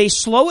 they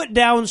slow it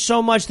down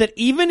so much that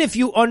even if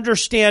you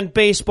understand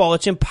baseball,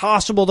 it's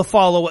impossible to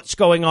follow what's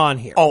going on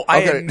here. Oh, I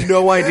had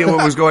no idea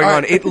what was going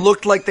on. It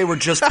looked like they were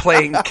just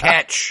playing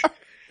catch.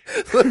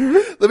 Let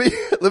me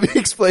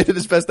explain it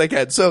as best I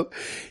can. So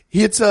he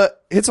hits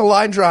a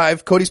line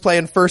drive. Cody's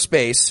playing first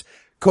base.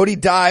 Cody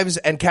dives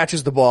and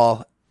catches the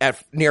ball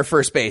near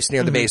first base,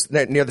 near the base,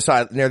 near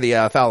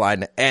the foul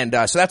line. And,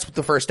 so that's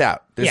the first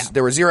out.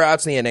 There were 0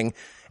 outs in the inning,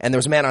 and there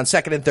was a man on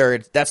second and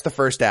third. That's the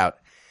first out.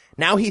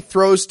 Now he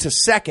throws to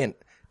second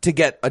to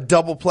get a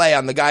double play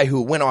on the guy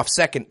who went off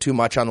second too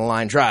much on the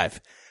line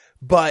drive.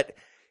 But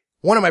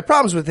one of my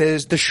problems with it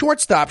is the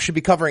shortstop should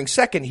be covering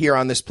second here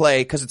on this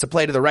play because it's a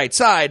play to the right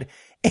side.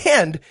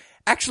 And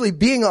actually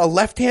being a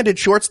left-handed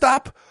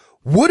shortstop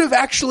would have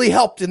actually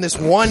helped in this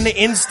one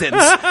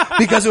instance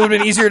because it would have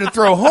been easier to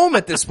throw home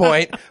at this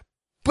point.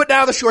 But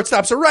now the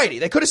shortstop's a righty.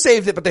 They could have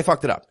saved it, but they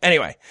fucked it up.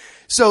 Anyway,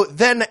 so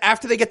then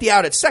after they get the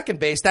out at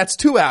second base, that's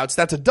 2 outs.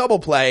 That's a double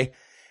play.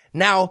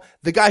 Now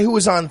the guy who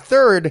was on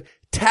third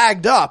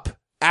tagged up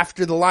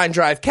after the line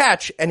drive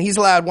catch, and he's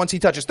allowed, once he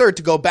touches third,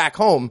 to go back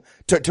home,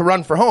 to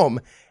run for home.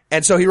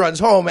 And so he runs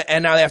home,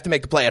 and now they have to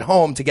make the play at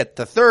home to get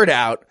the third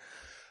out.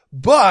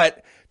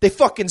 But they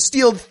fucking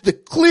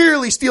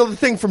clearly steal the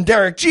thing from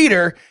Derek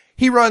Jeter.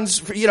 He runs,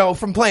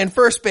 from playing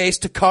first base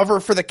to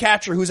cover for the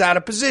catcher who's out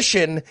of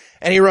position,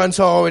 and he runs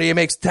home and he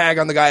makes the tag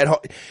on the guy at home.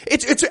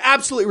 It's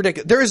absolutely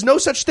ridiculous. There is no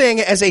such thing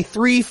as a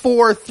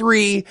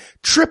 3-4-3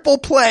 triple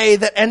play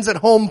that ends at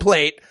home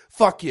plate.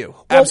 Fuck you.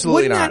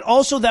 Absolutely not.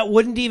 That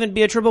wouldn't even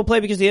be a triple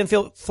play because the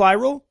infield fly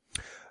rule?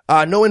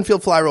 No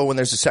infield fly rule when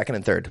there's a second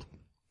and third.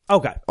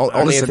 Okay.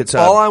 Only if it's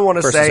all I want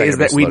to say is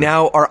that we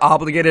now are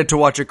obligated to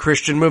watch a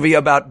Christian movie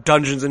about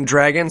Dungeons and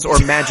Dragons or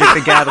Magic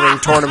the Gathering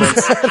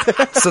tournaments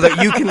so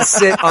that you can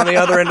sit on the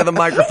other end of the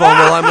microphone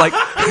while I'm like,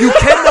 you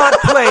cannot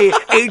play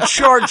a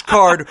charge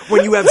card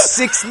when you have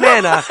 6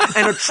 mana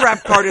and a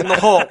trap card in the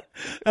hole.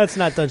 That's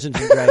not Dungeons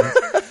and Dragons.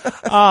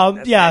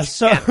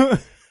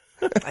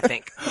 I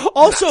think.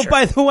 Also,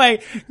 by the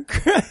way,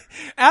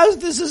 as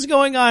this is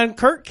going on,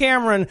 Kirk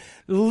Cameron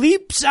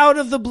leaps out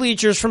of the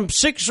bleachers from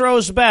 6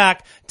 rows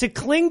back to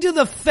cling to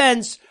the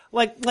fence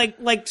like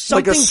something like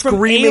a from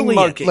screaming Alien.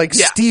 monkey. Like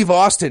Steve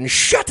Austin. Yeah.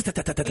 He's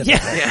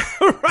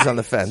on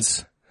the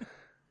fence.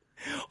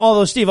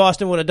 Although Steve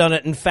Austin would have done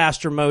it in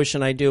faster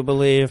motion, I do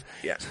believe.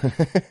 Yeah.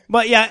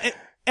 But yeah,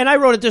 and I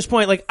wrote at this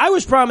point, like, I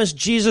was promised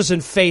Jesus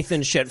and faith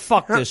and shit.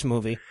 Fuck this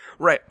movie.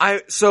 Right.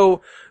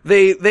 So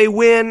they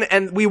win,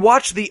 and we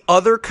watch the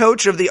other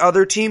coach of the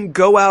other team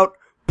go out,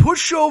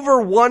 push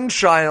over one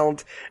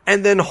child,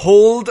 and then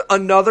hold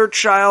another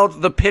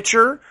child, the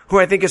pitcher, who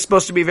I think is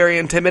supposed to be very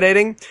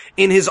intimidating,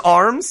 in his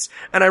arms.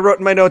 And I wrote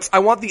in my notes, I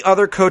want the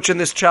other coach and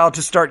this child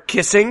to start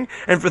kissing,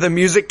 and for the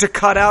music to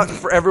cut out, and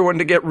for everyone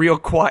to get real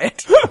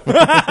quiet.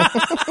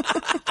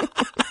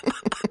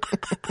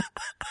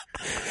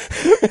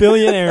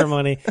 Billionaire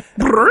money.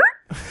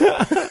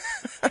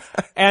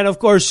 And of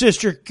course,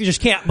 sister just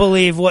can't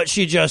believe what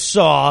she just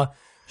saw.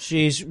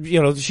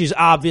 She's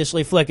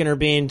obviously flicking her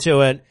bean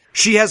to it.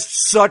 She has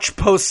such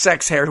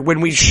post-sex hair.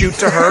 When we shoot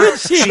to her,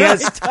 she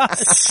has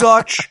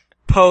such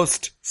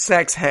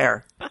post-sex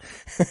hair.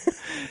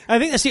 I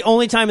think that's the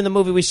only time in the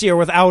movie we see her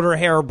without her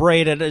hair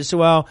braided as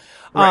well.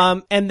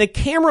 Right. And the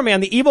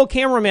cameraman, the evil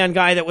cameraman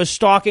guy that was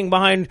stalking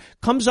behind,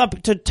 comes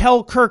up to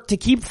tell Kirk to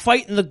keep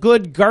fighting the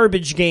good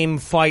garbage game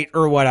fight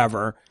or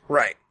whatever.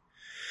 Right.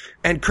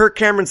 And Kirk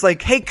Cameron's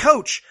like, hey,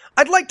 coach,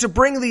 I'd like to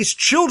bring these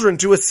children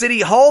to a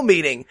city hall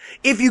meeting.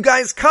 If you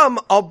guys come,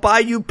 I'll buy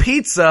you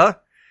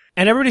pizza.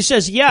 And everybody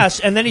says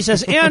yes, and then he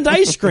says, and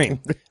ice cream.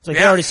 It's like,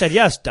 I already said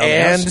yes, dumbass.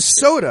 And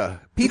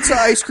soda. Pizza,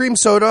 ice cream,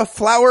 soda,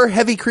 flour,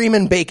 heavy cream,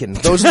 and bacon.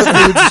 Those are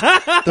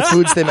the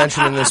foods they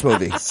mention in this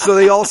movie. So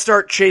they all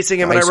start chasing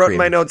him, and I Ice wrote cream.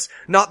 in my notes,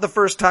 not the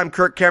first time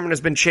Kirk Cameron has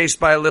been chased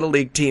by a Little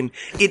League team.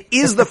 It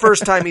is the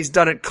first time he's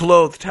done it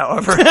clothed,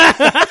 however.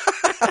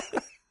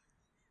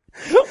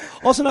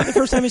 Also not the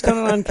first time he's done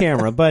it on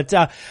camera, but,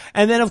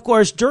 and then of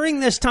course,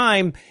 during this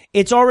time,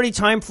 it's already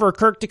time for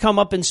Kirk to come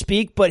up and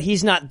speak, but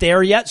he's not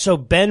there yet, so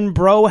Ben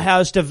Bro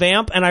has to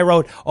vamp, and I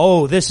wrote,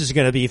 oh, this is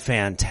gonna be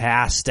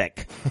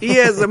fantastic. He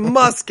has a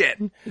musket.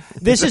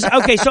 This is,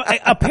 okay, so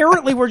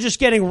apparently we're just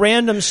getting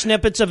random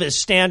snippets of his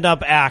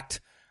stand-up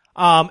act,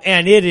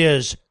 and it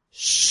is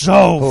so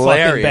fucking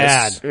Hilarious.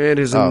 bad. It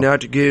is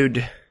not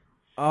good.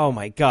 Oh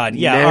my god,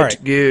 yeah, Not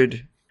alright.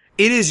 good.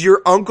 It is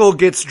your uncle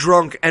gets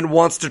drunk and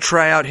wants to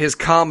try out his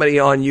comedy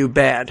on you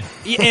bad.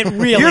 It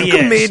really You're a is,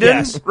 comedian,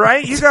 yes.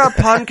 right? You got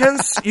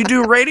pumpkins. You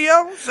do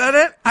radio? Is that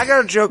it? I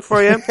got a joke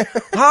for you.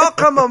 How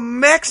come a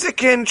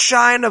Mexican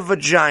China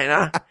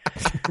vagina?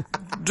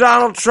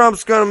 Donald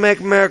Trump's gonna make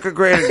America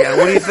great again.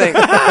 What do you think?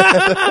 Can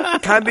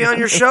I be on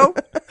your show?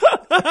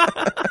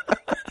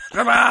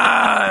 Come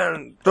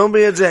on. Don't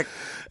be a dick.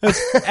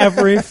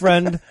 Every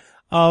friend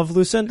of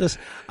Lucinda's.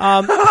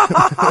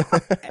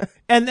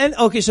 And then,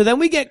 okay, so then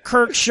we get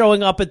Kirk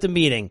showing up at the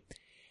meeting.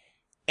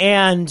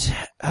 And,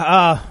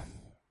 I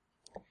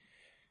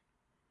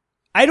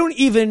don't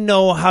even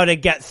know how to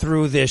get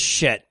through this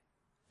shit.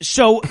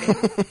 So,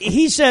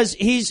 he says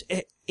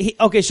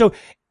okay, so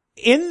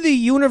in the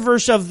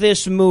universe of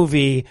this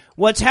movie,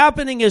 what's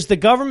happening is the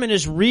government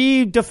is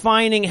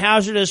redefining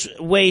hazardous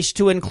waste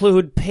to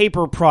include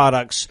paper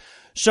products.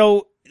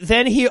 So,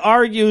 then he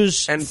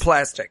argues... And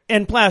plastic.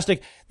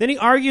 Then he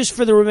argues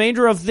for the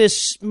remainder of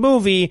this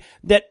movie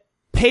that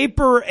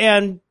paper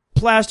and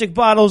plastic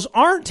bottles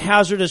aren't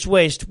hazardous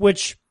waste,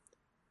 which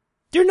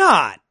they're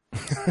not.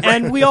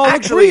 And we all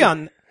agree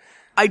on...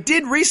 I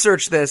did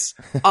research this,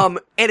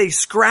 at a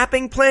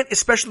scrapping plant,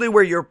 especially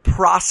where you're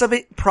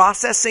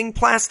processing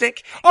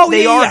plastic.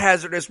 They are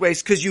hazardous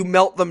waste because you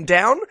melt them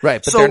down.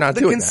 Right, but so they're not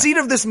doing the conceit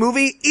of this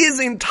movie is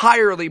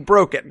entirely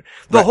broken.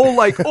 The whole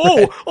like,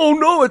 oh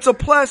no, it's a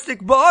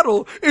plastic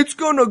bottle. It's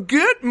gonna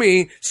get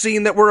me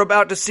scene that we're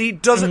about to see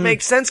doesn't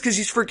make sense because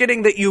he's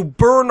forgetting that you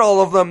burn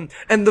all of them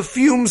and the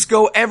fumes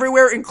go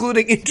everywhere,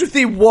 including into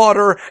the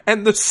water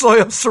and the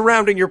soil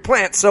surrounding your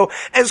plant. So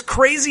as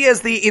crazy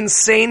as the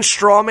insane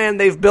straw man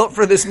they've built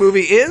for this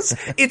movie is,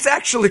 it's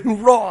actually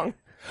wrong.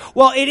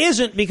 Well, it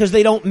isn't because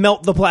they don't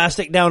melt the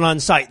plastic down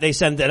on site. They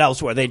send it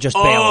elsewhere. They just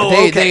bail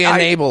it. They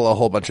enable a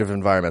whole bunch of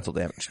environmental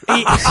damage.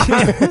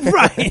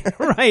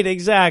 Right,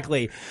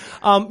 exactly.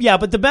 Yeah,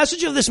 but the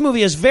message of this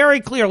movie is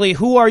very clearly,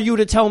 who are you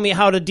to tell me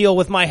how to deal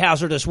with my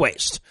hazardous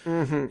waste?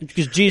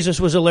 Because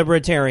Jesus was a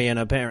libertarian,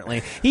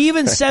 apparently. He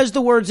even says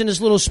the words in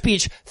his little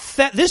speech,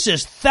 this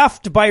is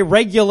theft by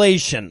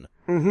regulation.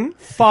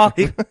 Fuck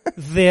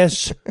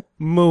this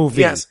movie.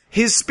 Yes.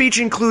 His speech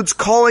includes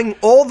calling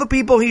all the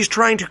people he's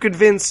trying to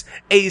convince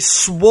a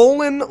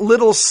swollen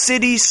little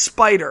city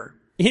spider.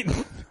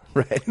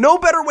 Right. No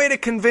better way to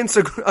convince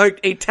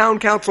a town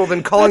council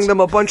than calling them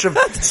a bunch of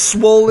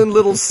swollen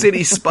little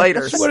city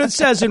spiders. That's what it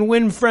says in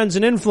Win Friends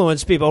and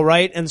Influence People,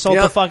 right? Insult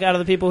the fuck out of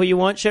the people who you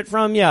want shit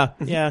from? Yeah.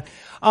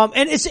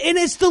 And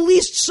it's the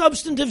least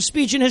substantive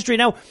speech in history.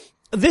 Now,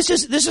 this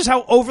is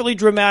how overly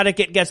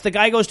dramatic it gets. The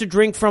guy goes to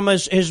drink from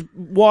his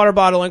water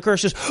bottle and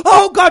curses,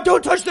 "Oh God,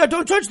 don't touch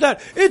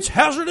that. It's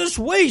hazardous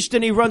waste."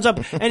 And he runs up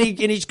and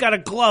he's got a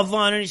glove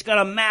on and he's got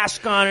a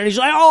mask on and he's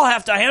like, "I'll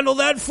have to handle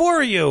that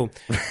for you."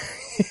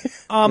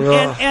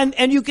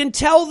 And you can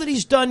tell that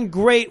he's done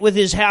great with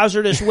his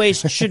hazardous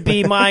waste should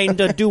be mine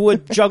to do a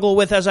juggle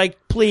with as I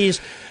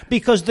please,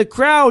 because the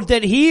crowd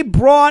that he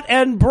brought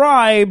and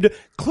bribed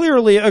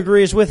clearly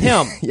agrees with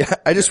him. Yeah,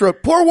 I just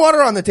wrote, pour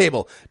water on the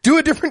table. Do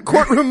a different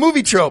courtroom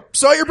movie trope.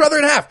 Saw your brother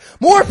in half.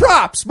 More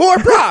props.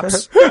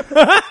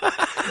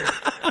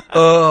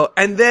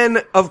 And then,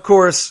 of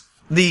course,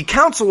 the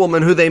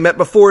councilwoman who they met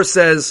before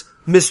says,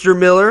 "Mr.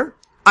 Miller,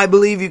 I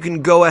believe you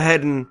can go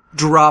ahead and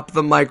drop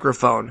the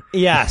microphone."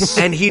 Yes.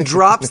 And he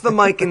drops the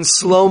mic in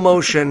slow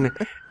motion,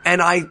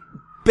 and I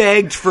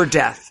begged for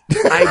death.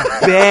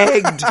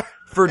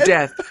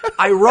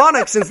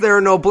 Ironic, since there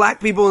are no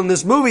black people in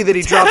this movie, that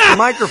he dropped the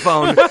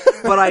microphone,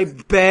 but I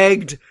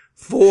begged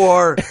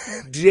for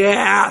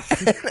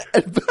death.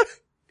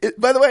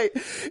 By the way,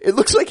 it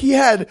looks like he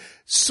had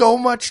so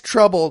much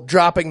trouble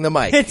dropping the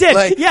mic. It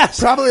did, yes.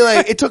 Probably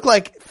it took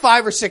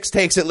 5 or 6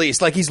 takes at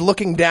least. Like he's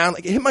looking down,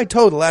 like, hit my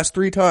toe the last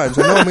 3 times.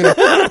 I know I'm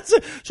gonna.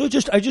 So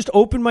I just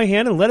opened my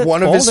hand and let it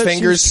One fall. of his That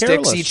fingers seems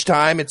sticks careless. each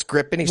time. It's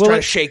gripping. He's Well, trying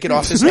to shake it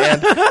off his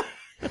hand.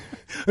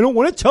 I don't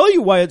want to tell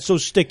you why it's so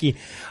sticky.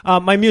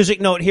 My music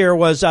note here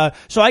was, so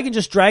I can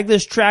just drag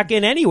this track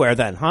in anywhere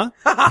then, huh?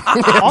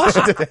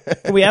 Awesome.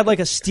 Can we add like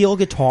a steel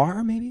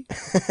guitar maybe?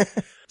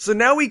 So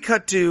now we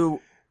cut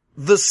to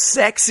the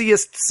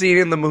sexiest scene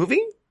in the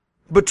movie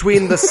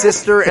between the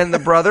sister and the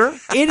brother.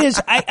 It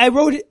is, I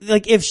wrote it,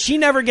 like, if she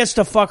never gets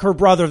to fuck her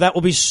brother, that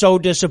will be so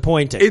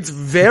disappointing. It's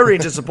very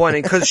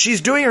disappointing because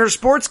she's doing her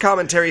sports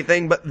commentary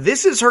thing, but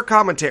this is her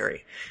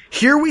commentary.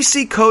 Here we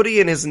see Cody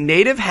in his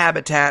native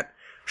habitat,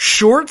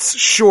 shorts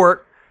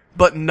short,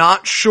 but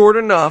not short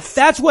enough.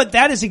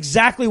 That is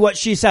exactly what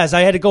she says.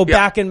 I had to go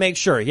back and make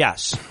sure.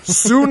 Yes.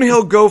 Soon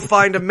he'll go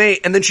find a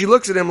mate. And then she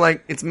looks at him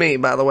like, it's me,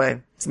 by the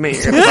way. It's me.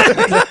 You're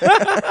gonna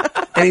fuck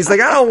me. And he's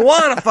like, I don't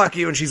want to fuck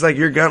you. And she's like,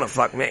 you're gonna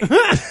fuck me.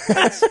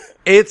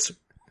 It's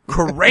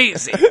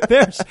crazy.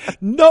 There's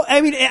no, I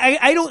mean,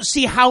 I don't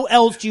see how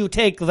else you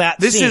take that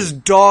This scene. is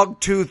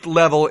dog tooth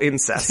level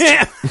incest.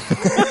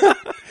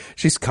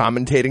 She's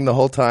commentating the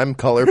whole time,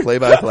 color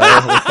play-by-play.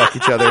 We'll fuck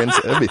each other.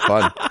 It'll be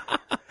fun.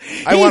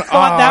 I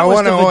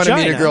want to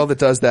meet a girl that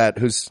does that,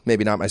 who's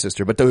maybe not my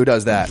sister, but who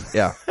does that.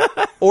 Yeah.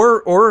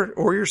 Or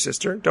your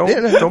sister.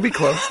 Don't be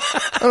close.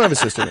 I don't have a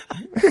sister.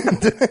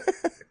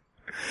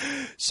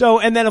 So,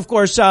 and then of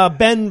course,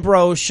 Ben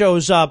Bro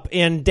shows up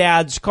in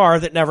Dad's car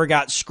that never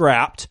got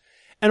scrapped.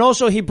 And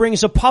also he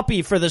brings a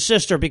puppy for the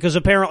sister because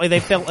apparently they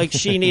felt like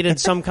she needed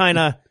some kind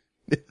of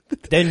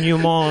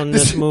denouement in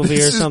this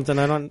movie or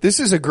something. This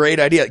is a great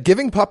idea.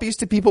 Giving puppies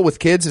to people with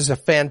kids is a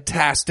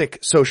fantastic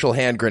social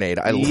hand grenade.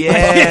 I love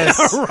Yes.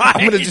 it. Right. I'm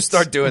going to just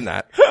start doing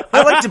that.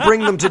 I like to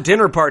bring them to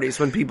dinner parties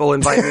when people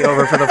invite me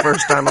over for the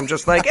first time. I'm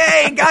just like,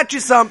 hey, got you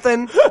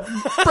something.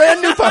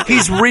 Brand new puppy.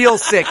 He's real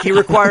sick. He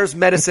requires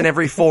medicine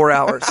every 4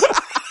 hours.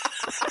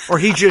 Or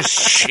he just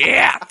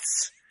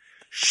shits.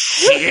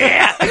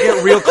 Shit. I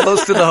get real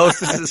close to the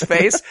hostess's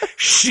face.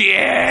 Shit.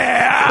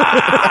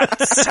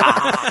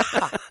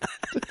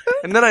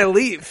 And then I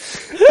leave.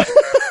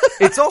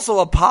 It's also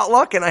a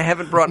potluck and I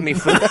haven't brought any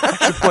food. I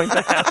should point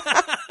that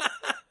out.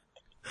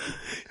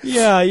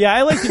 Yeah,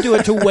 I like to do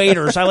it to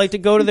waiters. I like to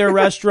go to their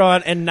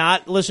restaurant and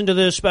not listen to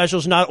the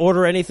specials, not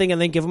order anything, and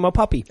then give them a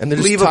puppy. And then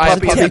just Leave a tie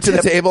puppy the at puppy the to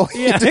the tip. table.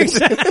 Yeah,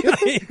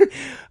 exactly.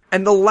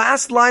 And the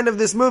last line of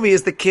this movie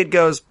is the kid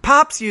goes,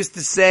 Pops used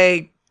to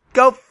say,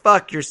 go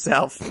fuck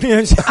yourself.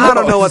 I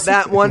don't know what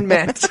that one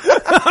meant.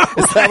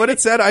 Is that what it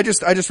said? I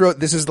just wrote,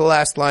 this is the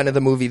last line of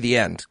the movie, the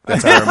end.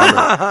 That's how I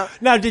remember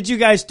it. Now, did you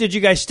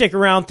guys stick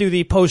around through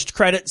the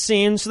post-credit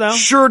scenes, though?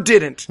 Sure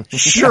didn't.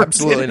 Sure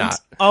Absolutely didn't. not.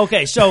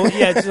 Okay, so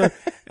yeah,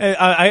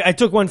 I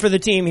took one for the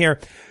team here.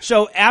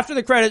 So after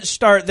the credits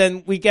start,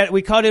 then we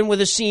cut in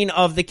with a scene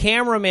of the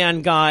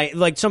cameraman guy,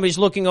 like somebody's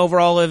looking over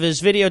all of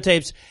his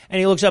videotapes, and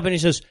he looks up and he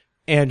says,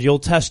 "And you'll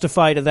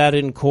testify to that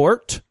in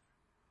court?"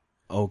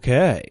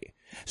 Okay.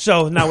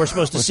 So now we're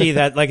supposed to see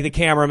that, like, the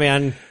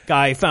cameraman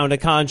guy found a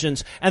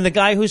conscience, and the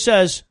guy who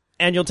says,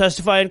 "And you'll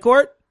testify in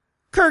court?"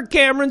 Kirk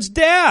Cameron's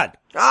dad.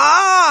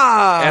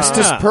 Ah!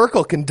 Estes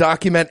Perkle can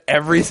document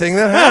everything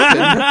that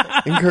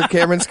happened in Kirk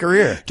Cameron's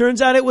career. Turns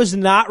out it was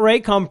not Ray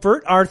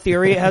Comfort. Our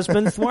theory has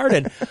been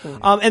thwarted.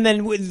 And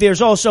then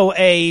there's also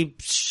a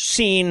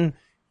scene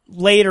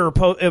later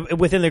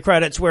within the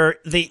credits where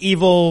the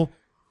evil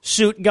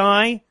suit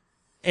guy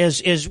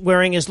is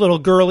wearing his little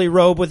girly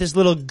robe with his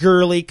little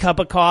girly cup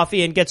of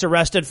coffee and gets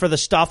arrested for the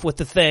stuff with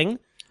the thing.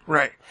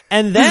 Right.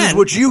 And This then is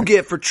what you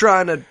get for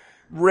trying to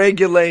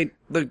regulate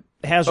the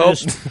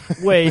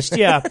hazardous waste,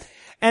 yeah.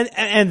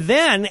 And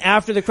then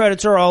after the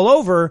credits are all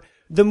over,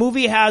 the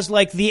movie has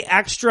like the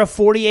extra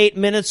 48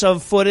 minutes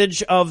of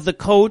footage of the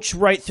coach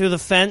right through the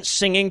fence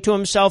singing to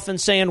himself and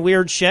saying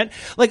weird shit.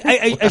 Like,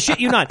 I shit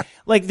you not.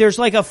 Like, there's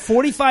like a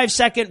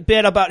 45-second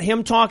bit about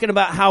him talking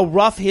about how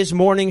rough his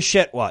morning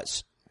shit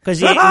was. Cause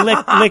he ate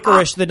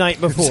licorice the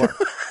night before.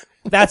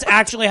 That's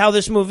actually how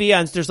this movie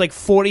ends. There's like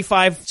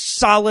 45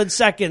 solid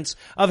seconds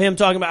of him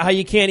talking about how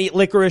you can't eat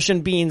licorice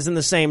and beans in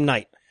the same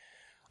night.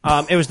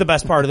 It was the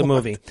best part of the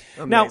movie.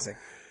 Amazing. Now,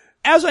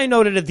 as I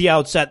noted at the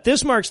outset,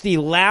 this marks the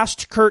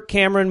last Kirk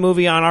Cameron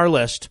movie on our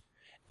list,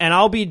 and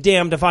I'll be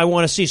damned if I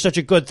want to see such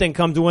a good thing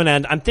come to an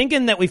end. I'm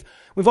thinking that we've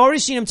already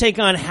seen him take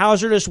on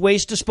hazardous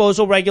waste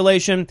disposal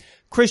regulation,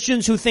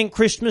 Christians who think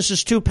Christmas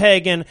is too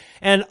pagan,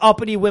 and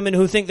uppity women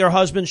who think their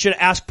husbands should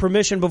ask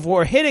permission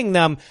before hitting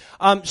them.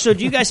 So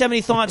do you guys have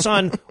any thoughts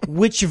on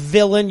which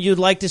villain you'd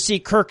like to see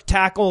Kirk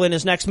tackle in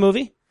his next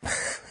movie?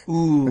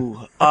 Ooh.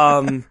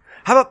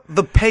 How about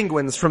the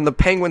penguins from the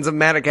Penguins of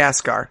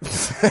Madagascar?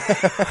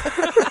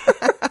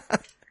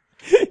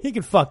 He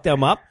could fuck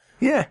them up.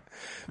 Yeah.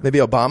 Maybe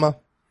Obama.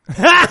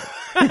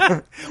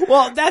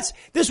 Well,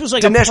 this was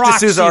like Dinesh a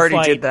proxy D'Souza already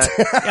fight. did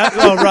that.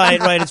 Oh, right.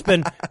 It's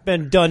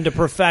been done to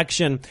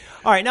perfection.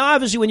 All right. Now,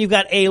 obviously, when you've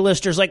got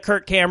A-listers like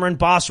Kirk Cameron,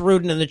 Boss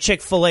Rudin, and the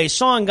Chick-fil-A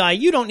song guy,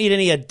 you don't need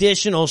any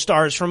additional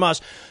stars from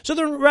us. So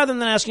then, rather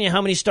than asking you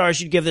how many stars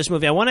you'd give this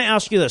movie, I want to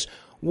ask you this.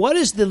 what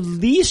is the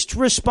least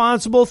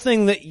responsible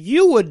thing that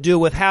you would do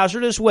with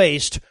hazardous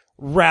waste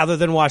rather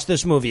than watch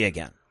this movie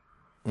again?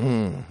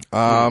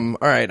 All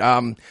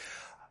right.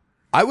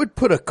 I would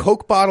put a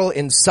Coke bottle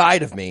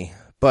inside of me,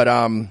 but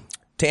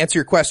to answer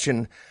your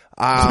question,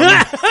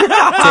 I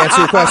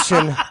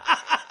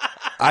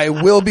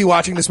will be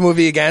watching this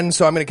movie again,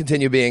 so I'm going to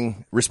continue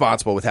being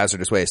responsible with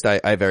hazardous waste.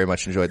 I very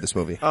much enjoyed this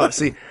movie. Oh,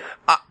 see,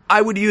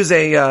 I would use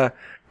a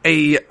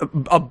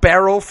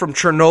barrel from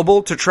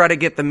Chernobyl to try to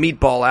get the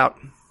meatball out.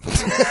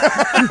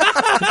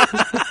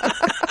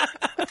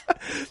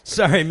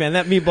 Sorry, man,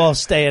 that meatball's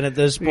staying at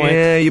this point.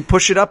 Yeah, you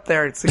push it up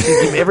there.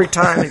 Every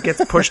time it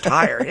gets pushed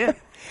higher. Yeah.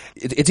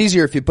 It's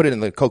easier if you put it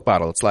in the Coke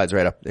bottle. It slides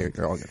right up there.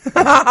 You're all good.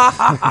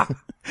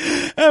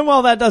 And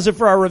well, that does it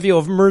for our review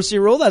of Mercy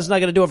Rule. That's not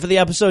going to do it for the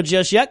episode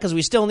just yet, because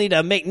we still need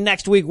to make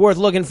next week worth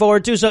looking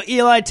forward to. So,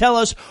 Eli, tell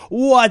us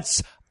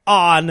what's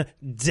on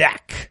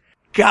deck.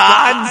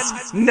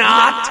 God's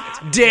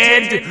not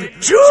dead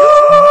too.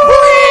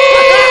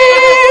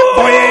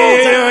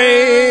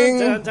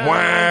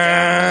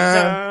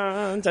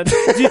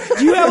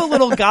 Do you have a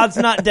little God's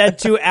Not Dead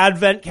 2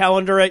 advent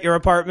calendar at your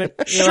apartment?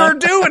 Sure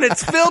do, and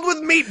it's filled with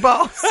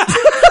meatballs.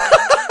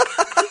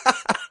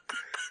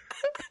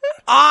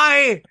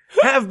 I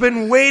have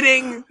been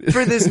waiting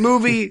for this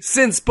movie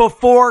since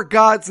before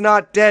God's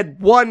Not Dead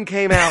 1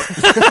 came out.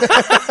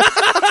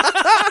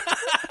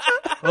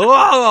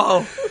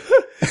 Whoa.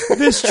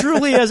 This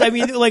truly is, I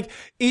mean, like,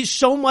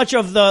 so much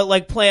of the,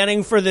 like,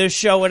 planning for this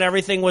show and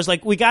everything was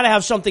like, we gotta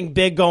have something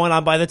big going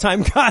on by the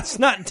time God's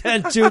Not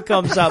Dead 2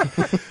 comes up.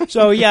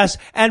 So, yes.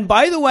 And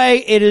by the way,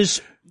 it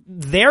is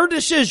their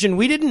decision.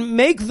 We didn't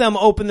make them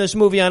open this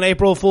movie on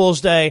April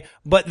Fool's Day,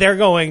 but they're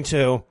going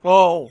to.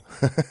 Oh.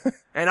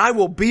 And I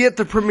will be at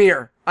the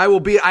premiere. I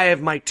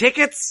have my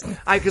tickets,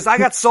 cause I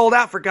got sold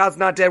out for God's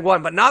Not Dead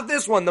 1, but not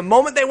this one. The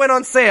moment they went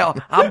on sale,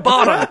 I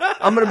bought them.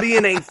 I'm gonna be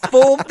in a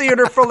full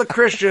theater full of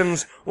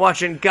Christians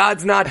watching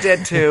God's Not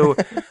Dead 2.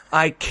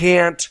 I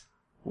can't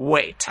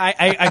wait.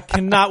 I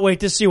cannot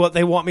wait to see what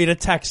they want me to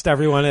text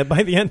everyone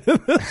by the end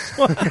of this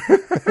one.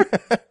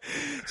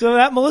 So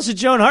that Melissa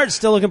Joan Hart's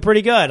still looking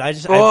pretty good. I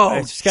just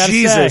gotta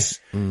Jesus.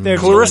 say.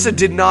 Clarissa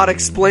did not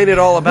explain it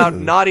all about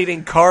not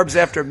eating carbs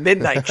after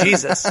midnight.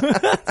 Jesus.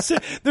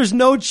 There's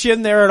no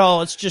chin there at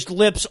all. It's just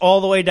lips all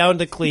the way down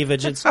to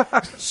cleavage. It's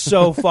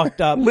so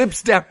fucked up.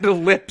 Lips down to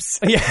lips.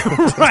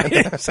 Yeah, right,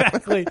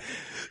 exactly.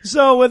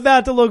 So with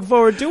that to look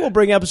forward to, we'll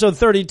bring episode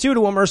 32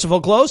 to a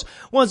merciful close.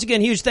 Once again,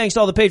 huge thanks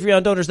to all the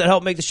Patreon donors that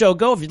help make the show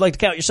go. If you'd like to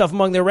count yourself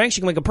among their ranks,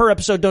 you can make a per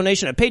episode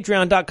donation at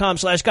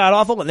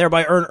patreon.com/godawful and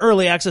thereby earn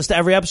early access to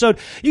every episode.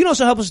 You can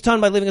also help us a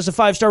ton by leaving us a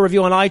 5-star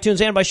review on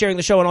iTunes and by sharing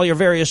the show on all your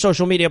various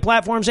social media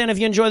platforms. And if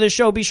you enjoy this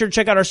show, be sure to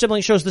check out our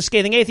sibling shows, The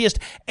Scathing Atheist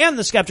and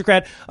The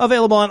Skeptocrat,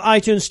 available on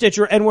iTunes,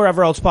 Stitcher, and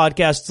wherever else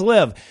podcasts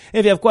live.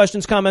 If you have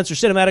questions, comments, or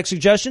cinematic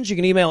suggestions, you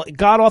can email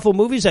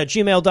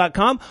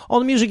godawfulmovies@gmail.com. All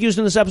the music used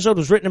in this episode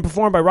was written and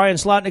performed by Ryan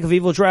Slotnick of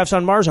Evil Giraffes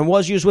on Mars and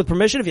was used with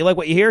permission. If you like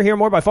what you hear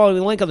more by following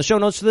the link on the show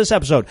notes to this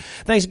episode.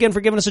 Thanks again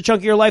for giving us a chunk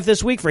of your life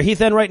this week. For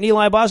Heath Enright and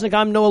Eli Bosnick,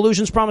 I'm No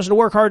Illusions, promising to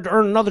work hard to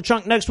earn another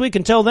chunk next week.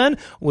 Until then,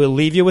 we'll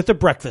leave you with the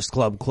Breakfast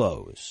Club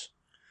close.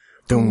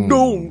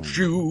 Don't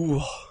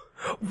you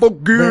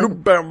forget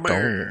about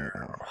me.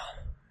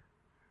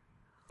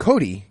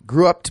 Cody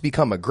grew up to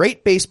become a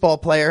great baseball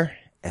player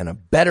and a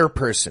better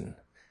person.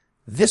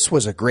 This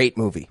was a great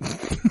movie.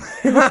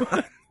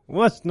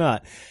 Was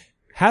not.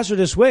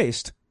 Hazardous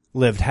Waste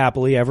lived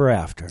happily ever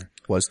after.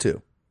 Was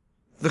too.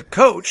 The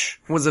coach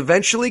was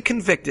eventually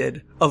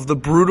convicted of the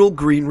brutal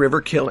Green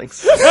River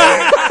killings.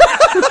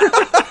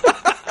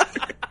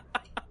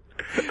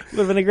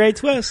 Living a great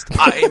twist.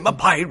 I'm a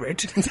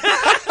pirate.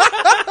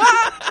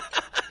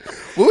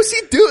 What was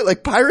he doing?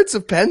 Like Pirates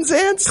of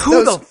Penzance?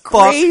 Who the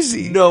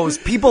crazy. fuck knows?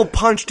 People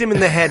punched him in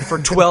the head for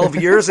 12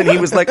 years and he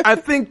was like, I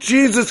think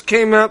Jesus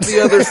came out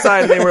the other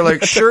side. And they were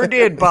like, sure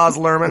did, Boz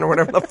Lerman, or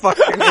whatever the fuck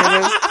your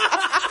name is.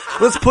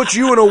 Let's put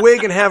you in a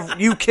wig and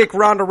have you kick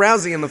Ronda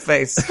Rousey in the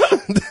face.